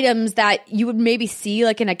items that you would maybe see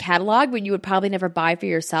like in a catalog, but you would probably never buy for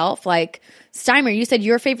yourself. Like Steimer, you said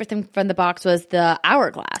your favorite thing from the box was the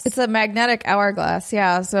hourglass. It's a magnetic hourglass,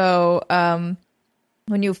 yeah. So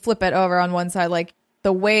when you flip it over on one side, like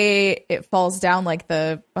the way it falls down, like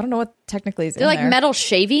I don't know what technically is They're in like there. metal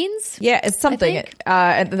shavings. Yeah, it's something. think.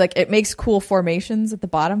 And like it makes cool formations at the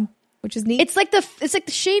bottom, which is neat. It's like the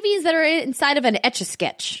shavings that are inside of an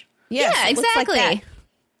Etch-a-Sketch. Yes, Yeah, it looks like exactly. that.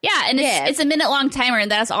 Yeah, and it's a minute-long timer, and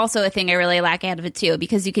that's also a thing I really like out of it, too,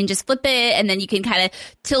 because you can just flip it, and then you can kind of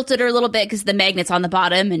tilt it a little bit because the magnet's on the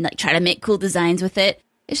bottom and like try to make cool designs with it.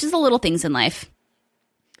 It's just the little things in life.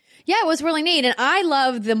 Yeah, it was really neat. And I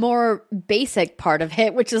love the more basic part of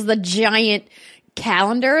it, which is the giant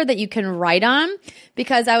calendar that you can write on.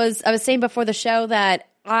 Because I was saying before the show that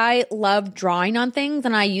I love drawing on things,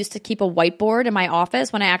 and I used to keep a whiteboard in my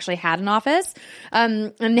office when I actually had an office.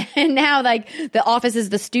 And now, like, the office is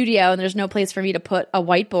the studio, and there's no place for me to put a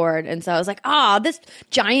whiteboard. And so I was like, this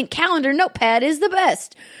giant calendar notepad is the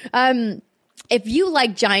best. If you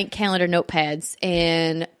like giant calendar notepads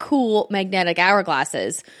and cool magnetic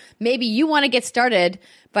hourglasses, maybe you want to get started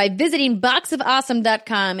by visiting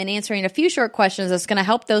boxofawesome.com and answering a few short questions that's going to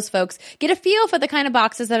help those folks get a feel for the kind of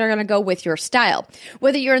boxes that are going to go with your style.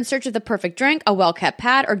 Whether you're in search of the perfect drink, a well-kept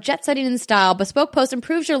pad, or jet-setting in style, Bespoke Post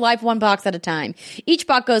improves your life one box at a time. Each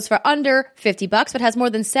box goes for under $50, but has more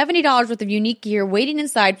than $70 worth of unique gear waiting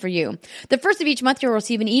inside for you. The first of each month, you'll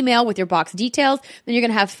receive an email with your box details. Then you're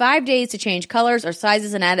going to have 5 days to change colors or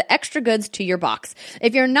sizes and add extra goods to your box.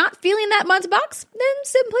 If you're not feeling that month's box, then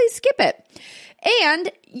simply skip it.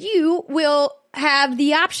 And you will have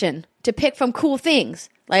the option to pick from cool things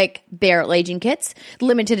like barrel aging kits,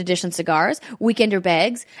 limited edition cigars, weekender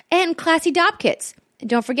bags, and classy DOP kits. And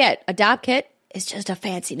don't forget, a DOP kit is just a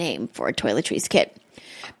fancy name for a toiletries kit.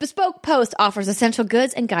 Bespoke Post offers essential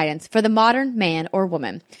goods and guidance for the modern man or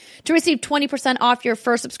woman. To receive 20% off your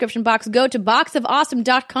first subscription box, go to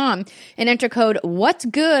boxofawesome.com and enter code What's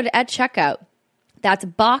Good at checkout. That's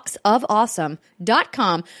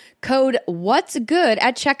boxofawesome.com, code What's Good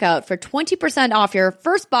at checkout for 20% off your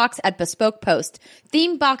first box at Bespoke Post.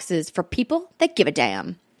 Themed boxes for people that give a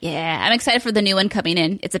damn. Yeah, I'm excited for the new one coming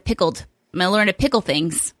in. It's a pickled. I'm going to learn to pickle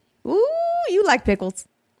things. Ooh, you like pickles.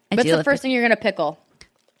 What's the first thing you're going to pickle?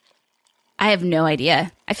 I have no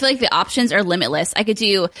idea. I feel like the options are limitless. I could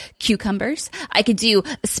do cucumbers. I could do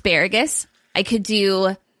asparagus. I could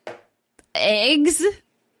do eggs.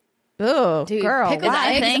 Oh, Dude, girl. pickled wow.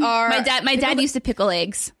 eggs are... My dad used to pickle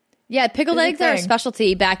eggs. Yeah, pickled Good eggs are a thing.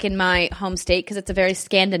 specialty back in my home state because it's a very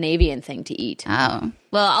Scandinavian thing to eat. Oh.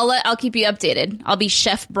 Well, I'll keep you updated. I'll be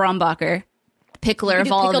Chef Brombacher, pickler You of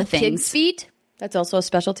do all of the pickled pig's things. feet. That's also a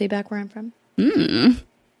specialty back where I'm from.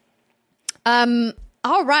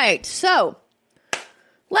 All right, so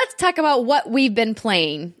let's talk about what we've been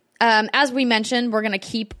playing. As we mentioned, we're going to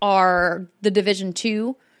keep the Division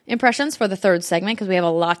 2 impressions for the third segment because we have a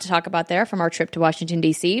lot to talk about there from our trip to Washington,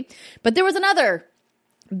 D.C. But there was another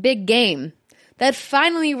big game that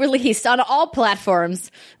finally released on all platforms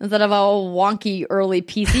instead of a wonky early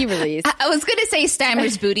PC release. I was going to say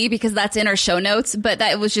Steimer's booty because that's in our show notes, but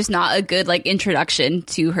that was just not a good introduction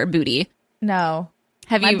to her booty. No.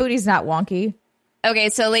 Have My you? booty's not wonky. Okay,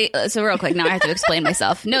 so real quick, now I have to explain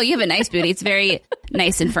myself. No, you have a nice booty. It's very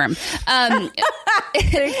nice and firm. Thank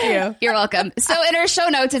you. You're welcome. So in our show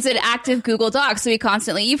notes, it's an active Google Doc. So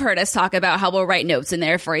you've heard us talk about how we'll write notes in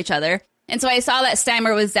there for each other. And so I saw that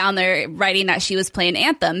Steimer was down there writing that she was playing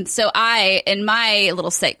Anthem. So I, in my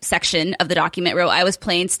little section of the document, wrote I was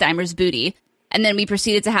playing Steimer's booty. And then we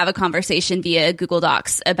proceeded to have a conversation via Google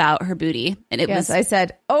Docs about her booty. And I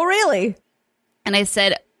said, oh, really? and I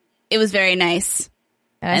said, it was very nice.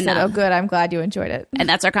 And I said, oh, good. I'm glad you enjoyed it. And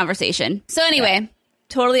that's our conversation. So anyway,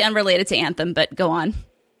 totally unrelated to Anthem, but go on.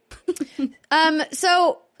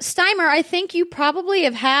 So Steimer, I think you probably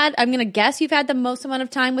have had, I'm going to guess you've had the most amount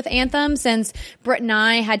of time with Anthem since Britt and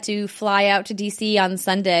I had to fly out to DC on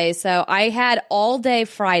Sunday. So I had all day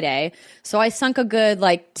Friday. So I sunk a good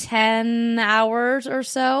 10 hours or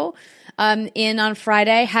so in on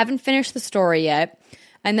Friday. Haven't finished the story yet.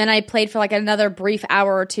 And then I played for another brief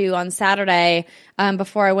hour or two on Saturday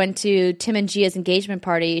before I went to Tim and Gia's engagement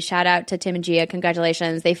party. Shout out to Tim and Gia.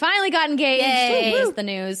 Congratulations. They finally got engaged. Yay. Is the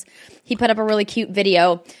news. He put up a really cute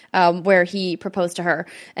video where he proposed to her.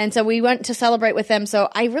 And so we went to celebrate with them. So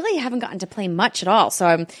I really haven't gotten to play much at all. So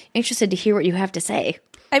I'm interested to hear what you have to say.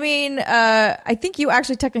 I mean, I think you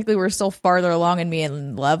actually technically were still farther along than me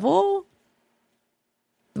in level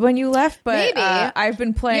when you left. But Maybe. I've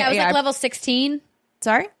been playing. Yeah, it was level 16.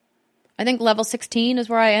 Sorry? I think level 16 is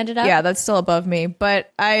where I ended up. Yeah, that's still above me.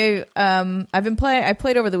 But I've been playing. I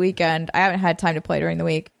played over the weekend. I haven't had time to play during the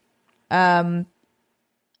week. So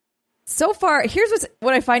far, here's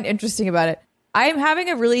what I find interesting about it. I am having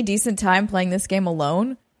a really decent time playing this game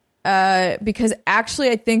alone. because actually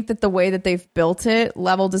I think that the way that they've built it,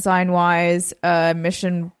 level design wise,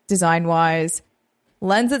 mission design wise,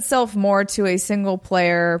 lends itself more to a single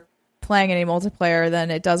player playing in a multiplayer than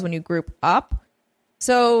it does when you group up.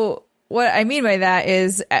 So what I mean by that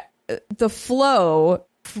is the flow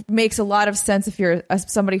makes a lot of sense if you're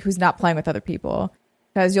somebody who's not playing with other people,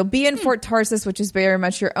 because you'll be in Fort Tarsis, which is very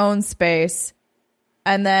much your own space.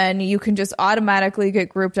 And then you can just automatically get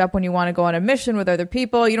grouped up when you want to go on a mission with other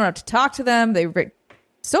people. You don't have to talk to them.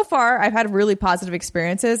 So far, I've had really positive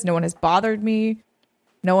experiences. No one has bothered me.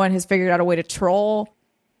 No one has figured out a way to troll.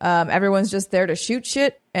 Everyone's just there to shoot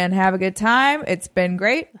shit and have a good time. It's been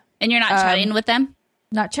great. And you're not chatting with them?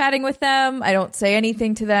 Not chatting with them. I don't say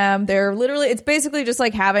anything to them. It's basically just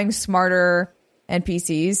like having smarter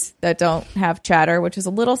NPCs that don't have chatter, which is a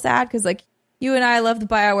little sad because like you and I love the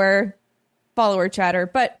BioWare follower chatter.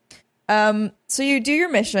 But so you do your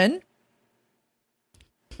mission.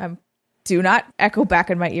 Do not echo back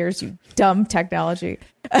in my ears, you dumb technology.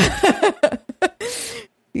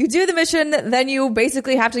 You do the mission, then you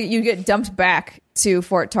basically you get dumped back to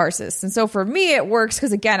Fort Tarsis. And so for me, it works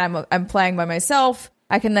because again, I'm playing by myself.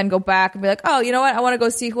 I can then go back and be like, oh, you know what? I want to go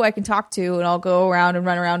see who I can talk to, and I'll go around and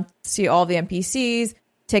run around, see all the NPCs,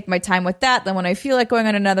 take my time with that. Then when I feel like going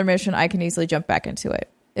on another mission, I can easily jump back into it.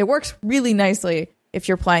 It works really nicely if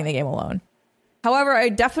you're playing the game alone. However, I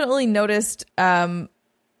definitely noticed some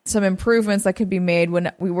improvements that could be made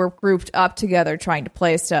when we were grouped up together trying to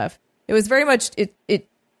play stuff. It was very much, it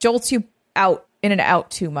jolts you out in and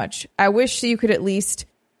out too much. I wish you could at least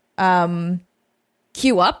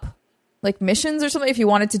queue up like missions or something if you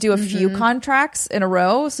wanted to do a few contracts in a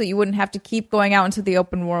row, so you wouldn't have to keep going out into the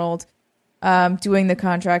open world, doing the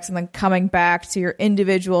contracts and then coming back to your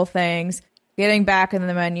individual things, getting back in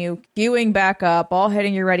the menu, queuing back up, all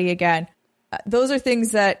hitting your ready again. Those are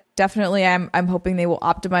things that definitely I'm hoping they will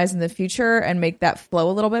optimize in the future and make that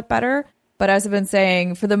flow a little bit better. But as I've been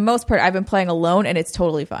saying, for the most part, I've been playing alone and it's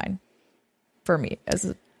totally fine for me as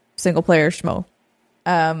a single player schmo.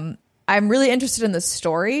 I'm really interested in the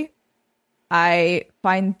story. I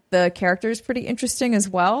find the characters pretty interesting as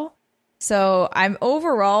well. So I'm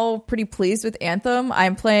overall pretty pleased with Anthem.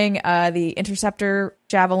 I'm playing the Interceptor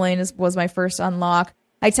Javelin was my first unlock.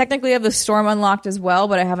 I technically have the Storm unlocked as well,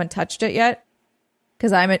 but I haven't touched it yet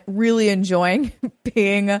because I'm really enjoying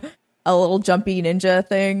being a little jumpy ninja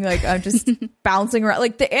thing. Like I'm just bouncing around.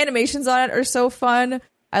 Like the animations on it are so fun.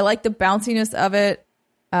 I like the bounciness of it.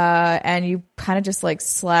 And you kind of just like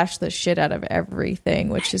slash the shit out of everything,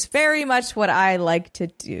 which is very much what I like to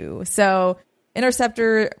do. So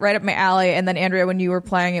Interceptor, right up my alley. And then Andrea, when you were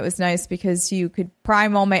playing, it was nice because you could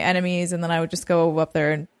prime all my enemies and then I would just go up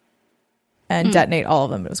there and detonate all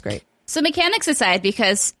of them. It was great. So mechanics aside,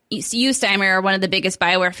 because you, Steimer, are one of the biggest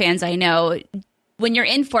BioWare fans I know, when you're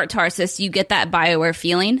in Fort Tarsis, you get that BioWare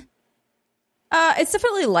feeling? It's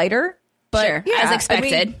definitely lighter. But sure, yeah, as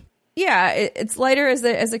expected. I mean, yeah, it's lighter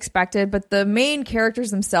as expected, but the main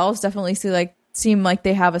characters themselves definitely seem like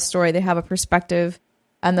they have a story, they have a perspective,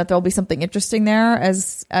 and that there'll be something interesting there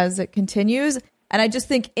as it continues. And I just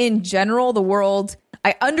think in general, the world,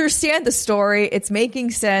 I understand the story, it's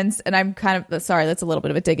making sense, and I'm kind of sorry, that's a little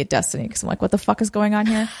bit of a dig at Destiny because I'm like, what the fuck is going on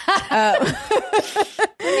here? I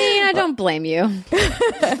mean, I don't blame you.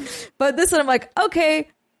 But this one, I'm like, okay,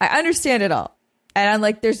 I understand it all. And I'm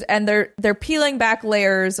like, they're peeling back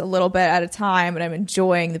layers a little bit at a time, and I'm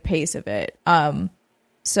enjoying the pace of it.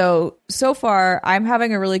 So far, I'm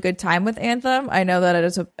having a really good time with Anthem. I know that it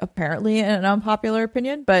is apparently an unpopular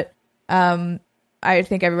opinion, but I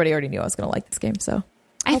think everybody already knew I was going to like this game. So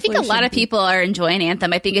I think a lot of people are enjoying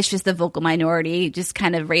Anthem. I think it's just the vocal minority just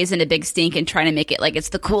kind of raising a big stink and trying to make it like it's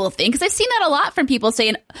the cool thing. Because I've seen that a lot from people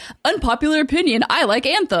saying, unpopular opinion, I like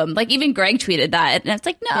Anthem. Like even Greg tweeted that. And it's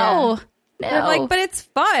like, no. Yeah. No. I'm like, but it's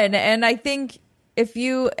fun. And I think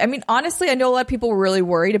honestly, I know a lot of people were really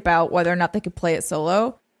worried about whether or not they could play it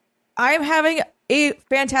solo. I'm having a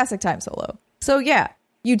fantastic time solo. So yeah,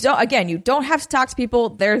 you don't have to talk to people.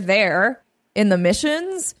 They're there in the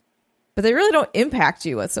missions, but they really don't impact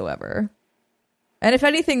you whatsoever. And if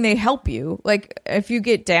anything, they help you. Like if you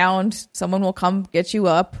get downed, someone will come get you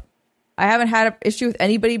up. I haven't had an issue with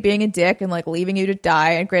anybody being a dick and like leaving you to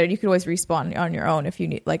die. And granted, you could always respawn on your own if you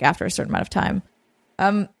need, like after a certain amount of time.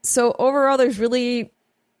 So overall, there's really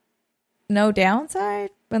no downside.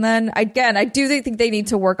 And then again, I do think they need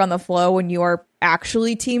to work on the flow when you are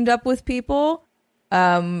actually teamed up with people.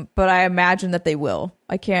 But I imagine that they will.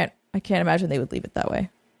 I can't imagine they would leave it that way.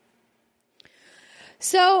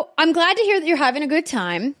 So I'm glad to hear that you're having a good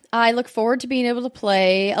time. I look forward to being able to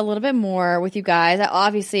play a little bit more with you guys.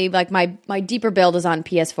 Obviously, like my deeper build is on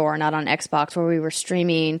PS4, not on Xbox, where we were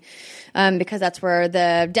streaming, because that's where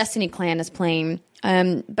the Destiny clan is playing.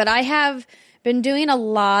 But I have been doing a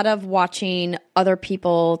lot of watching other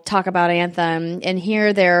people talk about Anthem and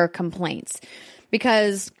hear their complaints,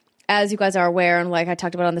 because as you guys are aware, and like I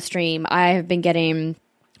talked about on the stream, I have been getting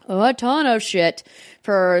a ton of shit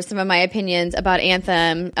for some of my opinions about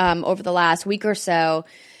Anthem over the last week or so.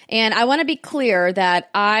 And I want to be clear that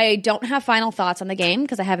I don't have final thoughts on the game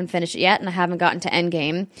because I haven't finished it yet and I haven't gotten to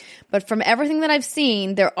endgame. But from everything that I've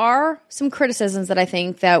seen, there are some criticisms that I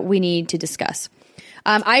think that we need to discuss.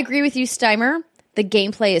 I agree with you, Steimer. The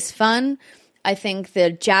gameplay is fun. I think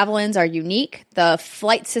the javelins are unique. The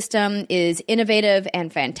flight system is innovative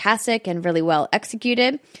and fantastic and really well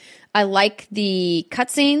executed. I like the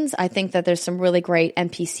cutscenes. I think that there's some really great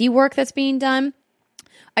NPC work that's being done.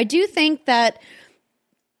 I do think that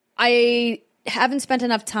I haven't spent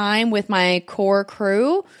enough time with my core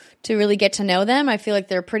crew to really get to know them. I feel like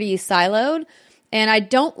they're pretty siloed. And I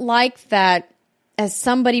don't like that, as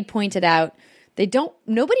somebody pointed out,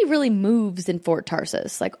 nobody really moves in Fort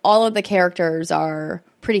Tarsus. Like, all of the characters are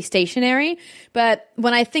pretty stationary. But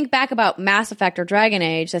when I think back about Mass Effect or Dragon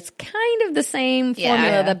Age, that's kind of the same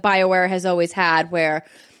formula that BioWare has always had, where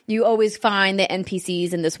you always find the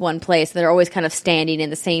NPCs in this one place. They're always kind of standing in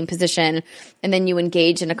the same position, and then you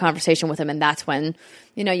engage in a conversation with them, and that's when,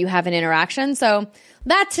 you have an interaction. So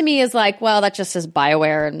that to me is like, well, that just is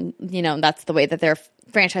BioWare, and, that's the way that their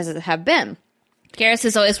franchises have been. Garrus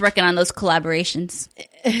is always working on those collaborations.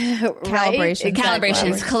 Calibrations.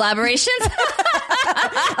 Collaborations.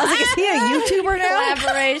 I was like, is he a YouTuber now?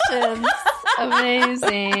 Collaborations.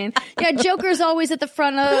 Amazing. Yeah, Joker's always at the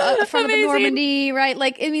front of the Normandy, right?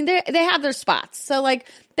 Like, I mean, they have their spots. So, like,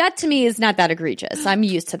 that to me is not that egregious. I'm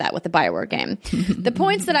used to that with the BioWare game. The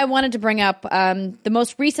points that I wanted to bring up, the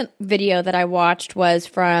most recent video that I watched was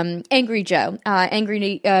from Angry Joe,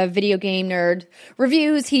 Angry Video Game Nerd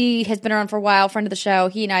Reviews. He has been around for a while, friend of the show.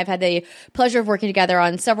 He and I have had the pleasure of working together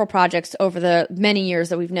on several projects over the many years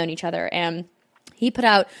that we've known each other. And he put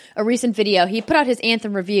out a recent video. He put out his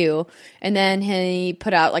Anthem review, and then he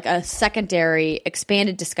put out like a secondary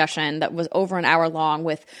expanded discussion that was over an hour long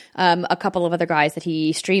with a couple of other guys that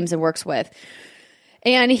he streams and works with.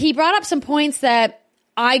 And he brought up some points that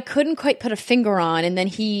I couldn't quite put a finger on, and then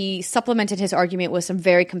he supplemented his argument with some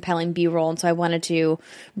very compelling B-roll, and so I wanted to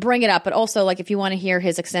bring it up. But also, like, if you want to hear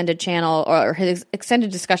his extended channel or his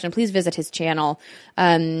extended discussion, please visit his channel,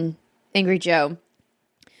 Angry Joe.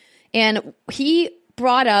 And he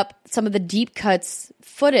brought up some of the deep cuts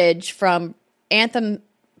footage from Anthem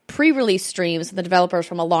pre-release streams of the developers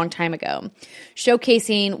from a long time ago,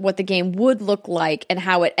 showcasing what the game would look like and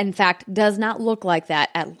how it, in fact, does not look like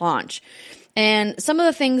that at launch. And some of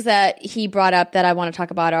the things that he brought up that I want to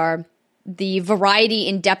talk about are the variety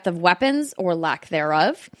and depth of weapons, or lack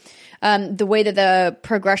thereof, the way that the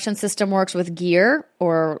progression system works with gear,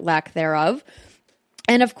 or lack thereof,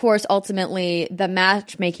 and of course, ultimately, the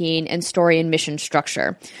matchmaking and story and mission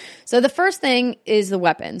structure. So the first thing is the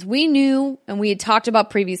weapons. We knew, and we had talked about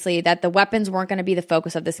previously, that the weapons weren't going to be the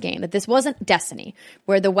focus of this game, that this wasn't Destiny,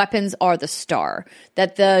 where the weapons are the star,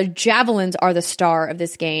 that the javelins are the star of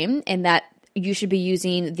this game, and that you should be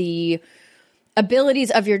using the abilities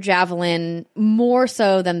of your javelin more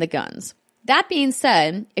so than the guns. That being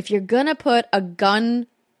said, if you're going to put a gun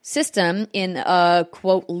system in a,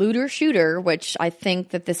 quote, looter shooter, which I think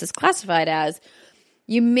that this is classified as,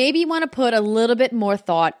 you maybe want to put a little bit more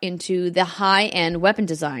thought into the high-end weapon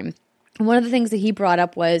design. One of the things that he brought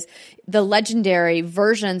up was the legendary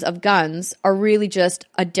versions of guns are really just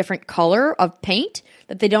a different color of paint,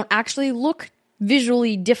 that they don't actually look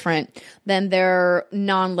visually different than their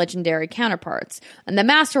non-legendary counterparts. And the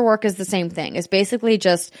masterwork is the same thing. It's basically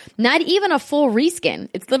just not even a full reskin.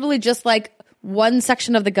 It's literally just like one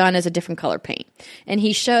section of the gun is a different color paint. And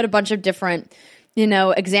he showed a bunch of different,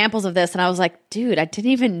 examples of this. And I was like, dude, I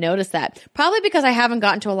didn't even notice that. Probably because I haven't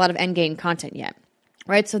gotten to a lot of endgame content yet.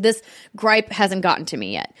 Right? So this gripe hasn't gotten to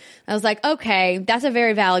me yet. I was like, okay, that's a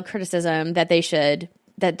very valid criticism that they should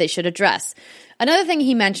address. Another thing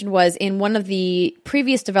he mentioned was in one of the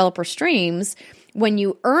previous developer streams, when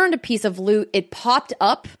you earned a piece of loot, it popped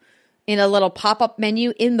up in a little pop-up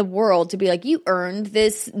menu in the world to be like, you earned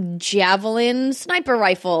this javelin sniper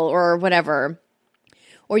rifle or whatever.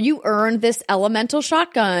 Or you earned this elemental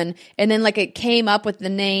shotgun. And then like it came up with the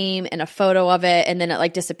name and a photo of it, and then it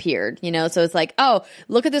like disappeared, So it's like, oh,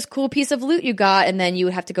 look at this cool piece of loot you got. And then you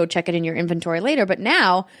would have to go check it in your inventory later. But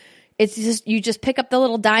now it's just, you just pick up the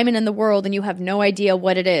little diamond in the world and you have no idea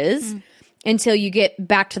what it is until you get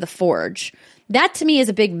back to the forge. That to me is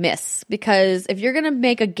a big miss, because if you're going to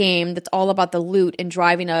make a game that's all about the loot and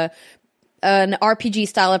driving an RPG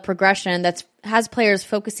style of progression that has players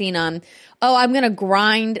focusing on, oh, I'm going to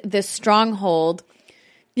grind this stronghold,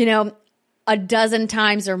 a dozen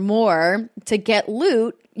times or more to get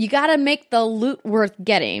loot, you got to make the loot worth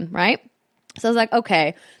getting, right? So I was like,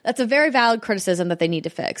 okay, that's a very valid criticism that they need to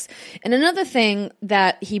fix. And another thing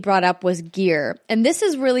that he brought up was gear. And this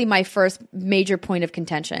is really my first major point of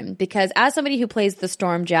contention, because as somebody who plays the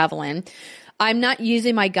Storm Javelin, I'm not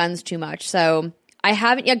using my guns too much. So I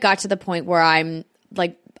haven't yet got to the point where I'm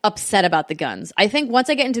like upset about the guns. I think once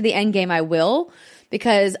I get into the end game, I will,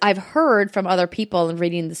 because I've heard from other people and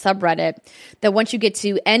reading the subreddit that once you get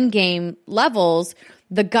to end game levels,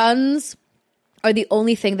 the guns are the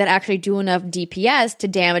only thing that actually do enough DPS to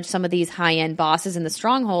damage some of these high-end bosses in the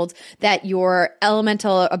strongholds, that your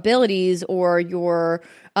elemental abilities or your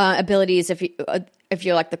abilities, if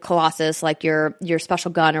you're like the Colossus, like your special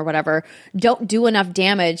gun or whatever, don't do enough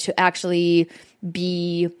damage to actually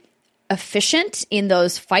be efficient in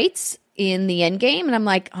those fights in the end game. And I'm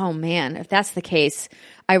like, oh man, if that's the case,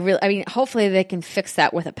 hopefully they can fix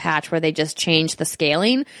that with a patch where they just change the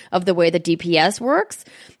scaling of the way the DPS works.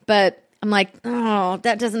 But I'm like, oh,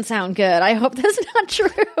 that doesn't sound good. I hope that's not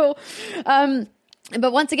true.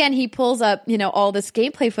 But once again, he pulls up, all this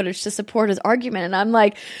gameplay footage to support his argument. And I'm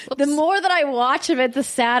like, the more that I watch of it, the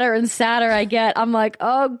sadder and sadder I get. I'm like,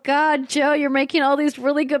 oh God, Joe, you're making all these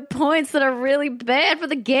really good points that are really bad for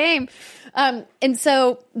the game. And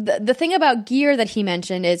so the thing about gear that he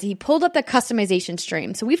mentioned is he pulled up the customization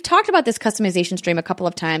stream. So we've talked about this customization stream a couple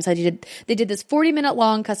of times. They did this 40-minute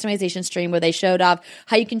long customization stream where they showed off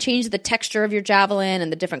how you can change the texture of your javelin and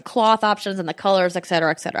the different cloth options and the colors, et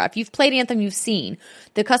cetera, et cetera. If you've played Anthem, you've seen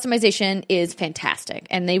the customization is fantastic,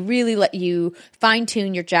 and they really let you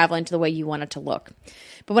fine-tune your javelin to the way you want it to look.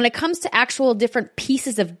 But when it comes to actual different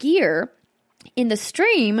pieces of gear in the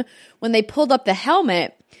stream, when they pulled up the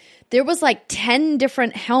helmet, there was like 10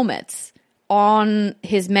 different helmets on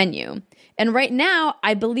his menu. And right now,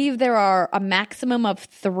 I believe there are a maximum of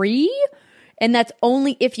 3. And that's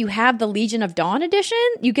only if you have the Legion of Dawn edition.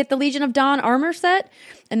 You get the Legion of Dawn armor set.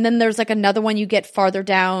 And then there's like another one you get farther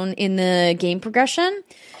down in the game progression.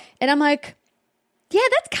 And I'm like, yeah,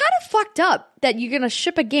 that's kind of fucked up that you're going to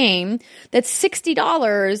ship a game that's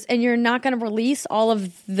 $60 and you're not going to release all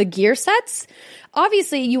of the gear sets.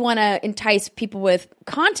 Obviously, you want to entice people with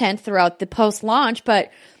content throughout the post-launch,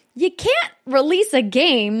 but you can't release a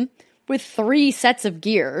game with 3 sets of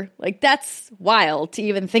gear. Like, that's wild to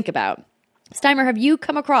even think about. Steimer, have you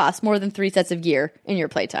come across more than 3 sets of gear in your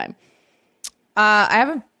playtime?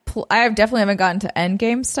 I definitely haven't gotten to end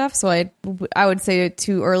game stuff, so I would say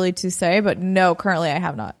too early to say, but no, currently I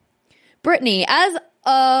have not. Brittany, as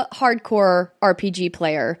a hardcore RPG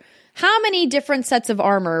player, how many different sets of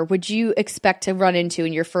armor would you expect to run into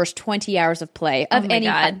in your first 20 hours of play of any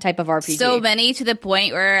type of RPG? So many, to the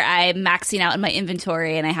point where I'm maxing out in my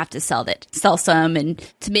inventory and I have to sell some and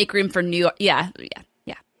to make room for new. Yeah.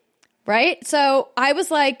 Right? So I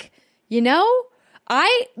was like,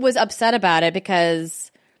 I was upset about it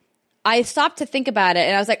because I stopped to think about it,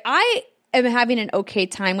 and I was like, I am having an okay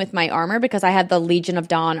time with my armor because I had the Legion of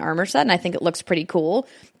Dawn armor set, and I think it looks pretty cool.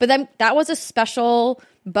 But then that was a special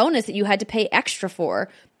bonus that you had to pay extra for.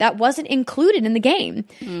 That wasn't included in the game.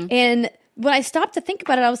 And when I stopped to think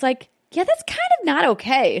about it, I was like, yeah, that's kind of not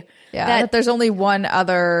okay. Yeah, that there's only one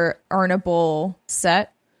other earnable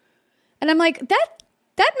set. And I'm like,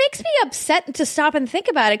 that makes me upset to stop and think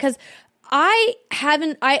about it, because I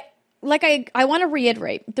want to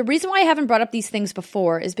reiterate, the reason why I haven't brought up these things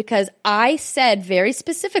before is because I said very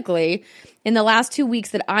specifically in the last 2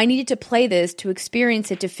 weeks that I needed to play this to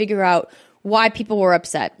experience it, to figure out why people were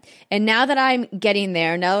upset. And now that I'm getting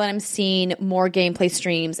there, now that I'm seeing more gameplay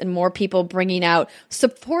streams and more people bringing out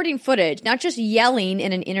supporting footage, not just yelling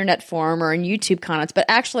in an internet forum or in YouTube comments, but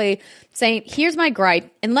actually saying, here's my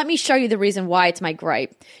gripe, and let me show you the reason why it's my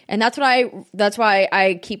gripe. And that's why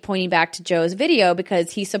I keep pointing back to Joe's video,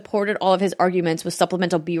 because he supported all of his arguments with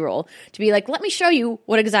supplemental B-roll to be like, let me show you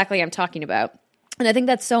what exactly I'm talking about. And I think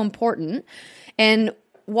that's so important. And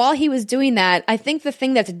while he was doing that, I think the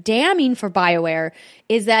thing that's damning for BioWare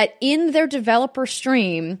is that in their developer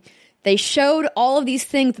stream, they showed all of these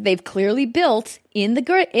things that they've clearly built in the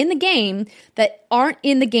game that aren't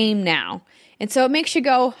in the game now. And so it makes you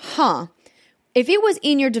go, if it was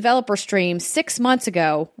in your developer stream 6 months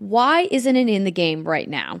ago, why isn't it in the game right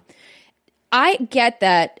now? I get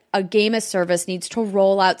that a game as service needs to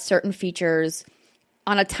roll out certain features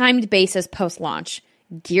on a timed basis post-launch.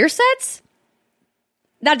 Gear sets?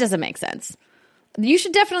 That doesn't make sense. You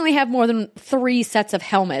should definitely have more than 3 sets of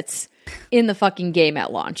helmets in the fucking game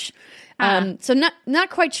at launch. So not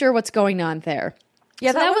quite sure what's going on there.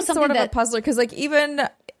 Yeah, so that was sort of a puzzler because like even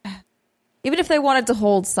if they wanted to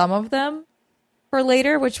hold some of them for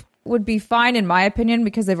later, which would be fine in my opinion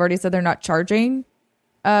because they've already said they're not charging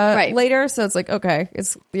later. So it's like, okay,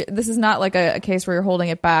 this is not like a case where you're holding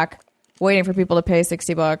it back, waiting for people to pay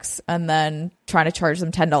 $60 and then trying to charge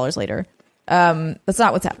them $10 later. That's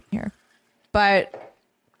not what's happening here. But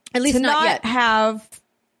at least not yet. Have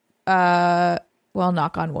well,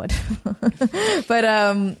 knock on wood.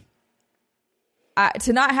 But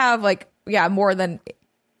to not have like more than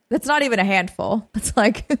that's not even a handful. It's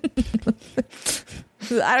like I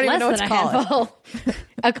don't even know what to call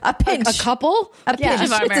it. A pinch, a couple, a pinch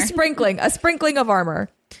of armor. It's a sprinkling of armor.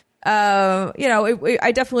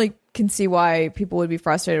 I definitely can see why people would be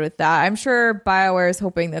frustrated with that. I'm sure BioWare is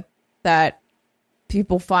hoping that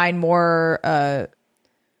people find more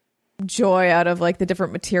joy out of like the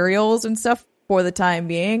different materials and stuff for the time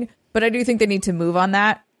being. But I do think they need to move on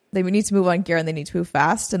that. They need to move on gear and they need to move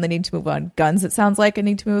fast, and they need to move on guns. It sounds like and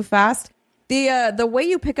need to move fast. The way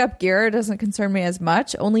you pick up gear doesn't concern me as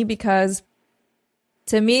much, only because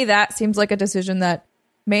to me that seems like a decision that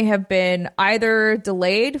may have been either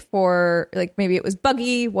delayed for like maybe it was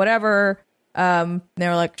buggy, whatever. They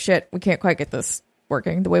were like, shit, we can't quite get this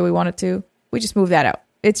working the way we want it to. We just move that out.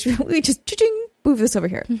 We just move this over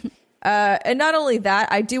here. And not only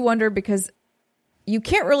that, I do wonder because you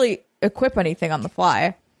can't really equip anything on the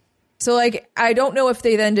fly. So, like, I don't know if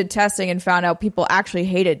they then did testing and found out people actually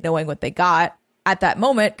hated knowing what they got at that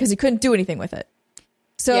moment because you couldn't do anything with it.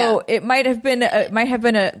 So it might have been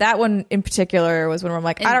that one in particular was when I'm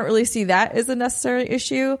like, I don't really see that as a necessary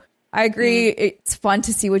issue. I agree. It's fun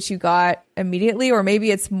to see what you got immediately, or maybe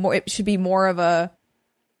it should be more of a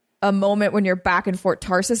moment when you're back in Fort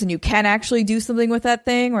Tarsis and you can actually do something with that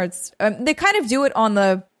thing, or it's they kind of do it on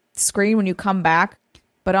the screen when you come back.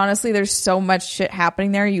 But honestly, there's so much shit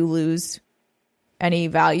happening there, you lose any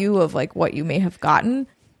value of like what you may have gotten.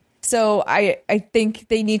 So I think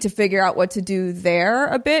they need to figure out what to do there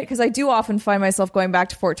a bit, because I do often find myself going back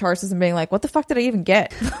to Fort Tarsis and being like, what the fuck did I even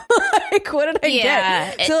get? Like, what did I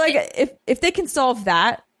get? So like if they can solve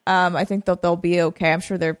that, I think they'll be okay. I'm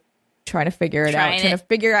sure they're trying to figure it out. Trying to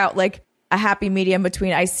figure out like a happy medium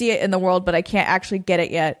between I see it in the world, but I can't actually get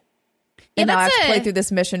it yet. And now I have to play through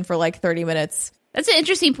this mission for like 30 minutes. That's an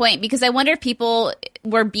interesting point, because I wonder if people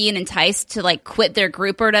were being enticed to like quit their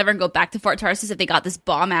group or whatever and go back to Fort Tarsis if they got this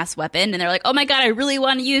bomb ass weapon and they're like, oh my God, I really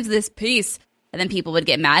want to use this piece. And then people would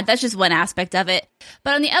get mad. That's just one aspect of it.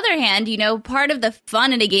 But on the other hand, you know, part of the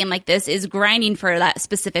fun in a game like this is grinding for that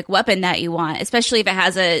specific weapon that you want, especially if it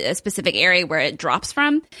has a specific area where it drops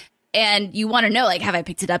from. And you want to know, like, have I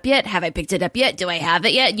picked it up yet? Have I picked it up yet? Do I have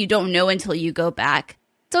it yet? You don't know until you go back.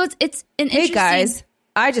 So it's an interesting... Hey guys,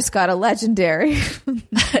 I just got a legendary.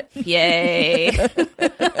 Yay. Yeah, but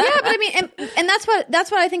I mean, and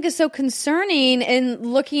that's what I think is so concerning in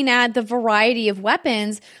looking at the variety of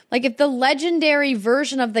weapons. Like, if the legendary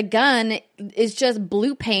version of the gun is just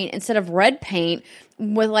blue paint instead of red paint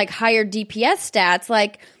with like higher DPS stats,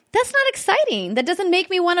 like, that's not exciting. That doesn't make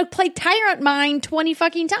me want to play Tyrant Mine 20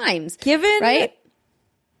 fucking times. Right?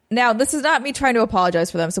 Now, this is not me trying to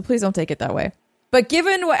apologize for them, so please don't take it that way. But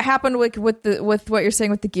given what happened with what you're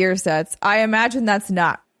saying with the gear sets, I imagine that's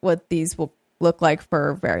not what these will look like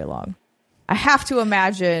for very long. I have to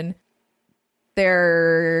imagine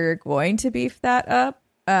they're going to beef that up.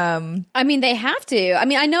 I mean, they have to. I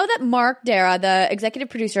mean, I know that Mark Dara, the executive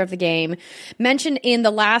producer of the game, mentioned in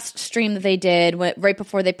the last stream that they did right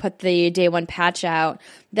before they put the day one patch out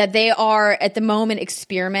that they are at the moment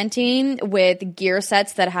experimenting with gear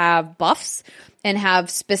sets that have buffs and have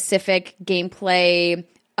specific gameplay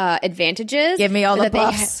advantages. Give me all the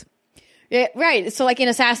buffs. Yeah, right. So like in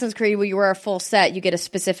Assassin's Creed, where you wear a full set, you get a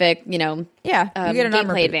specific, you get an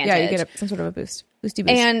gameplay advantage. Yeah, you get some sort of a boost. Boosty boost.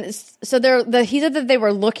 And so he said that they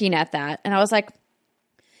were looking at that. And I was like,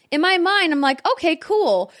 in my mind, I'm like, okay,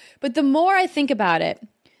 cool. But the more I think about it,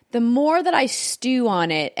 the more that I stew on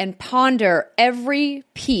it and ponder every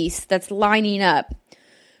piece that's lining up,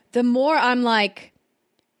 the more I'm like,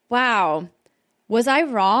 wow, was I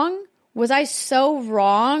wrong? Was I so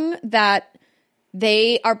wrong that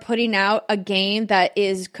they are putting out a game that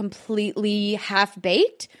is completely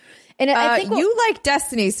half-baked? And I think you like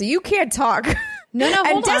Destiny, so you can't talk. No, hold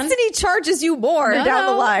on. And Destiny charges you more down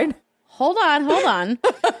the line. Hold on.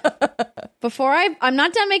 Before I'm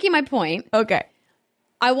not done making my point. Okay.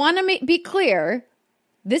 I want to be clear.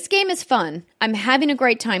 This game is fun. I'm having a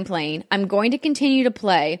great time playing. I'm going to continue to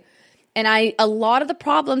play. And a lot of the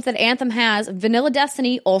problems that Anthem has, Vanilla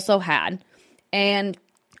Destiny also had. And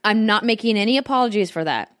I'm not making any apologies for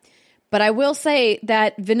that. But I will say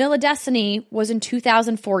that Vanilla Destiny was in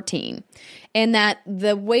 2014, and that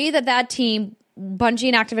the way that team,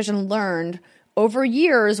 Bungie and Activision, learned over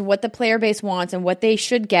years what the player base wants and what they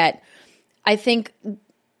should get, I think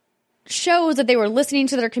shows that they were listening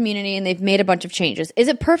to their community and they've made a bunch of changes. Is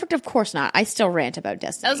it perfect? Of course not. I still rant about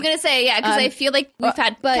Destiny. I was going to say, yeah, because I feel like we've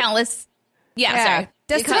had countless... Yeah, sorry.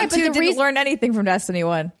 Destiny 2 didn't learn anything from Destiny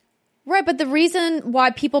 1. Right, but the reason why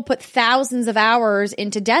people put thousands of hours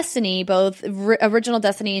into Destiny, both original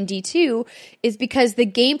Destiny and D2, is because the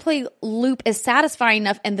gameplay loop is satisfying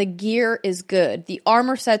enough and the gear is good. The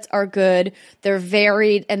armor sets are good, they're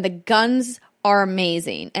varied, and the guns are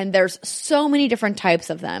amazing. And there's so many different types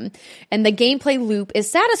of them. And the gameplay loop is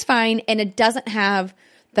satisfying, and it doesn't have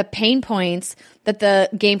the pain points that the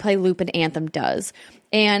gameplay loop in Anthem does.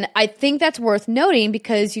 And I think that's worth noting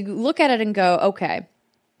because you look at it and go, okay,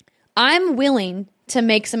 I'm willing to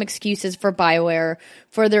make some excuses for BioWare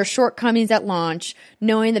for their shortcomings at launch,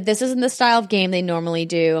 knowing that this isn't the style of game they normally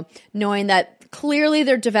do, knowing that clearly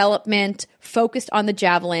their development focused on the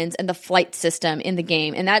javelins and the flight system in the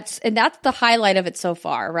game. And that's the highlight of it so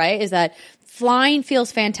far, right? Is that flying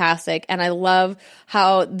feels fantastic, and I love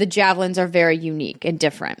how the javelins are very unique and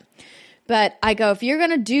different. But I go, if you're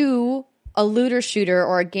going to do a looter shooter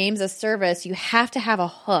or a games as service, you have to have a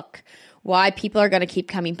hook why people are going to keep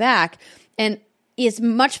coming back. And as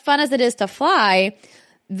much fun as it is to fly,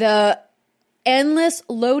 the endless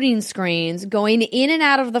loading screens going in and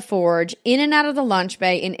out of the Forge, in and out of the launch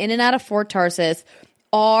bay, and in and out of Fort Tarsis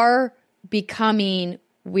are becoming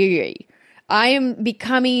weary. I am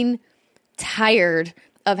becoming tired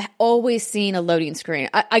of always seeing a loading screen.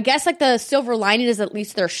 I guess like the silver lining is at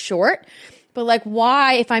least they're short, but like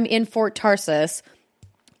why, if I'm in Fort Tarsis,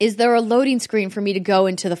 is there a loading screen for me to go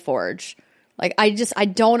into the Forge? Like, I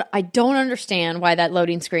don't understand why that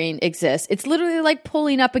loading screen exists. It's literally like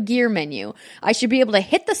pulling up a gear menu. I should be able to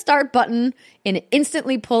hit the start button and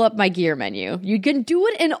instantly pull up my gear menu. You can do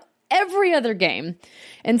it in every other game.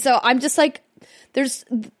 And so I'm just like,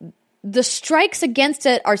 the strikes against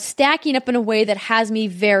it are stacking up in a way that has me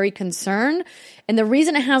very concerned. And the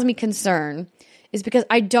reason it has me concerned is because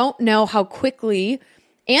I don't know how quickly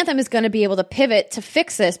Anthem is going to be able to pivot to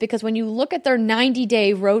fix this, because when you look at their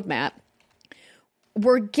 90-day roadmap,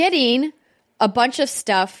 we're getting a bunch of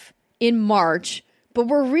stuff in March, but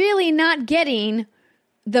we're really not getting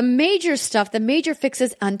the major stuff, the major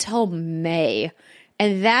fixes until May.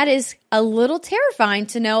 And that is a little terrifying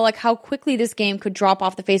to know like how quickly this game could drop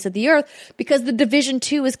off the face of the earth, because the Division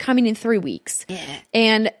 2 is coming in 3 weeks. Yeah.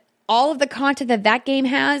 And all of the content that game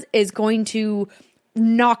has is going to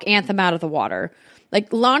knock Anthem out of the water.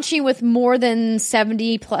 Like launching with more than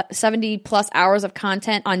 70 plus hours of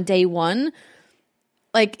content on day one,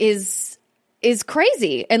 like is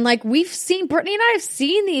crazy. And like we've seen, Brittany and I have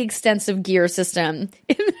seen the extensive gear system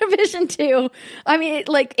in Division 2. I mean,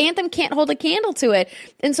 like Anthem can't hold a candle to it.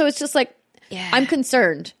 And so it's just like, yeah. I'm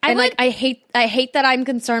concerned. I hate that I'm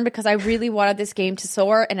concerned, because I really wanted this game to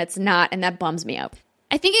soar and it's not. And that bums me out.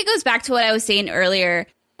 I think it goes back to what I was saying earlier.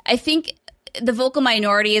 I think the vocal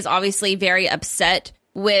minority is obviously very upset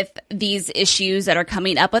with these issues that are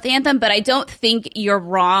coming up with Anthem, but I don't think you're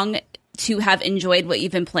wrong to have enjoyed what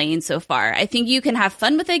you've been playing so far. I think you can have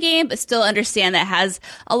fun with the game, but still understand that it has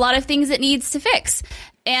a lot of things it needs to fix.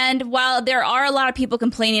 And while there are a lot of people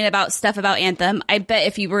complaining about stuff about Anthem, I bet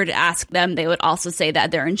if you were to ask them, they would also say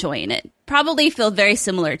that they're enjoying it. Probably feel very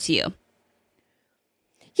similar to you.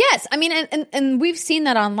 Yes, I mean, and we've seen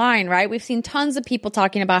that online, right? We've seen tons of people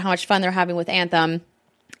talking about how much fun they're having with Anthem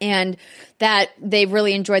and that they've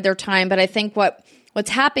really enjoyed their time. But I think what's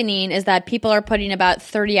happening is that people are putting about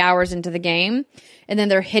 30 hours into the game, and then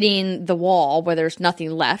they're hitting the wall where there's nothing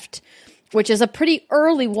left, which is a pretty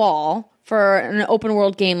early wall for an open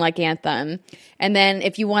world game like Anthem. And then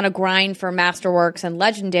if you want to grind for Masterworks and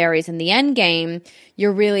Legendaries in the end game,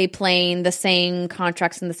 you're really playing the same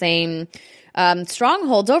contracts and the same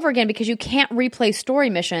strongholds over again, because you can't replay story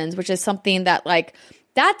missions, which is something that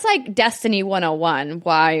that's like Destiny 101.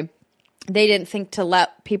 Why they didn't think to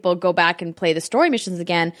let people go back and play the story missions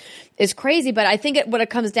again is crazy. But I think what it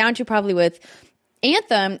comes down to probably with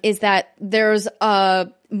Anthem is that there's a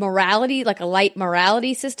morality, like a light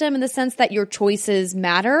morality system, in the sense that your choices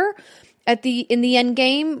matter in the end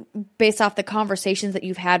game based off the conversations that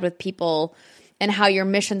you've had with people and how your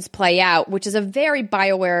missions play out, which is a very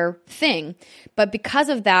BioWare thing. But because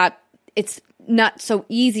of that, it's not so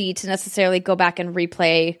easy to necessarily go back and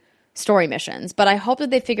replay story missions. But I hope that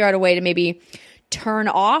they figure out a way to maybe turn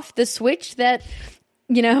off the switch that,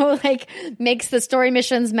 makes the story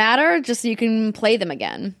missions matter, just so you can play them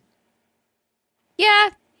again. Yeah,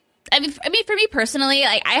 I mean, for me personally,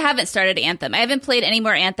 like I haven't started Anthem. I haven't played any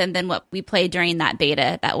more Anthem than what we played during that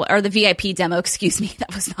beta, or the VIP demo. Excuse me,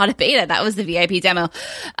 that was not a beta. That was the VIP demo.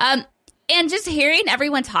 And just hearing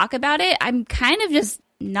everyone talk about it, I'm kind of just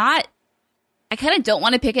not. I kind of don't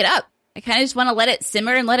want to pick it up. I kind of just want to let it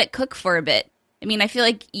simmer and let it cook for a bit. I mean, I feel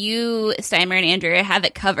like you, Steimer, and Andrea have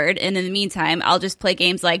it covered. And in the meantime, I'll just play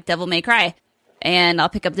games like Devil May Cry, and I'll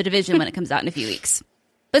pick up The Division when it comes out in a few weeks.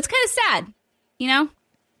 But it's kind of sad, you know?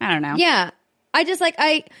 I don't know. Yeah. I just like,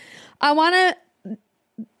 I want to,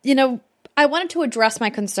 you know, I wanted to address my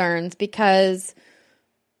concerns because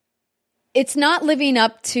it's not living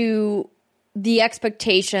up to the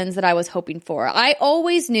expectations that I was hoping for. I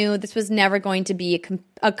always knew this was never going to be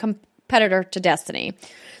a competitor to Destiny.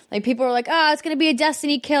 Like, people were like, it's going to be a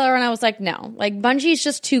Destiny killer. And I was like, no. Like, Bungie's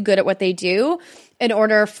just too good at what they do in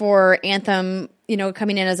order for Anthem, you know,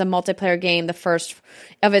 coming in as a multiplayer game, the first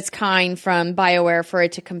of its kind from BioWare, for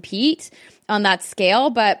it to compete on that scale.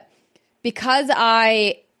 But because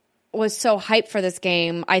I was so hyped for this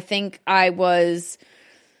game, I think I was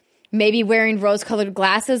maybe wearing rose-colored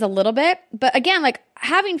glasses a little bit. But again, like,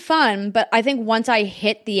 having fun. But I think once I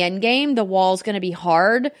hit the end game, the wall's going to be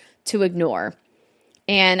hard to ignore.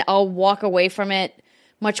 And I'll walk away from it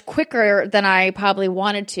much quicker than I probably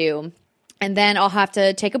wanted to. And then I'll have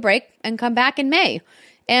to take a break and come back in May.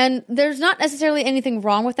 And there's not necessarily anything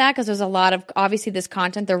wrong with that, because there's a lot of, obviously, this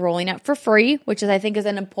content they're rolling out for free, which is, I think, is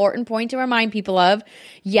an important point to remind people of.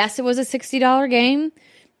 Yes, it was a $60 game,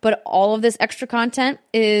 but all of this extra content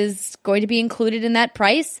is going to be included in that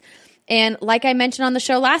price. And like I mentioned on the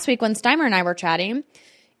show last week when Steimer and I were chatting,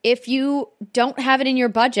 if you don't have it in your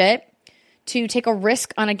budget to take a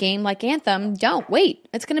risk on a game like Anthem, don't wait.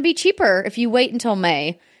 It's going to be cheaper if you wait until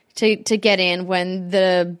May to get in when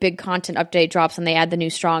the big content update drops and they add the new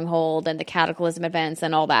Stronghold and the Cataclysm events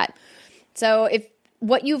and all that. So if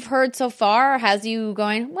what you've heard so far has you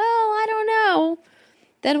going, well, I don't know,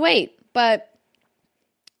 then wait. But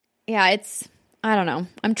yeah, I don't know.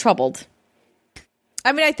 I'm troubled.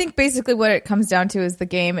 I mean, I think basically what it comes down to is the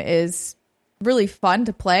game is really fun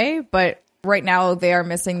to play, but right now they are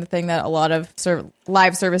missing the thing that a lot of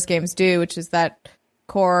live service games do, which is that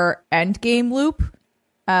core end game loop.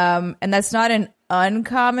 And that's not an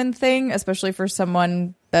uncommon thing, especially for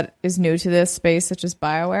someone that is new to this space, such as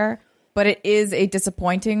BioWare. But it is a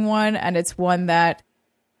disappointing one, and it's one that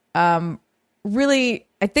really,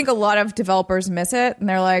 I think a lot of developers miss it, and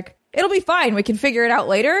they're like, it'll be fine, we can figure it out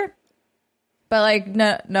later. But like,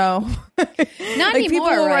 no. Not like, anymore, people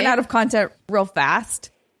will right? run out of content real fast.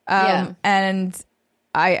 And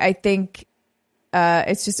I think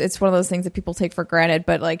it's one of those things that people take for granted,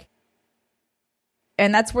 but like,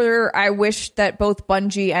 and that's where I wish that both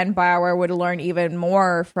Bungie and BioWare would learn even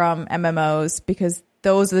more from MMOs, because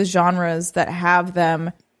those are the genres that have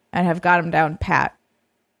them and have got them down pat.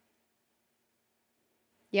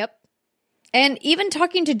 Yep. And even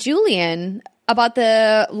talking to Julian about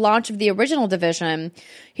the launch of the original Division,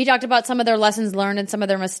 he talked about some of their lessons learned and some of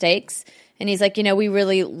their mistakes. And he's like, we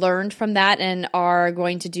really learned from that and are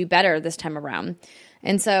going to do better this time around.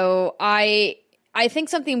 And so I think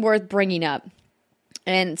something worth bringing up,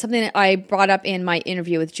 and something that I brought up in my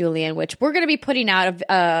interview with Julian, which we're going to be putting out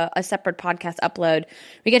a separate podcast upload.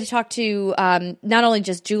 We get to talk to not only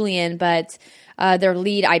just Julian, but their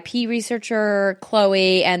lead IP researcher,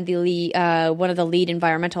 Chloe, and the lead, one of the lead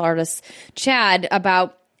environmental artists, Chad,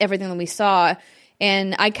 about everything that we saw.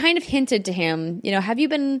 And I kind of hinted to him, have you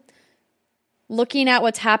been looking at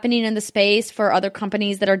what's happening in the space for other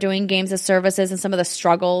companies that are doing games as services and some of the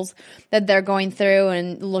struggles that they're going through,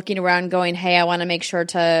 and looking around going, hey, I want to make sure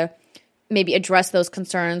to maybe address those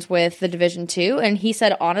concerns with the Division 2? And he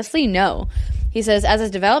said, honestly, no. He says, as a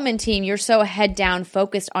development team, you're so head down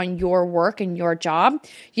focused on your work and your job,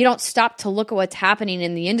 you don't stop to look at what's happening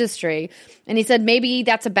in the industry. And he said, maybe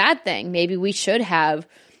that's a bad thing. Maybe we should have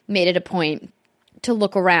made it a point to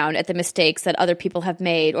look around at the mistakes that other people have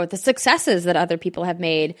made or the successes that other people have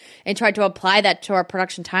made and try to apply that to our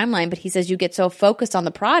production timeline. But he says you get so focused on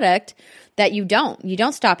the product that you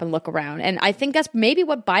don't stop and look around. And I think that's maybe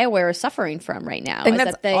what BioWare is suffering from right now. I think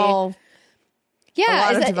that's all a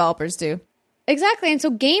lot of developers do. Exactly. And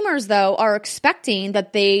so gamers, though, are expecting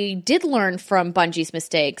that they did learn from Bungie's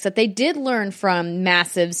mistakes, that they did learn from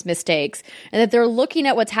Massive's mistakes, and that they're looking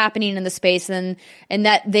at what's happening in the space, and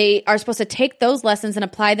that they are supposed to take those lessons and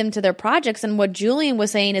apply them to their projects. And what Julian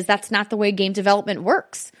was saying is that's not the way game development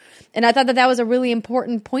works. And I thought that was a really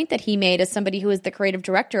important point that he made as somebody who is the creative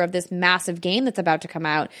director of this massive game that's about to come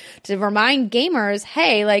out, to remind gamers,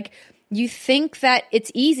 hey, like, You think that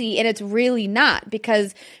it's easy, and it's really not,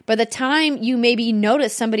 because by the time you maybe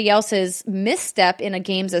notice somebody else's misstep in a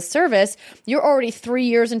games as service, you're already 3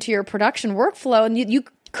 years into your production workflow, and you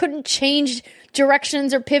couldn't change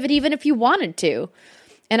directions or pivot even if you wanted to.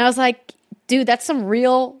 And I was like, dude, that's some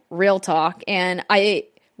real talk. And I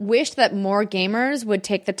wish that more gamers would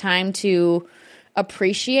take the time to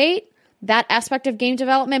appreciate that aspect of game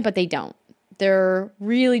development, but they don't. They're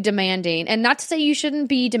really demanding. And not to say you shouldn't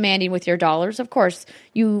be demanding with your dollars. Of course,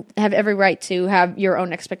 you have every right to have your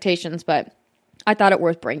own expectations, but I thought it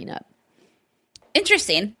worth bringing up.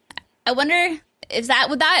 Interesting. I wonder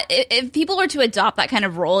if people were to adopt that kind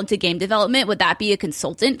of role into game development, would that be a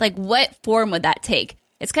consultant? Like, what form would that take?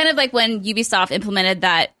 It's kind of like when Ubisoft implemented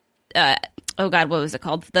that, what was it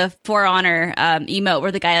called? The For Honor emote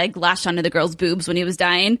where the guy like lashed onto the girl's boobs when he was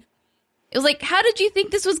dying. It was like, how did you think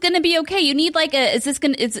this was going to be okay? You need like is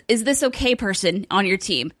this okay person on your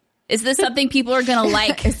team? Is this something people are going to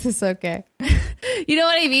like? Is this okay? You know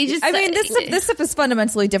what I mean? This stuff is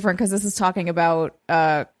fundamentally different because this is talking about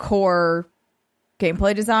core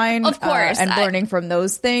gameplay design, of course, and learning from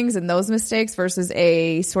those things and those mistakes versus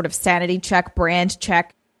a sort of sanity check, brand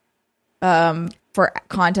check for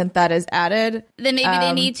content that is added. Then maybe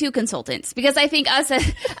they need two consultants, because I think us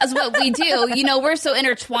as what we do, we're so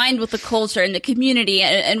intertwined with the culture and the community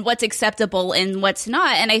and what's acceptable and what's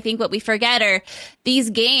not. And I think what we forget are these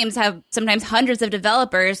games have sometimes hundreds of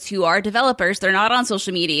developers who are developers. They're not on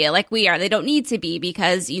social media like we are. They don't need to be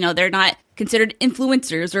because, they're not considered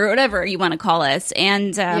influencers or whatever you want to call us.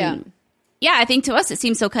 And I think to us it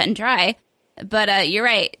seems so cut and dry. But you're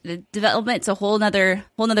right. The development's a whole nother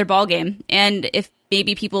ball game. And if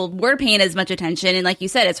maybe people were paying as much attention, and like you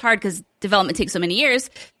said, it's hard because development takes so many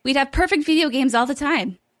years, we'd have perfect video games all the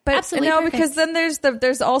time. But absolutely no, perfect. Because then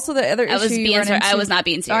there's also the other issue. I was not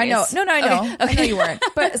being serious. I know. No, I know. Okay. I know you weren't.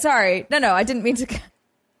 But sorry. No, I didn't mean to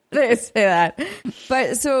say that.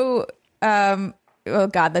 But so, oh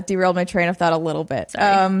God, that derailed my train of thought a little bit.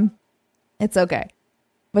 Sorry. It's okay.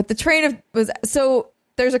 But the train of was so.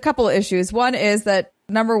 There's a couple of issues. One is that,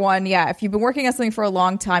 number one, if you've been working on something for a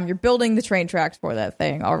long time, you're building the train tracks for that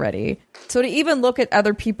thing already. So to even look at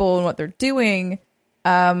other people and what they're doing,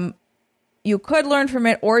 you could learn from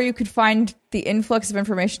it, or you could find the influx of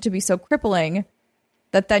information to be so crippling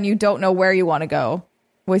that then you don't know where you want to go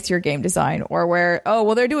with your game design, or where,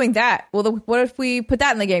 they're doing that. Well, what if we put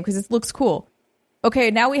that in the game because it looks cool?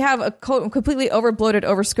 Okay, now we have a completely overbloated,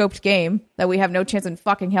 overscoped game that we have no chance in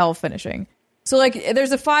fucking hell of finishing. So,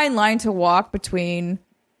 there's a fine line to walk between,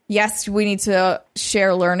 yes, we need to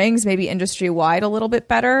share learnings, maybe industry-wide a little bit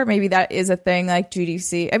better. Maybe that is a thing like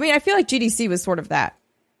GDC. I mean, I feel like GDC was sort of that.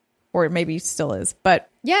 Or maybe still is. But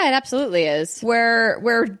yeah, it absolutely is. Where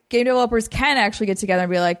game developers can actually get together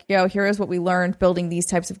and be like, here is what we learned building these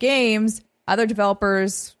types of games. Other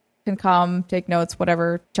developers can come, take notes,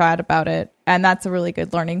 whatever, chat about it. And that's a really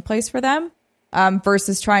good learning place for them.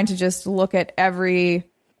 Versus trying to just look at every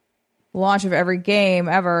launch of every game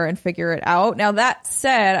ever and figure it out. Now, that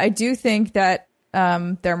said, I do think that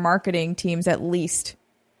their marketing teams at least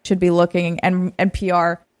should be looking, and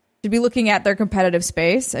PR should be looking at their competitive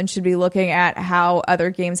space and should be looking at how other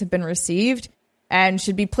games have been received and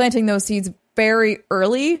should be planting those seeds very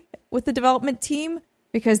early with the development team,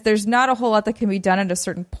 because there's not a whole lot that can be done at a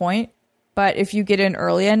certain point. But if you get in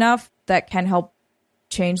early enough, that can help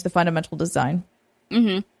change the fundamental design.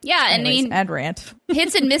 Mm-hmm. Yeah, Anyways, and rant.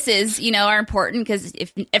 Hits and misses, are important, because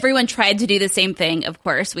if everyone tried to do the same thing, of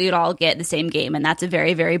course, we would all get the same game, and that's a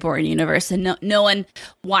very, very boring universe, and no one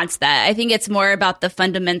wants that. I think it's more about the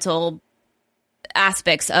fundamental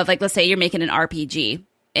aspects of, let's say you're making an RPG,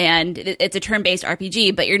 and it's a turn-based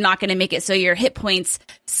RPG, but you're not going to make it so your hit points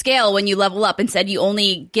scale when you level up. Instead, you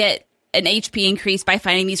only get an HP increase by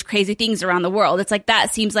finding these crazy things around the world. It's like,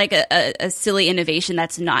 that seems like a silly innovation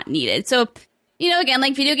that's not needed. So, again,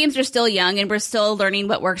 video games are still young and we're still learning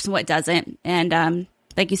what works and what doesn't. And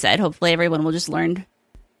like you said, hopefully everyone will just learn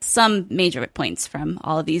some major points from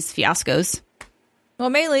all of these fiascos. Well,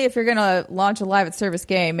 mainly if you're going to launch a live at service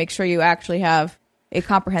game, make sure you actually have a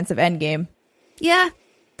comprehensive end game. Yeah.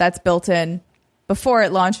 That's built in before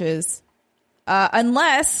it launches.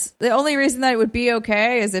 Unless the only reason that it would be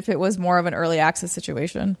okay is if it was more of an early access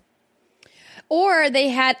situation. Or they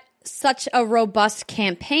had such a robust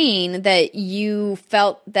campaign that you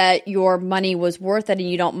felt that your money was worth it and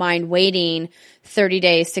you don't mind waiting 30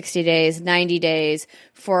 days, 60 days, 90 days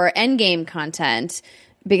for endgame content.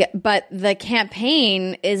 But the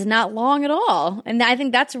campaign is not long at all. And I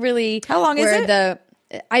think that's really how long is it?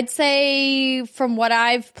 I'd say from what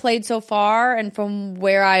I've played so far and from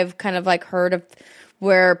where I've kind of heard of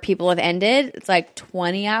where people have ended. It's like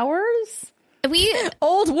 20 hours.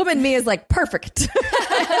 Old woman me is like, perfect.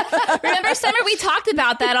 Remember, Summer, we talked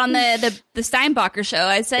about that on the Steinbacher show.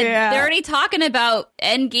 I said they're already talking about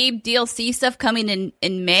Endgame DLC stuff coming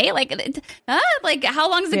in May. Like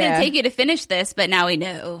how long is it going to take you to finish this? But now we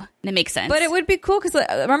know, and it makes sense. But it would be cool because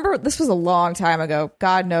remember, this was a long time ago.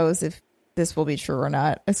 God knows if this will be true or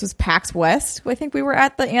not. This was PAX West. I think we were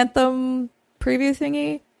at the Anthem preview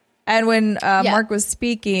thingy, and when Mark was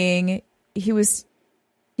speaking,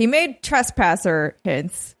 he made trespasser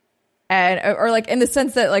hints, or like in the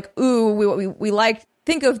sense that like, ooh, we like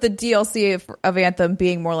think of the DLC of Anthem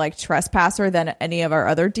being more like trespasser than any of our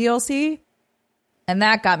other DLC, and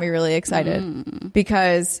that got me really excited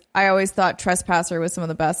because I always thought trespasser was some of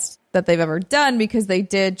the best that they've ever done because they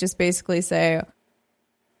did just basically say,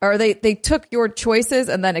 or they took your choices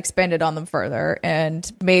and then expanded on them further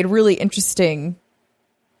and made really interesting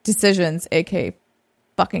decisions. AK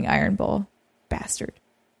fucking Iron Bull bastard.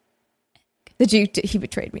 He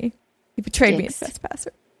betrayed me. He betrayed me as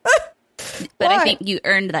trespasser. But I think you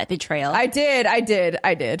earned that betrayal. I did. I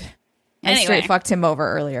Anyway. straight fucked him over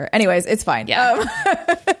earlier. Anyways, it's fine. Yeah.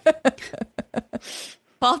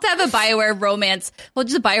 We'll have to have a BioWare romance. Well,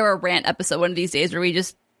 just a BioWare rant episode one of these days where we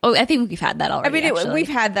just... Oh, I think we've had that already. I mean, we've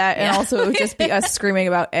had that, and also it would just be us screaming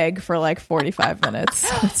about egg for like 45 minutes.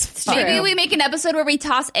 It's Maybe we make an episode where we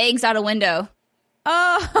toss eggs out a window.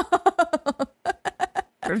 Oh...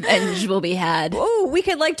 Revenge will be had. Oh, we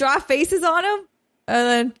could like draw faces on him, and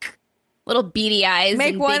then little beady eyes,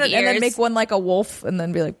 make and one, big and then ears. make one like a wolf, and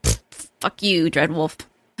then be like, "Fuck you, Dreadwolf."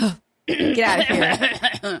 Get out of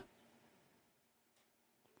here.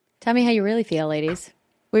 Tell me how you really feel, ladies.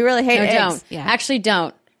 We really hate eggs. Don't. Yeah. Actually,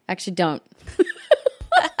 don't.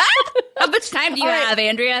 How much time do you have,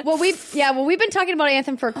 Andrea? Well, we've been talking about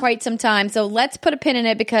Anthem for quite some time, so let's put a pin in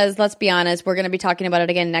it because let's be honest, we're going to be talking about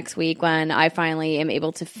it again next week when I finally am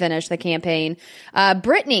able to finish the campaign.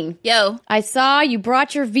 Brittany, I saw you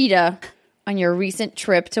brought your Vita on your recent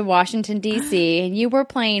trip to Washington D.C. and you were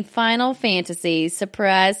playing Final Fantasy.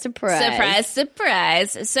 Surprise, surprise, surprise,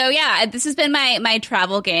 surprise. So yeah, this has been my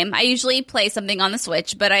travel game. I usually play something on the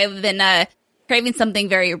Switch, but I've been craving something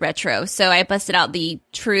very retro, so I busted out the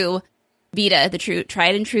true Vita, the true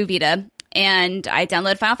tried and true Vita, and I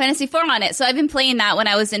downloaded Final Fantasy IV on it. So I've been playing that when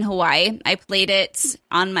I was in Hawaii. I played it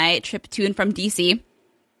on my trip to and from DC.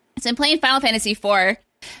 So I'm playing Final Fantasy IV,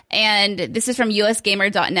 and this is from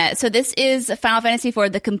usgamer.net. So this is Final Fantasy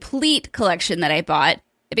IV, the complete collection that I bought.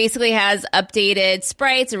 It basically has updated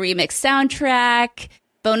sprites, a remixed soundtrack,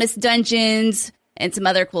 bonus dungeons, and some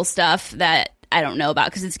other cool stuff that I don't know about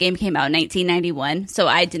because this game came out in 1991. So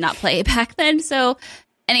I did not play it back then. So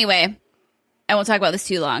anyway, I won't talk about this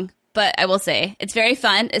too long, but I will say it's very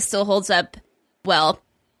fun. It still holds up well.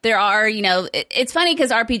 There are, it's funny because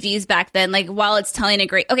RPGs back then, like while it's telling a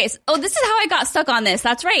great, this is how I got stuck on this.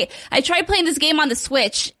 That's right. I tried playing this game on the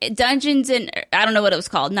Switch, Dungeons and, I don't know what it was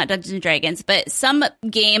called, not Dungeons and Dragons, but some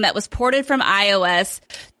game that was ported from iOS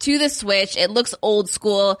to the Switch. It looks old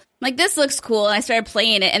school. I'm like, this looks cool. And I started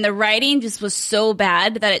playing it and the writing just was so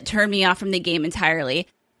bad that it turned me off from the game entirely.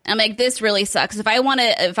 I'm like, this really sucks. If I want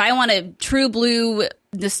a true blue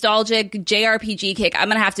nostalgic JRPG kick, I'm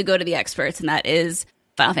going to have to go to the experts, and that is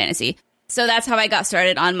Final Fantasy. So that's how I got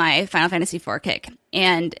started on my Final Fantasy IV kick.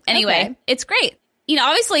 And anyway, It's great.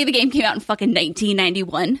 Obviously the game came out in fucking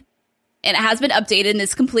 1991, and it has been updated in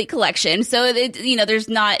this complete collection. So there's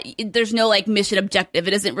no like mission objective.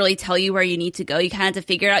 It doesn't really tell you where you need to go. You kind of have to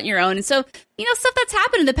figure it out on your own. And so, stuff that's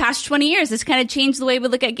happened in the past 20 years has kind of changed the way we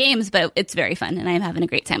look at games, but it's very fun and I'm having a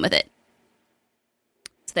great time with it.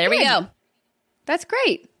 So there we go. That's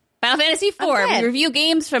great. Final Fantasy IV. We review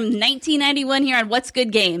games from 1991 here on What's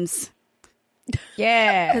Good Games.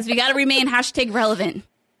 Yeah. Because we got to remain #relevant.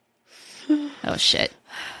 Oh, shit.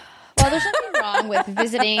 Well, there's nothing wrong with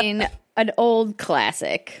visiting an old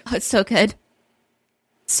classic. Oh, it's so good.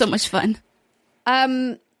 So much fun.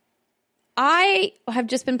 I have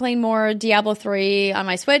just been playing more Diablo 3 on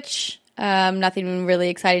my Switch. Nothing really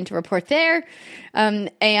exciting to report there.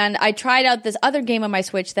 And I tried out this other game on my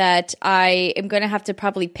Switch that I am going to have to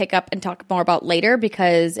probably pick up and talk more about later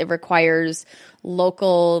because it requires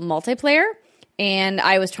local multiplayer. And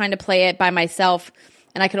I was trying to play it by myself,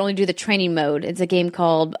 and I could only do the training mode. It's a game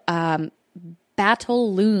called Battleloons.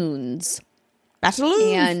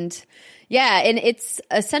 And and it's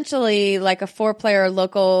essentially like a 4-player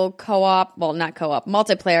local co-op, well, not co-op,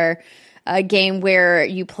 multiplayer game where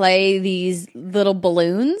you play these little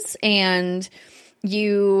balloons and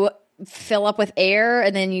you fill up with air,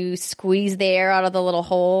 and then you squeeze the air out of the little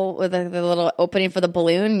hole with the little opening for the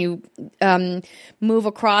balloon. You move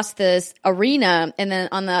across this arena, and then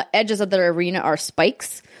on the edges of the arena are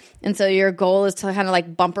spikes. And so your goal is to kind of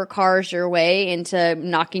like bumper cars your way into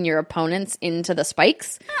knocking your opponents into the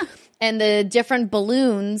spikes. And the different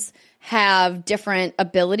balloons have different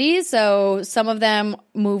abilities. So some of them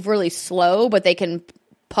move really slow, but they can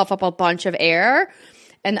puff up a bunch of air.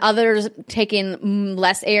 And others take in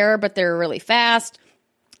less air, but they're really fast.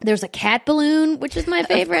 There's a cat balloon, which is my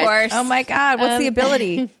favorite. Of course. Oh my God. What's the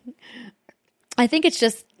ability? I think it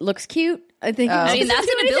just looks cute. I think I mean, that's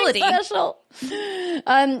an ability. Special.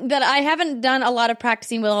 But I haven't done a lot of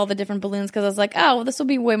practicing with all the different balloons because I was like, oh, well, this will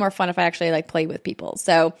be way more fun if I actually like play with people.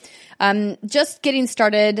 So just getting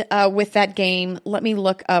started with that game. Let me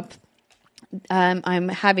look up. I'm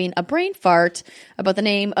having a brain fart about the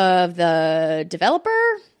name of the developer.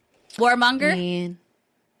 Warmonger? And,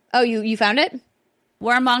 oh, you found it?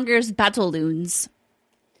 Warmonger's Battleloons.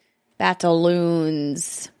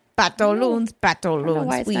 Battleloons. Battleloons,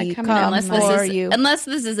 why it's not we coming come up. for you. Unless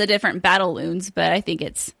this is a different Battleloons, but I think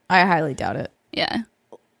it's, I highly doubt it. yeah.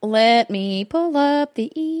 Let me pull up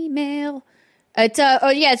the email. It's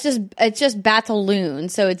it's just Battleloon.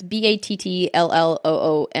 So it's BATTLLOON.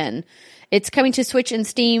 It's coming to Switch and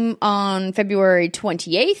Steam on February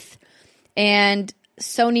 28th, and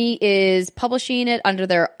Sony is publishing it under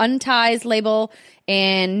their Unties label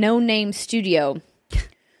and No Name Studio.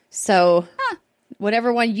 So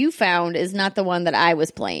whatever one you found is not the one that I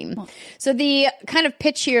was playing. So the kind of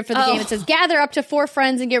pitch here for the game, it says, gather up to 4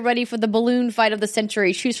 friends and get ready for the balloon fight of the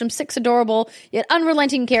century. Choose from 6 adorable yet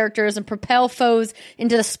unrelenting characters and propel foes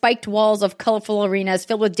into the spiked walls of colorful arenas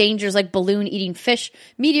filled with dangers like balloon-eating fish,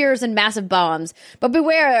 meteors, and massive bombs. But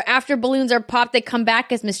beware, after balloons are popped, they come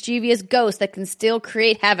back as mischievous ghosts that can still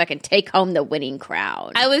create havoc and take home the winning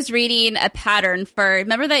crown. I was reading a pattern for,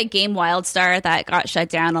 remember that game WildStar that got shut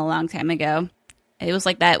down a long time ago? It was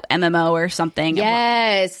like that MMO or something.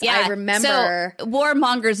 Yes, Yeah, I remember. So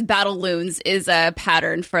Warmonger's Battleloons is a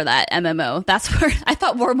pattern for that MMO. That's where I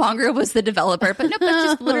thought Warmonger was the developer, but nope, that's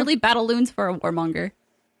just literally Battleloons for a Warmonger.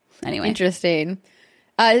 Anyway. Interesting.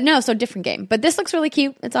 No, so different game. But this looks really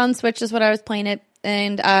cute. It's on Switch is what I was playing it.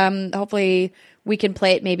 And hopefully we can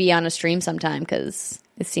play it maybe on a stream sometime because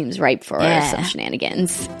it seems ripe for some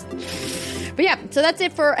shenanigans. But yeah, so that's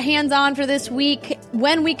it for Hands-On for this week.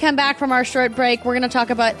 When we come back from our short break, we're going to talk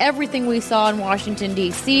about everything we saw in Washington,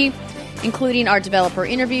 D.C., including our developer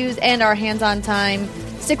interviews and our hands-on time.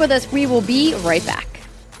 Stick with us. We will be right back.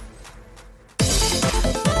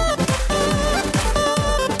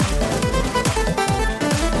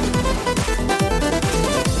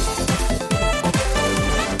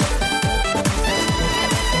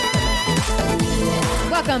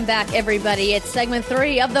 Welcome back, everybody. It's segment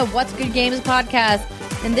 3 of the What's Good Games podcast,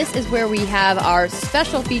 and this is where we have our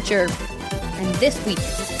special feature. And this week,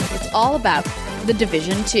 it's all about The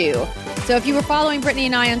Division 2. So if you were following Brittany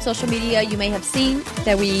and I on social media, you may have seen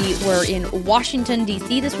that we were in Washington,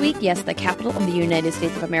 D.C. this week. Yes, the capital of the United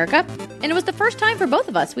States of America. And it was the first time for both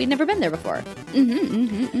of us. We'd never been there before.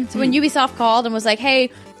 So when Ubisoft called and was like,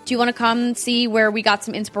 hey, do you want to come see where we got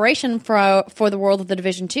some inspiration for the world of The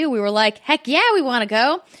Division 2? We were like, heck yeah, we want to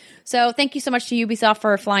go. So thank you so much to Ubisoft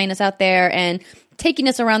for flying us out there and taking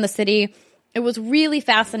us around the city. It was really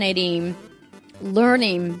fascinating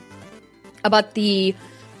learning about the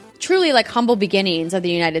truly like humble beginnings of the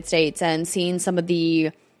United States and seeing some of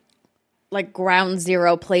the like ground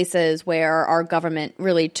zero places where our government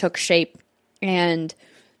really took shape and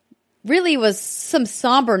really was some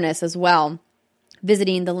somberness as well.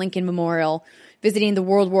 Visiting the Lincoln Memorial, visiting the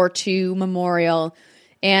World War II Memorial,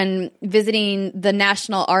 and visiting the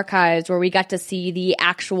National Archives where we got to see the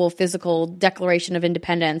actual physical Declaration of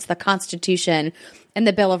Independence, the Constitution, and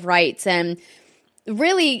the Bill of Rights, and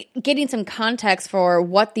really getting some context for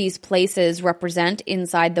what these places represent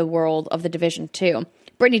inside the world of The Division 2.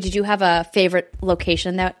 Brittany, did you have a favorite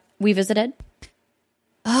location that we visited?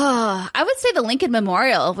 Oh, I would say the Lincoln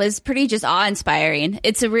Memorial was pretty just awe-inspiring.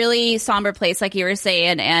 It's a really somber place, like you were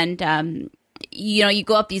saying, and you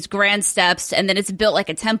go up these grand steps, and then it's built like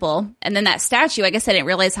a temple, and then that statue, I guess I didn't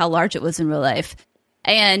realize how large it was in real life.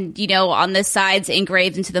 And, on the sides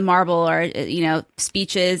engraved into the marble are,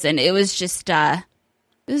 speeches, and it was just, and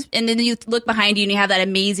then you look behind you and you have that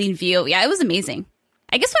amazing view. Yeah, it was amazing.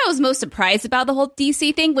 I guess what I was most surprised about the whole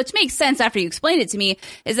DC thing, which makes sense after you explained it to me,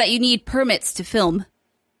 is that you need permits to film.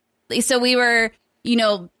 So we were,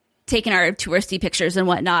 taking our touristy pictures and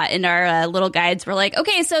whatnot, and our little guides were like,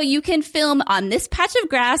 okay, so you can film on this patch of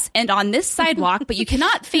grass and on this sidewalk, but you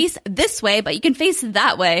cannot face this way, but you can face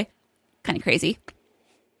that way. Kind of crazy.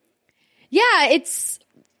 Yeah, it's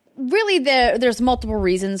really there's multiple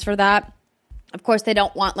reasons for that. Of course, they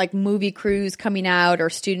don't want like movie crews coming out or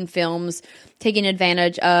student films taking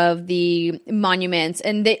advantage of the monuments.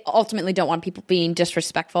 And they ultimately don't want people being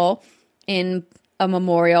disrespectful in a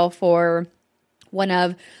memorial for one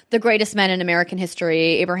of the greatest men in American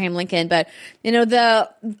history, Abraham Lincoln. But,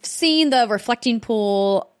 seeing the reflecting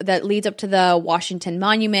pool that leads up to the Washington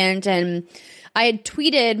Monument. And I had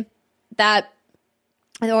tweeted that,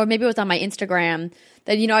 or maybe it was on my Instagram,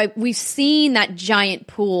 that, we've seen that giant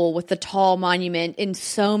pool with the tall monument in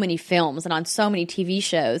so many films and on so many TV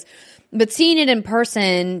shows, but seeing it in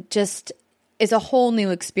person just is a whole new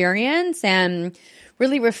experience, and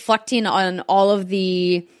really reflecting on all of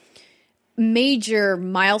the major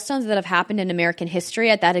milestones that have happened in American history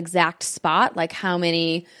at that exact spot, like how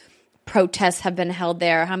many protests have been held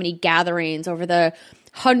there, how many gatherings over the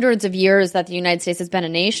hundreds of years that the United States has been a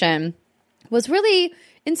nation, was really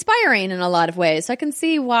inspiring in a lot of ways. So I can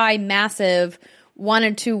see why Massive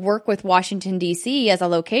wanted to work with Washington, D.C. as a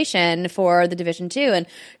location for the Division 2. And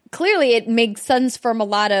clearly it makes sense from a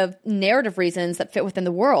lot of narrative reasons that fit within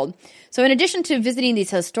the world. So in addition to visiting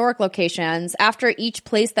these historic locations, after each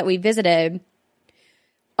place that we visited,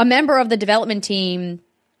 a member of the development team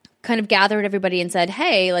kind of gathered everybody and said,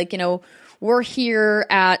 hey, we're here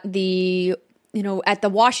at the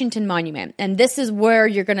Washington Monument, and this is where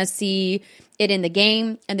you're going to see it in the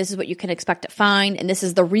game, and this is what you can expect to find, and this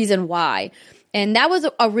is the reason why. And that was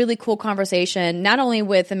a really cool conversation, not only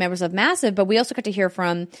with the members of Massive, but we also got to hear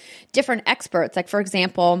from different experts. Like, for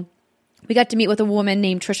example, we got to meet with a woman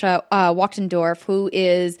named Trisha Wachtendorf, who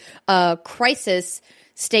is a crisis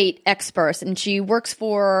state expert, and she works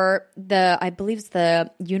for I believe it's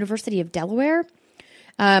the University of Delaware.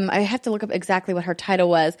 I have to look up exactly what her title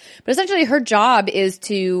was, but essentially her job is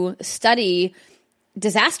to study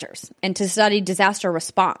disasters and to study disaster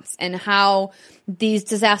response and how these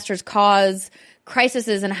disasters cause crises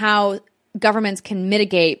and how governments can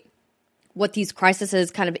mitigate what these crises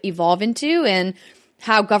kind of evolve into, and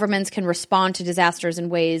how governments can respond to disasters in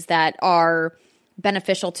ways that are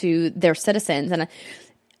beneficial to their citizens. And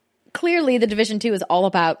clearly the Division 2 is all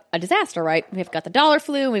about a disaster, right? We've got the dollar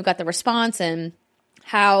flu, and we've got the response, and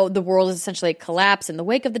how the world has essentially collapsed in the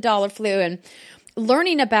wake of the dollar flu. And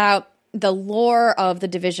learning about the lore of the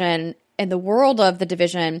Division and the world of the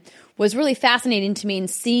Division was really fascinating to me, and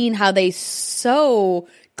seeing how they so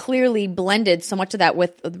clearly blended so much of that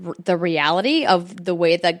with the reality of the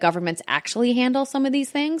way that governments actually handle some of these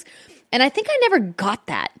things. And I think I never got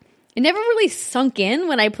that. It never really sunk in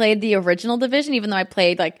when I played the original Division, even though I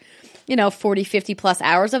played 40, 50 plus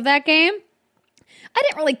hours of that game. I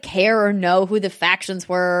didn't really care or know who the factions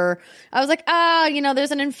were. I was like,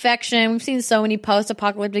 there's an infection. We've seen so many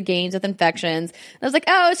post-apocalyptic games with infections. And I was like,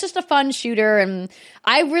 it's just a fun shooter. And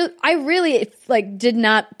I really did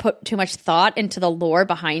not put too much thought into the lore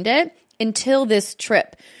behind it until this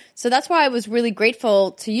trip. So that's why I was really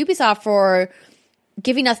grateful to Ubisoft for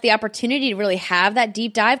giving us the opportunity to really have that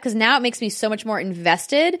deep dive, because now it makes me so much more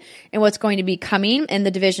invested in what's going to be coming in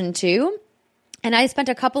the Division 2. And I spent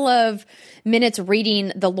a couple of minutes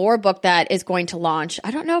reading the lore book that is going to launch. I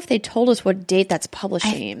don't know if they told us what date that's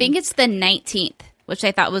publishing. I think it's the 19th, which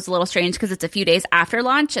I thought was a little strange because it's a few days after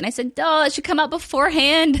launch. And I said, it should come out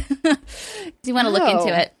beforehand. Do you want to look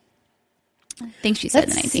into it? I think she said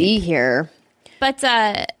the 19th. Let's see here. But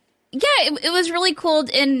it was really cool.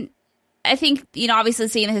 And I think, obviously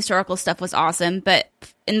seeing the historical stuff was awesome. But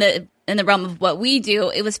in the realm of what we do,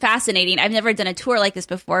 it was fascinating. I've never done a tour like this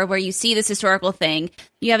before, where you see this historical thing,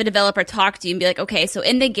 you have a developer talk to you and be like, okay, so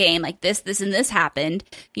in the game, this, and this happened,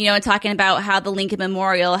 and talking about how the Lincoln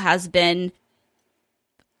Memorial has been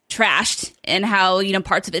trashed and how,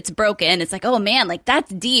 parts of it's broken. It's like, oh man,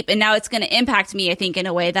 that's deep. And now it's going to impact me, I think, in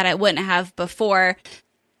a way that I wouldn't have before.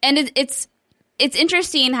 And it's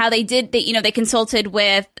interesting how they consulted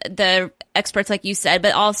with the experts, like you said,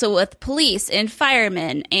 but also with police and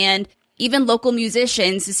firemen and even local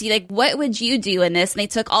musicians to see, what would you do in this? And they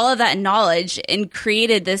took all of that knowledge and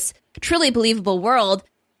created this truly believable world.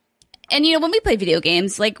 And, when we play video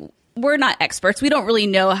games, we're not experts. We don't really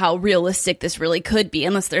know how realistic this really could be,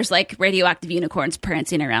 unless there's radioactive unicorns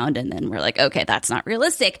prancing around. And then we're like, okay, that's not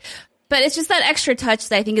realistic. But it's just that extra touch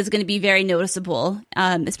that I think is going to be very noticeable,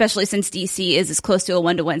 especially since DC is as close to a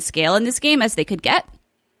 1-to-1 scale in this game as they could get.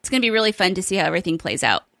 It's going to be really fun to see how everything plays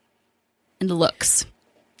out and looks.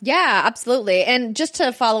 Yeah, absolutely. And just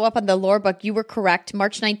to follow up on the lore book, you were correct,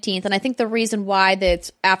 March 19th. And I think the reason why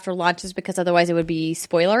that's after launch is because otherwise it would be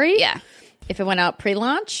spoilery. Yeah. If it went out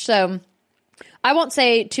pre-launch. So I won't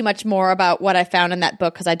say too much more about what I found in that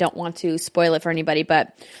book because I don't want to spoil it for anybody.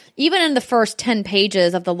 But even in the first 10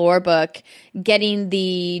 pages of the lore book, getting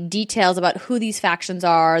the details about who these factions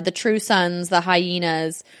are, the True Sons, the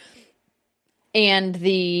Hyenas, and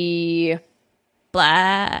the... Blah.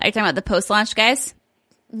 Are you talking about the post-launch guys?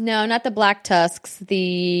 No, not the Black Tusks.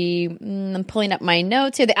 I'm pulling up my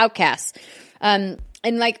notes here. The Outcasts. And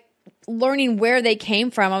like learning where they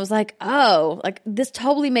came from, I was like, oh, like this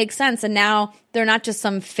totally makes sense. And now they're not just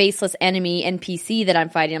some faceless enemy NPC that I'm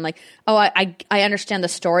fighting. I'm like, oh, I understand the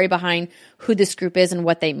story behind who this group is and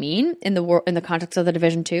what they mean in the context of the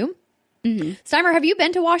Division 2. Mm-hmm. Steimer, have you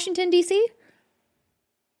been to Washington, D.C.?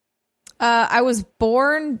 I was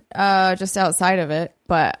born just outside of it,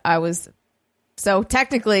 but I was so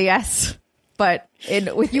technically yes. But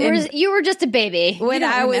you were just a baby when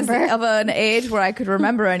I was of an age where I could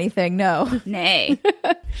remember anything. No, nay.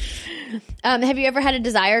 Have you ever had a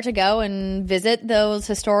desire to go and visit those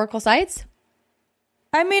historical sites?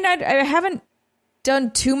 I mean, I haven't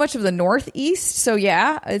done too much of the Northeast, so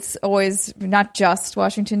yeah, it's always not just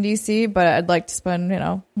Washington D.C., but I'd like to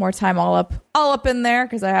spend more time all up in there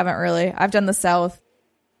because I haven't really. I've done the South,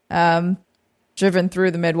 driven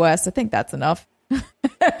through the Midwest. I think that's enough.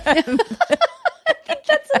 I think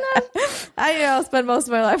that's enough. I'll spend most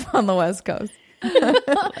of my life on the West Coast.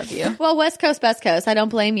 Love you. Well, West Coast, best coast. I don't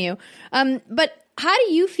blame you. But how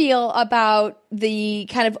do you feel about the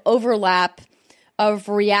kind of overlap of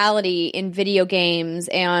reality in video games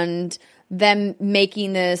and them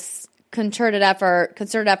making this concerted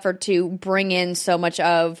effort to bring in so much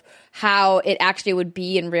of how it actually would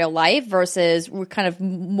be in real life versus we're kind of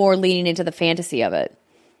more leaning into the fantasy of it?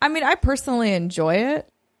 I mean, I personally enjoy it.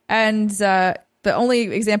 And the only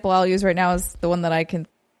example I'll use right now is the one that I can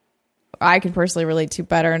personally relate to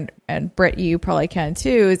better, and Britt, you probably can too,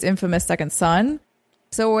 is Infamous Second Son.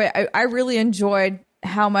 So I really enjoyed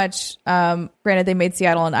how much, granted they made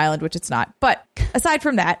Seattle an island, which it's not. But aside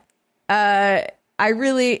from that,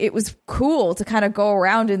 it was cool to kind of go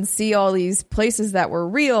around and see all these places that were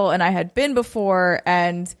real and I had been before,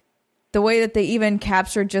 and the way that they even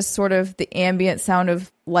captured just sort of the ambient sound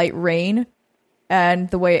of light rain and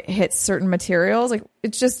the way it hits certain materials. Like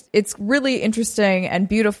it's really interesting and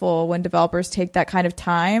beautiful when developers take that kind of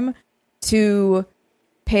time to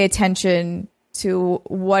pay attention to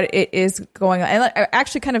what it is going on. And I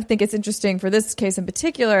actually kind of think it's interesting for this case in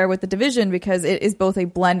particular with The Division because it is both a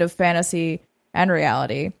blend of fantasy and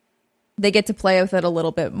reality. They get to play with it a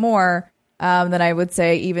little bit more than I would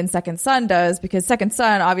say even Second Son does, because Second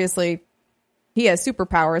Son, obviously, he has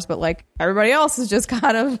superpowers, but like everybody else is just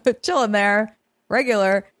kind of chilling there,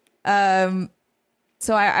 regular. So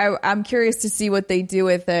I'm curious to see what they do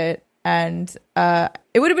with it. And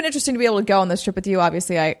it would have been interesting to be able to go on this trip with you.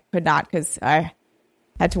 Obviously, I could not because I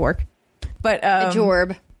had to work. But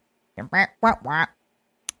Jorb.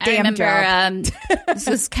 I remember, this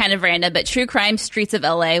was kind of random, but True Crime Streets of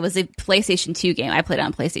LA was a PlayStation 2 game. I played it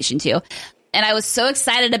on PlayStation 2. And I was so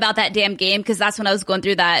excited about that damn game because that's when I was going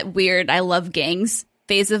through that weird I love gangs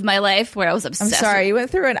phase of my life where I was obsessed. I'm sorry, you went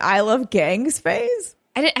through an I love gangs phase?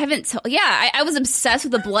 I was obsessed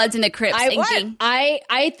with the Bloods and the Crips.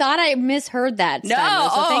 I thought I misheard that. No,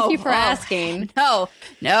 so thank you for asking.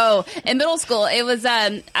 No. In middle school, it was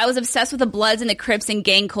I was obsessed with the Bloods and the Crips and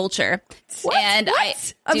gang culture. What? And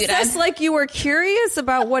what? Obsessed like you were curious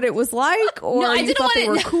about what it was like, or no, you thought they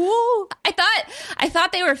were cool? I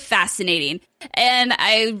thought they were fascinating. And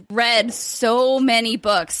I read so many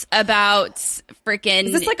books about freaking...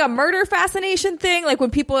 Is this like a murder fascination thing? Like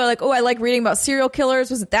when people are like, oh, I like reading about serial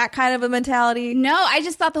killers. Was it that kind of a mentality? No, I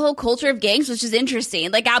just thought the whole culture of gangs was just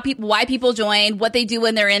interesting. Like why people join, what they do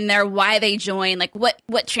when they're in there, why they join, like what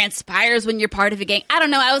transpires when you're part of a gang. I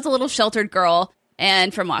don't know. I was a little sheltered girl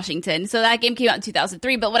and from Washington. So that game came out in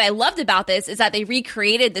 2003. But what I loved about this is that they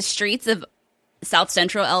recreated the streets of South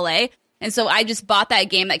Central LA. And so I just bought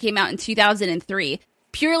that game that came out in 2003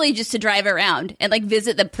 purely just to drive around and like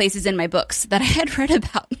visit the places in my books that I had read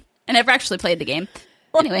about. I never actually played the game.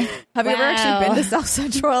 Anyway. Have you ever actually been to South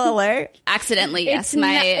Central LA? Accidentally, yes.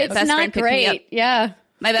 My best friend picked me up. Yeah.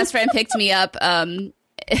 My best friend picked me up and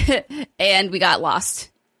we got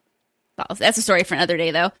lost. That's a story for another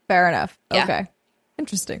day, though. Fair enough. Yeah. Okay.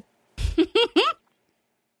 Interesting.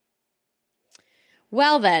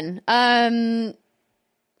 Well, then.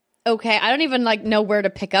 Okay, I don't even know where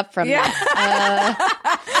to pick up from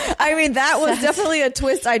that. I mean, that was definitely a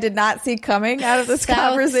twist I did not see coming out of this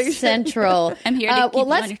conversation. Central. I'm here to keep you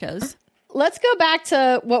on your toes. Let's go back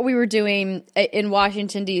to what we were doing in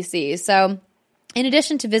Washington, D.C. So in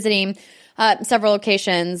addition to visiting several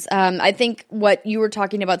locations. I think what you were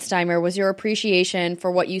talking about, Steimer, was your appreciation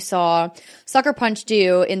for what you saw Sucker Punch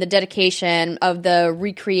do in the dedication of the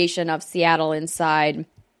recreation of Seattle inside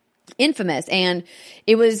Infamous. And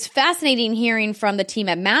it was fascinating hearing from the team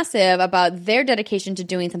at Massive about their dedication to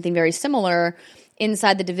doing something very similar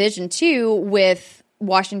inside the Division 2 with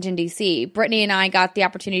Washington, D.C. Brittany and I got the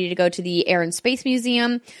opportunity to go to the Air and Space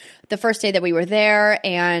Museum the first day that we were there,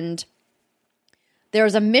 and there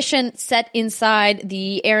was a mission set inside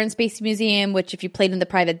the Air and Space Museum, which if you played in the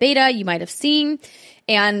private beta, you might have seen.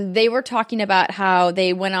 And they were talking about how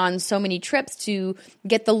they went on so many trips to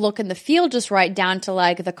get the look and the feel just right, down to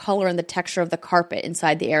like the color and the texture of the carpet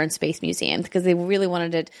inside the Air and Space Museum, because they really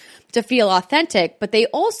wanted it to feel authentic. But they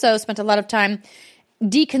also spent a lot of time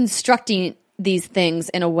deconstructing these things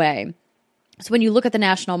in a way. So when you look at the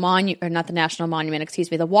National Monument, or not the National Monument,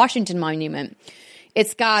 excuse me, the Washington Monument,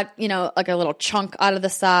 it's got, you know, like a little chunk out of the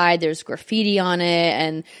side. There's graffiti on it,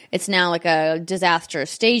 and it's now like a disaster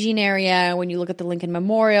staging area. When you look at the Lincoln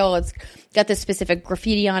Memorial, it's got this specific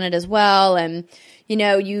graffiti on it as well. And, you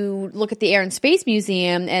know, you look at the Air and Space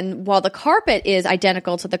Museum, and while the carpet is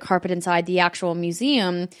identical to the carpet inside the actual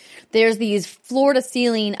museum, there's these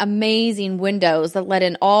floor-to-ceiling amazing windows that let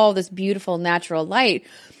in all this beautiful natural light.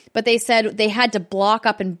 But they said they had to block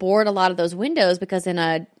up and board a lot of those windows because in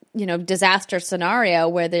a disaster scenario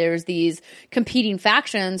where there's these competing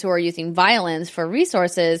factions who are using violence for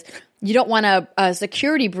resources, you don't want a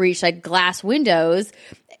security breach like glass windows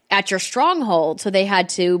at your stronghold. So they had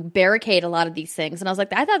to barricade a lot of these things. And I was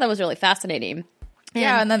like, I thought that was really fascinating.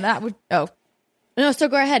 And then that would, no, so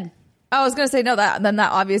go ahead. I was going to say, no, that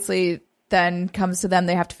obviously then comes to them.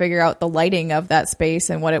 They have to figure out the lighting of that space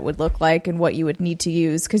and what it would look like and what you would need to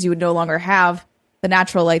use, because you would no longer have the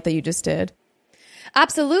natural light that you just did.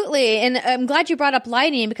 Absolutely. And I'm glad you brought up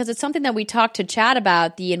lighting, because it's something that we talked to Chad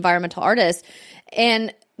about, the environmental artist.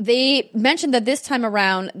 And they mentioned that this time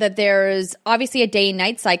around that there's obviously a day and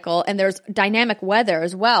night cycle, and there's dynamic weather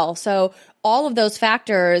as well. So all of those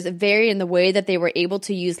factors vary in the way that they were able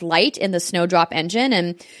to use light in the Snowdrop engine.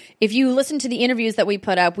 And if you listen to the interviews that we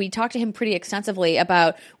put up, we talked to him pretty extensively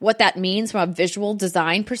about what that means from a visual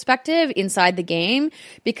design perspective inside the game.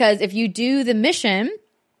 Because if you do the mission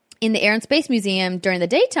in the Air and Space Museum during the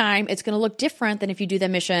daytime, it's going to look different than if you do the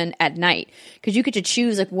mission at night, because you get to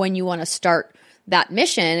choose like when you want to start that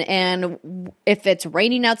mission. And if it's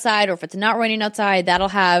raining outside or if it's not raining outside, that'll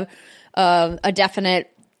have a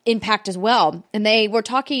definite impact as well. And they were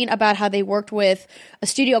talking about how they worked with a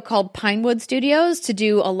studio called Pinewood Studios to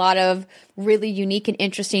do a lot of really unique and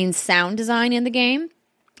interesting sound design in the game,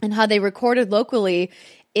 and how they recorded locally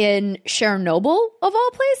in Chernobyl, of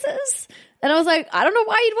all places. And I was like, I don't know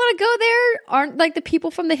why you'd want to go there. Aren't like the people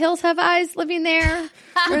from the Hills Have Eyes living there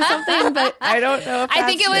or something? But I don't know. If I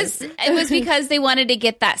think it was because they wanted to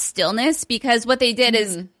get that stillness, because what they did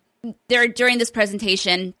is during this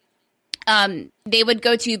presentation, they would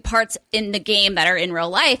go to parts in the game that are in real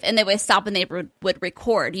life, and they would stop and they would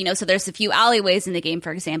record, so there's a few alleyways in the game,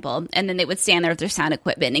 for example, and then they would stand there with their sound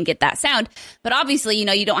equipment and get that sound. But obviously,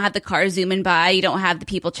 you don't have the cars zooming by, you don't have the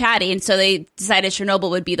people chatting. So they decided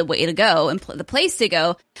Chernobyl would be the way to go and the place to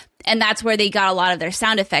go. And that's where they got a lot of their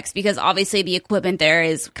sound effects, because obviously the equipment there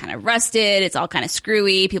is kind of rusted. It's all kind of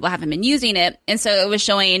screwy. People haven't been using it. And so it was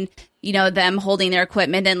showing, them holding their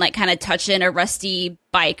equipment and like kind of touching a rusty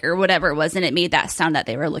bike or whatever it was. And it made that sound that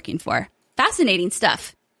they were looking for. Fascinating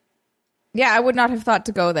stuff. Yeah, I would not have thought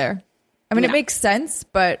to go there. I mean, It makes sense,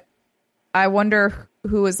 but I wonder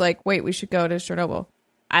who was like, wait, we should go to Chernobyl.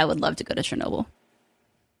 I would love to go to Chernobyl.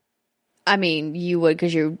 I mean, you would,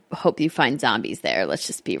 because you hope you find zombies there. Let's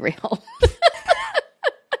just be real.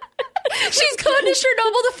 She's going to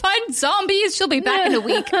Chernobyl to find zombies. She'll be back in a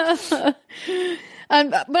week. But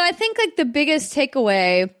I think like the biggest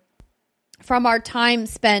takeaway from our time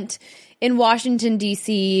spent in Washington,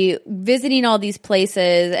 D.C., visiting all these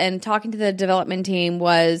places and talking to the development team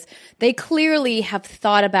was they clearly have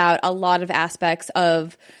thought about a lot of aspects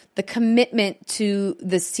of the commitment to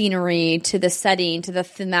the scenery, to the setting, to the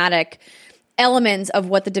thematic elements of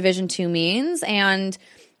what the Division 2 means. And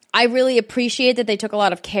I really appreciate that they took a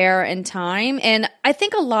lot of care and time. And I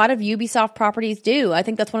think a lot of Ubisoft properties do. I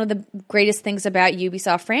think that's one of the greatest things about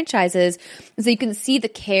Ubisoft franchises is that you can see the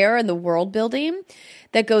care and the world building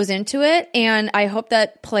that goes into it. And I hope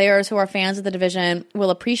that players who are fans of the Division will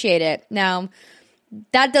appreciate it. Now,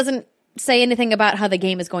 that doesn't say anything about how the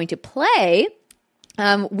game is going to play.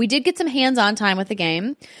 We did get some hands-on time with the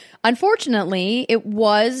game. Unfortunately, it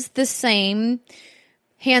was the same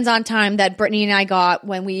hands-on time that Brittany and I got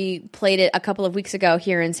when we played it a couple of weeks ago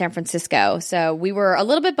here in San Francisco. So we were a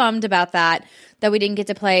little bit bummed about that we didn't get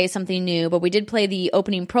to play something new, but we did play the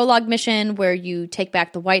opening prologue mission where you take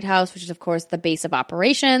back the White House, which is of course the base of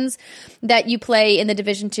operations that you play in the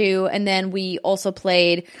Division 2. And then we also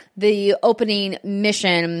played the opening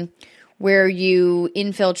mission where you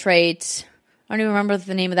infiltrate, I don't even remember what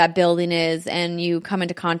the name of that building is, and you come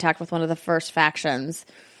into contact with one of the first factions.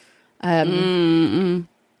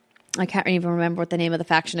 I can't even remember what the name of the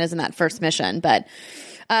faction is in that first mission, but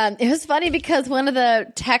it was funny because one of the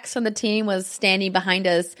techs from the team was standing behind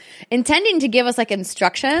us, intending to give us like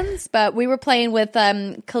instructions, but we were playing with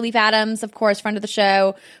Khalif Adams, of course, friend of the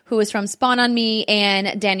show, who was from Spawn on Me,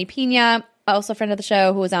 and Danny Pina, also friend of the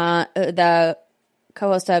show, who was on the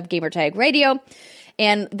co-host of Gamertag Radio.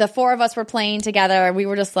 And the four of us were playing together, and we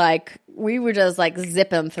were just like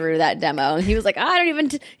zipping through that demo. And he was like, I don't even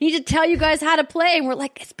need to tell you guys how to play. And we're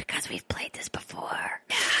like, it's because we've played this before.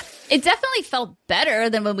 Yeah. It definitely felt better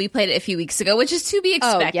than when we played it a few weeks ago, which is to be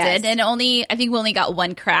expected. Oh, yes. And I think we only got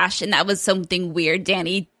one crash, and that was something weird.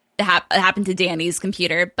 Happened to Danny's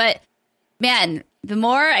computer. But man, the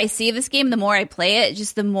more I see this game, the more I play it,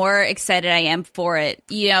 just the more excited I am for it.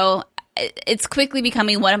 You know, it's quickly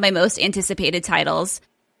becoming one of my most anticipated titles.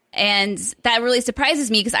 And that really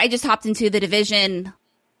surprises me because I just hopped into the Division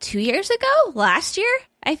 2 years ago, last year,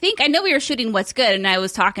 I think. I know we were shooting What's Good, and I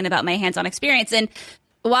was talking about my hands-on experience. And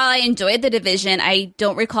while I enjoyed the Division, I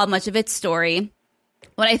don't recall much of its story.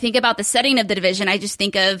 When I think about the setting of the Division, I just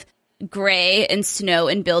think of gray and snow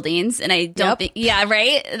and buildings. And I don't think, yeah,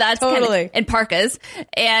 right? That's totally. And parkas.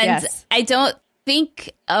 And yes. I don't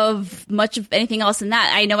think of much of anything else than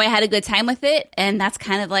that. I know I had a good time with it, and that's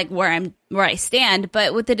kind of like where I stand.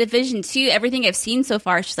 But with the Division 2, everything I've seen so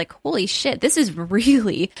far, it's just like, holy shit, this is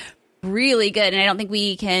really, really good. And I don't think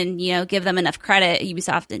we can, give them enough credit,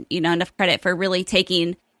 Ubisoft, enough credit for really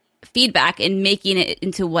taking feedback and making it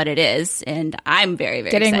into what it is. And I'm very, very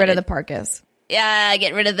getting excited. rid of the parkas. Yeah,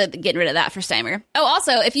 getting rid of that for Steimer. Oh,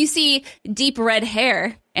 also, if you see deep red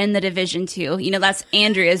hair in the Division 2, that's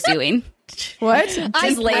Andrea's doing. What?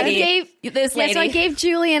 This lady. So I gave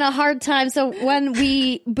Julian a hard time. So when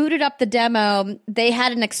we booted up the demo, they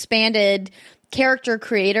had an expanded character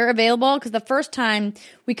creator available, because the first time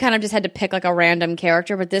we kind of just had to pick like a random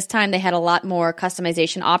character, but this time they had a lot more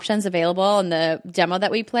customization options available in the demo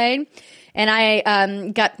that we played. And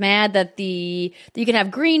I got mad that you can have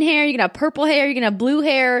green hair, you can have purple hair, you can have blue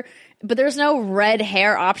hair, but there's no red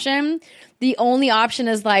hair option. The only option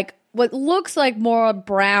is like what looks like more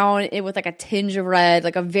brown with like a tinge of red,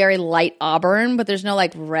 like a very light auburn, but there's no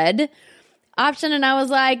like red option. And I was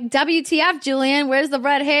like, WTF, Julian, where's the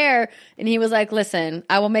red hair? And he was like, listen,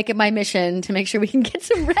 I will make it my mission to make sure we can get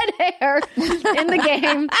some red hair in the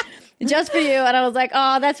game just for you. And I was like,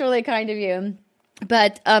 oh, that's really kind of you.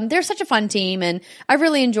 But they're such a fun team, and I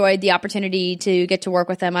really enjoyed the opportunity to get to work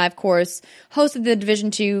with them. I, of course, hosted the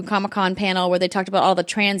Division 2 Comic-Con panel where they talked about all the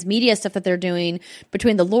transmedia stuff that they're doing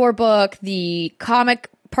between the lore book, the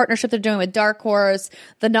comic partnership they're doing with Dark Horse,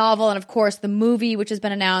 the novel, and, of course, the movie, which has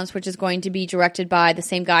been announced, which is going to be directed by the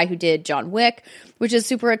same guy who did John Wick, which is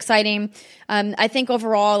super exciting. I think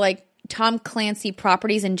overall, like, Tom Clancy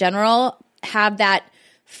properties in general have that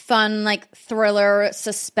fun, like, thriller,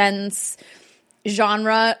 suspense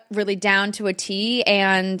genre really down to a T,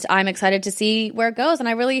 and I'm excited to see where it goes. And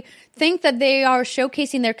I really think that they are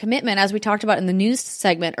showcasing their commitment, as we talked about in the news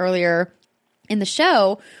segment earlier in the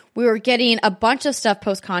show. We were getting a bunch of stuff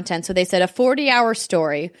post-content. So they said a 40-hour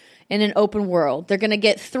story in an open world. They're going to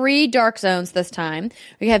get 3 dark zones this time.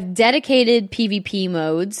 We have dedicated PvP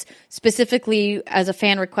modes, specifically as a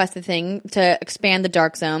fan-requested thing to expand the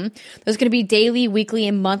dark zone. There's going to be daily, weekly,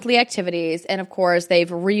 and monthly activities. And, of course, they've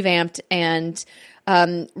revamped and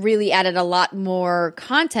really added a lot more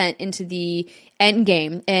content into the end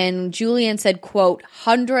game. And Julian said, quote,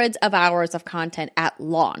 hundreds of hours of content at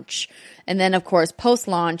launch. And then, of course,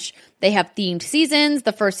 post-launch, they have themed seasons.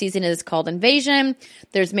 The first season is called Invasion.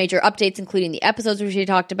 There's major updates, including the episodes which we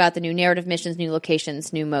talked about, the new narrative missions, new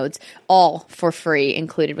locations, new modes, all for free,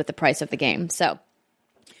 included with the price of the game. So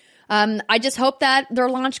I just hope that their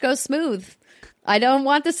launch goes smooth. I don't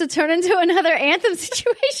want this to turn into another Anthem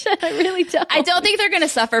situation. I really don't. I don't think they're going to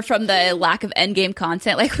suffer from the lack of endgame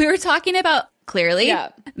content like we were talking about, clearly. Yeah.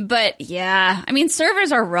 But yeah, I mean,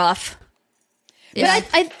 servers are rough. Yeah.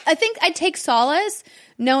 But I think I take solace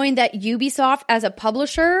knowing that Ubisoft as a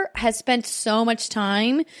publisher has spent so much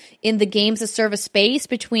time in the games of service space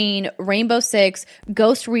between Rainbow Six,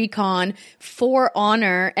 Ghost Recon, For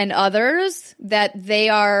Honor, and others that they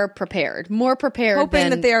are prepared. More prepared hoping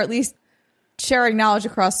that they are at least sharing knowledge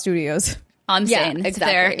across studios. I'm Yeah, saying if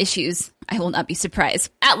exactly. there are issues, I will not be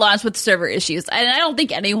surprised at launch with server issues. And I don't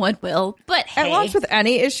think anyone will, but hey. At launch with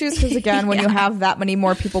any issues, because again, when you have that many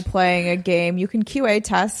more people playing a game, you can QA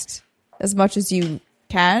test as much as you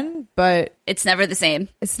can, but It's never the same.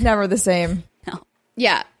 it's never the same. No.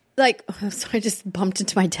 Yeah. Like, so I just bumped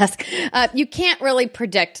into my desk. You can't really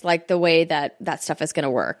predict like the way that stuff is going to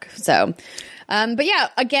work. So, but yeah,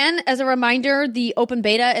 again, as a reminder, the open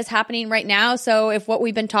beta is happening right now. So if what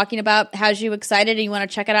we've been talking about has you excited and you want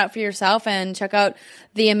to check it out for yourself and check out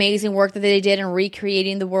the amazing work that they did in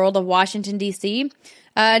recreating the world of Washington, D.C.,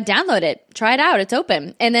 download it, try it out. It's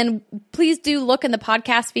open. And then please do look in the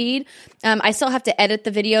podcast feed. I still have to edit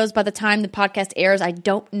the videos by the time the podcast airs. I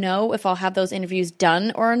don't know if I'll have those interviews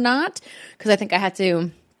done or not, because I think I had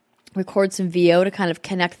to record some VO to kind of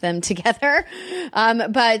connect them together.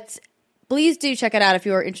 But please do check it out if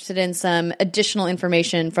you are interested in some additional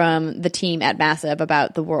information from the team at Massive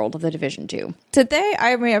about the world of The Division 2. Today,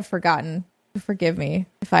 I may have forgotten. Forgive me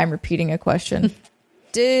if I'm repeating a question.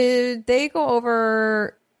 Did they go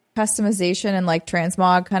over customization and like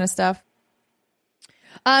transmog kind of stuff?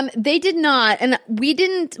 They did not, and we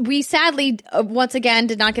didn't. We sadly, once again,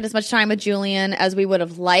 did not get as much time with Julian as we would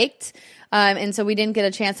have liked, and so we didn't get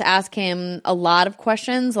a chance to ask him a lot of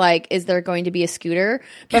questions, like, is there going to be a scooter?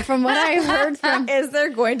 But from what I heard from, Is there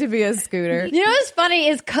going to be a scooter? you know, what's funny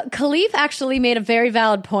is Khalif actually made a very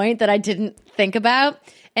valid point that I didn't think about.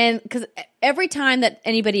 And because every time that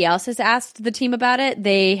anybody else has asked the team about it,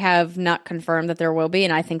 they have not confirmed that there will be,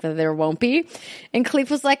 and I think that there won't be. And Khalif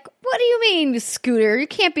was like, what do you mean, scooter? You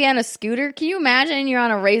can't be on a scooter. Can you imagine you're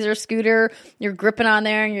on a Razor scooter, you're gripping on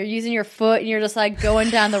there, and you're using your foot, and you're just like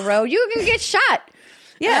going down the road? You can get shot.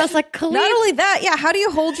 Yeah. And I was like, Khalif. Not only that, yeah, how do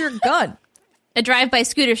you hold your gun? A drive-by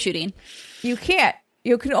scooter shooting. You can't.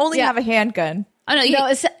 You can only have a handgun. Oh, no.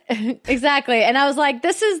 No, exactly. And I was like,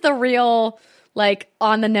 this is the real, like,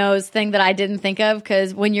 on the nose thing that I didn't think of,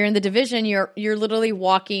 because when you're in the Division, you're literally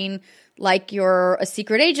walking like you're a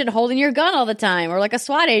secret agent holding your gun all the time, or like a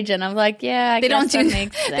SWAT agent. I'm like, yeah, they don't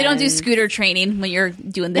do scooter training when you're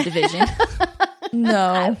doing the Division.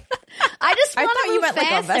 No. I just I want thought to you move meant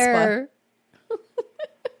like a faster.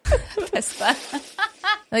 Vespa.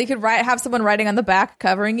 Like you could have someone riding on the back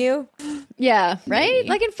covering you. Yeah, right?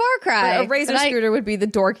 Like in Far Cry. A Razor scooter would be the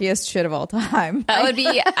dorkiest shit of all time. That would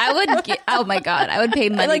be, oh my God, I would pay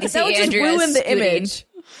money Like to that see would just Andrea ruin the scooting. image.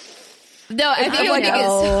 No, I think it would make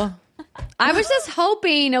it. I was just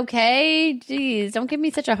hoping, okay? Jeez, don't give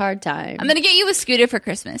me such a hard time. I'm going to get you a scooter for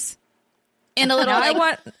Christmas. And a little, Now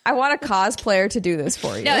like, I want a cosplayer to do this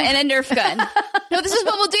for you. no, and a Nerf gun. No, this is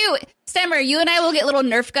what we'll do. Stemmer, you and I will get little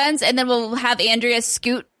Nerf guns, and then we'll have Andrea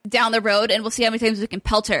scoot down the road, and we'll see how many times we can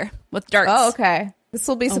pelt her with darts. Oh, okay. This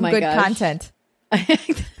will be some my good gosh. content.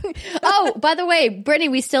 Oh, by the way, Brittany,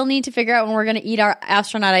 we still need to figure out when we're going to eat our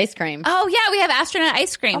astronaut ice cream. Oh, yeah, we have astronaut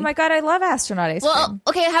ice cream. Oh my god, I love astronaut ice well, cream.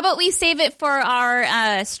 okay, how about we save it for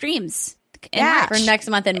our streams in Yeah. March? For next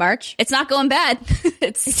month in March. It's not going bad.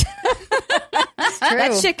 It's True.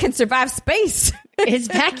 That shit can survive space. It's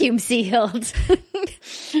vacuum sealed.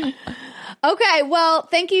 Okay, well,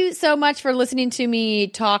 thank you so much for listening to me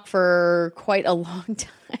talk for quite a long time.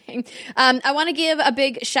 I want to give a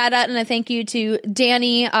big shout out and a thank you to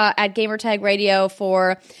Danny at Gamertag Radio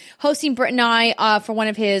for hosting Britt and I for one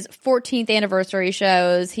of his 14th anniversary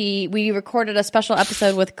shows. We recorded a special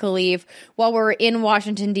episode with Khalif while we were in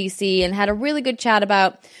Washington, D.C. and had a really good chat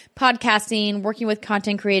about podcasting, working with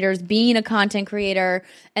content creators, being a content creator,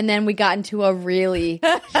 and then we got into a really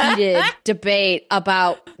heated debate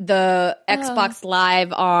about the Xbox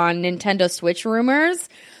Live on Nintendo Switch rumors,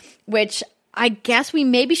 which I guess we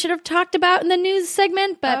maybe should have talked about in the news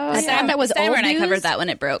segment, but I thought that was Steimer old and I news. covered that when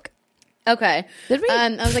it broke. Okay. Did we? I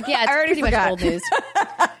was like, yeah, it's I already pretty forgot. much old news.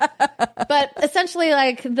 But essentially,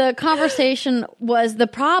 like, the conversation was, the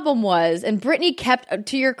problem was, and Brittany kept,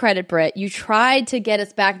 to your credit, Britt, you tried to get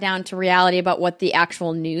us back down to reality about what the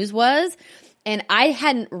actual news was. And I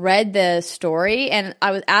hadn't read the story, and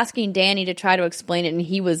I was asking Danny to try to explain it, and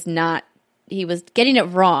he was getting it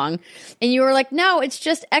wrong. And you were like, no, it's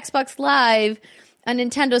just Xbox Live on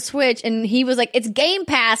Nintendo Switch. And he was like, it's Game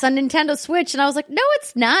Pass on Nintendo Switch. And I was like, no,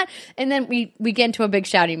 it's not. And then we get into a big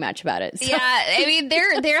shouting match about it. So. Yeah, I mean,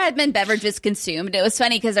 there had been beverages consumed. It was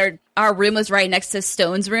funny because our room was right next to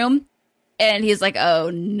Stone's room. And he's like,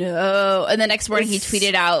 oh, no. And the next morning he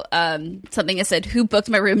tweeted out something that said, who booked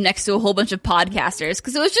my room next to a whole bunch of podcasters?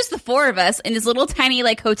 Because it was just the four of us in this little tiny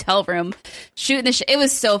like hotel room shooting the It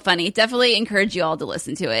was so funny. Definitely encourage you all to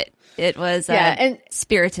listen to it. It was and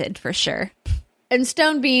spirited for sure. and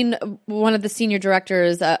Stone being one of the senior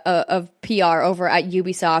directors of PR over at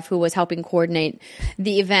Ubisoft, who was helping coordinate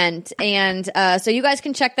the event. And so you guys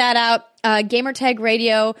can check that out. Gamertag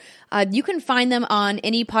Radio. You can find them on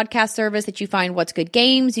any podcast service that you find What's Good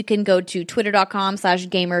Games. You can go to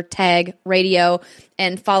twitter.com/Gamertag Radio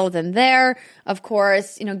and follow them there. Of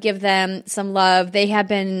course, give them some love. They have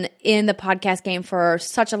been in the podcast game for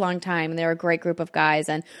such a long time, and they're a great group of guys.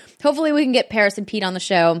 And hopefully we can get Paris and Pete on the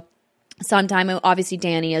show sometime, and obviously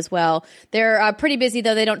Danny as well. They're pretty busy,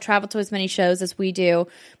 though. They don't travel to as many shows as we do,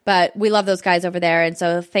 but we love those guys over there. And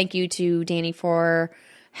so thank you to Danny for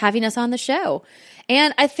having us on the show.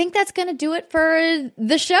 And I think that's going to do it for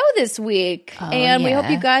the show this week. And we hope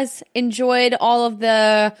you guys enjoyed all of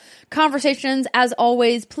the conversations. As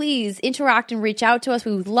always, please interact and reach out to us.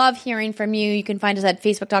 We would love hearing from you. You can find us at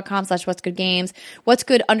facebook.com/whatsgoodgames,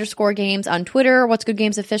 whatsgood_games on Twitter, What's Good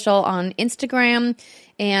Games Official on Instagram.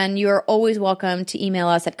 And you're always welcome to email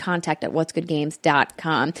us at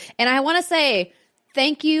contact@whatsgoodgames.com. And I want to say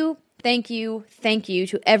thank you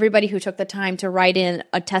to everybody who took the time to write in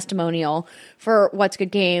a testimonial for What's Good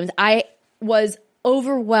Games. I was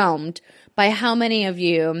overwhelmed by how many of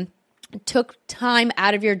you took time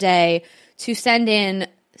out of your day to send in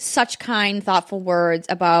such kind, thoughtful words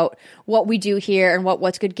about what we do here and what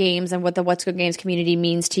What's Good Games and what the What's Good Games community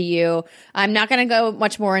means to you. I'm not going to go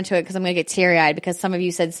much more into it because I'm going to get teary-eyed, because some of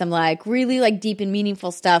you said some really deep and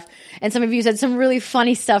meaningful stuff, and some of you said some really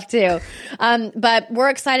funny stuff too. But we're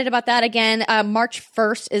excited about that. Again, March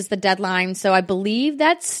 1st is the deadline, so I believe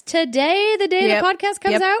that's today, the day the podcast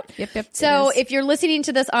comes out. Yep. So if you're listening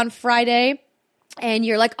to this on Friday and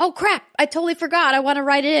you're like, oh crap, I totally forgot, I want to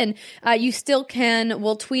write it in, you still can.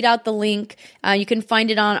 We'll tweet out the link. You can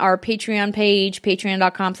find it on our Patreon page,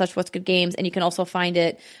 patreon.com/whatsgoodgames, and you can also find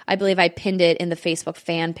it, I believe I pinned it in the Facebook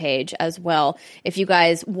fan page as well, if you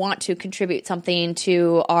guys want to contribute something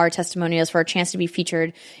to our testimonials for a chance to be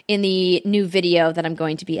featured in the new video that I'm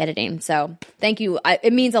going to be editing. So thank you.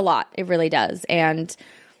 It means a lot. It really does. And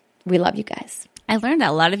we love you guys. I learned that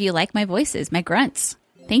a lot of you like my voices, my grunts.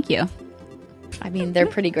 Thank you. I mean, they're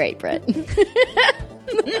pretty great, Britt.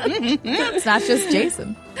 It's not just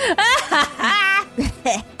Jason.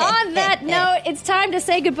 On that note, it's time to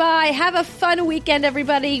say goodbye. Have a fun weekend,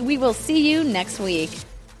 everybody. We will see you next week.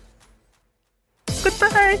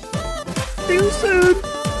 Goodbye. See you soon.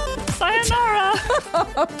 Sayonara.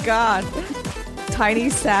 Oh, God. Tiny,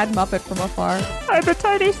 sad Muppet from afar. I'm a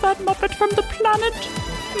tiny sad Muppet from the planet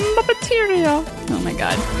Muppeteria. Oh, my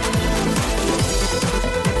God.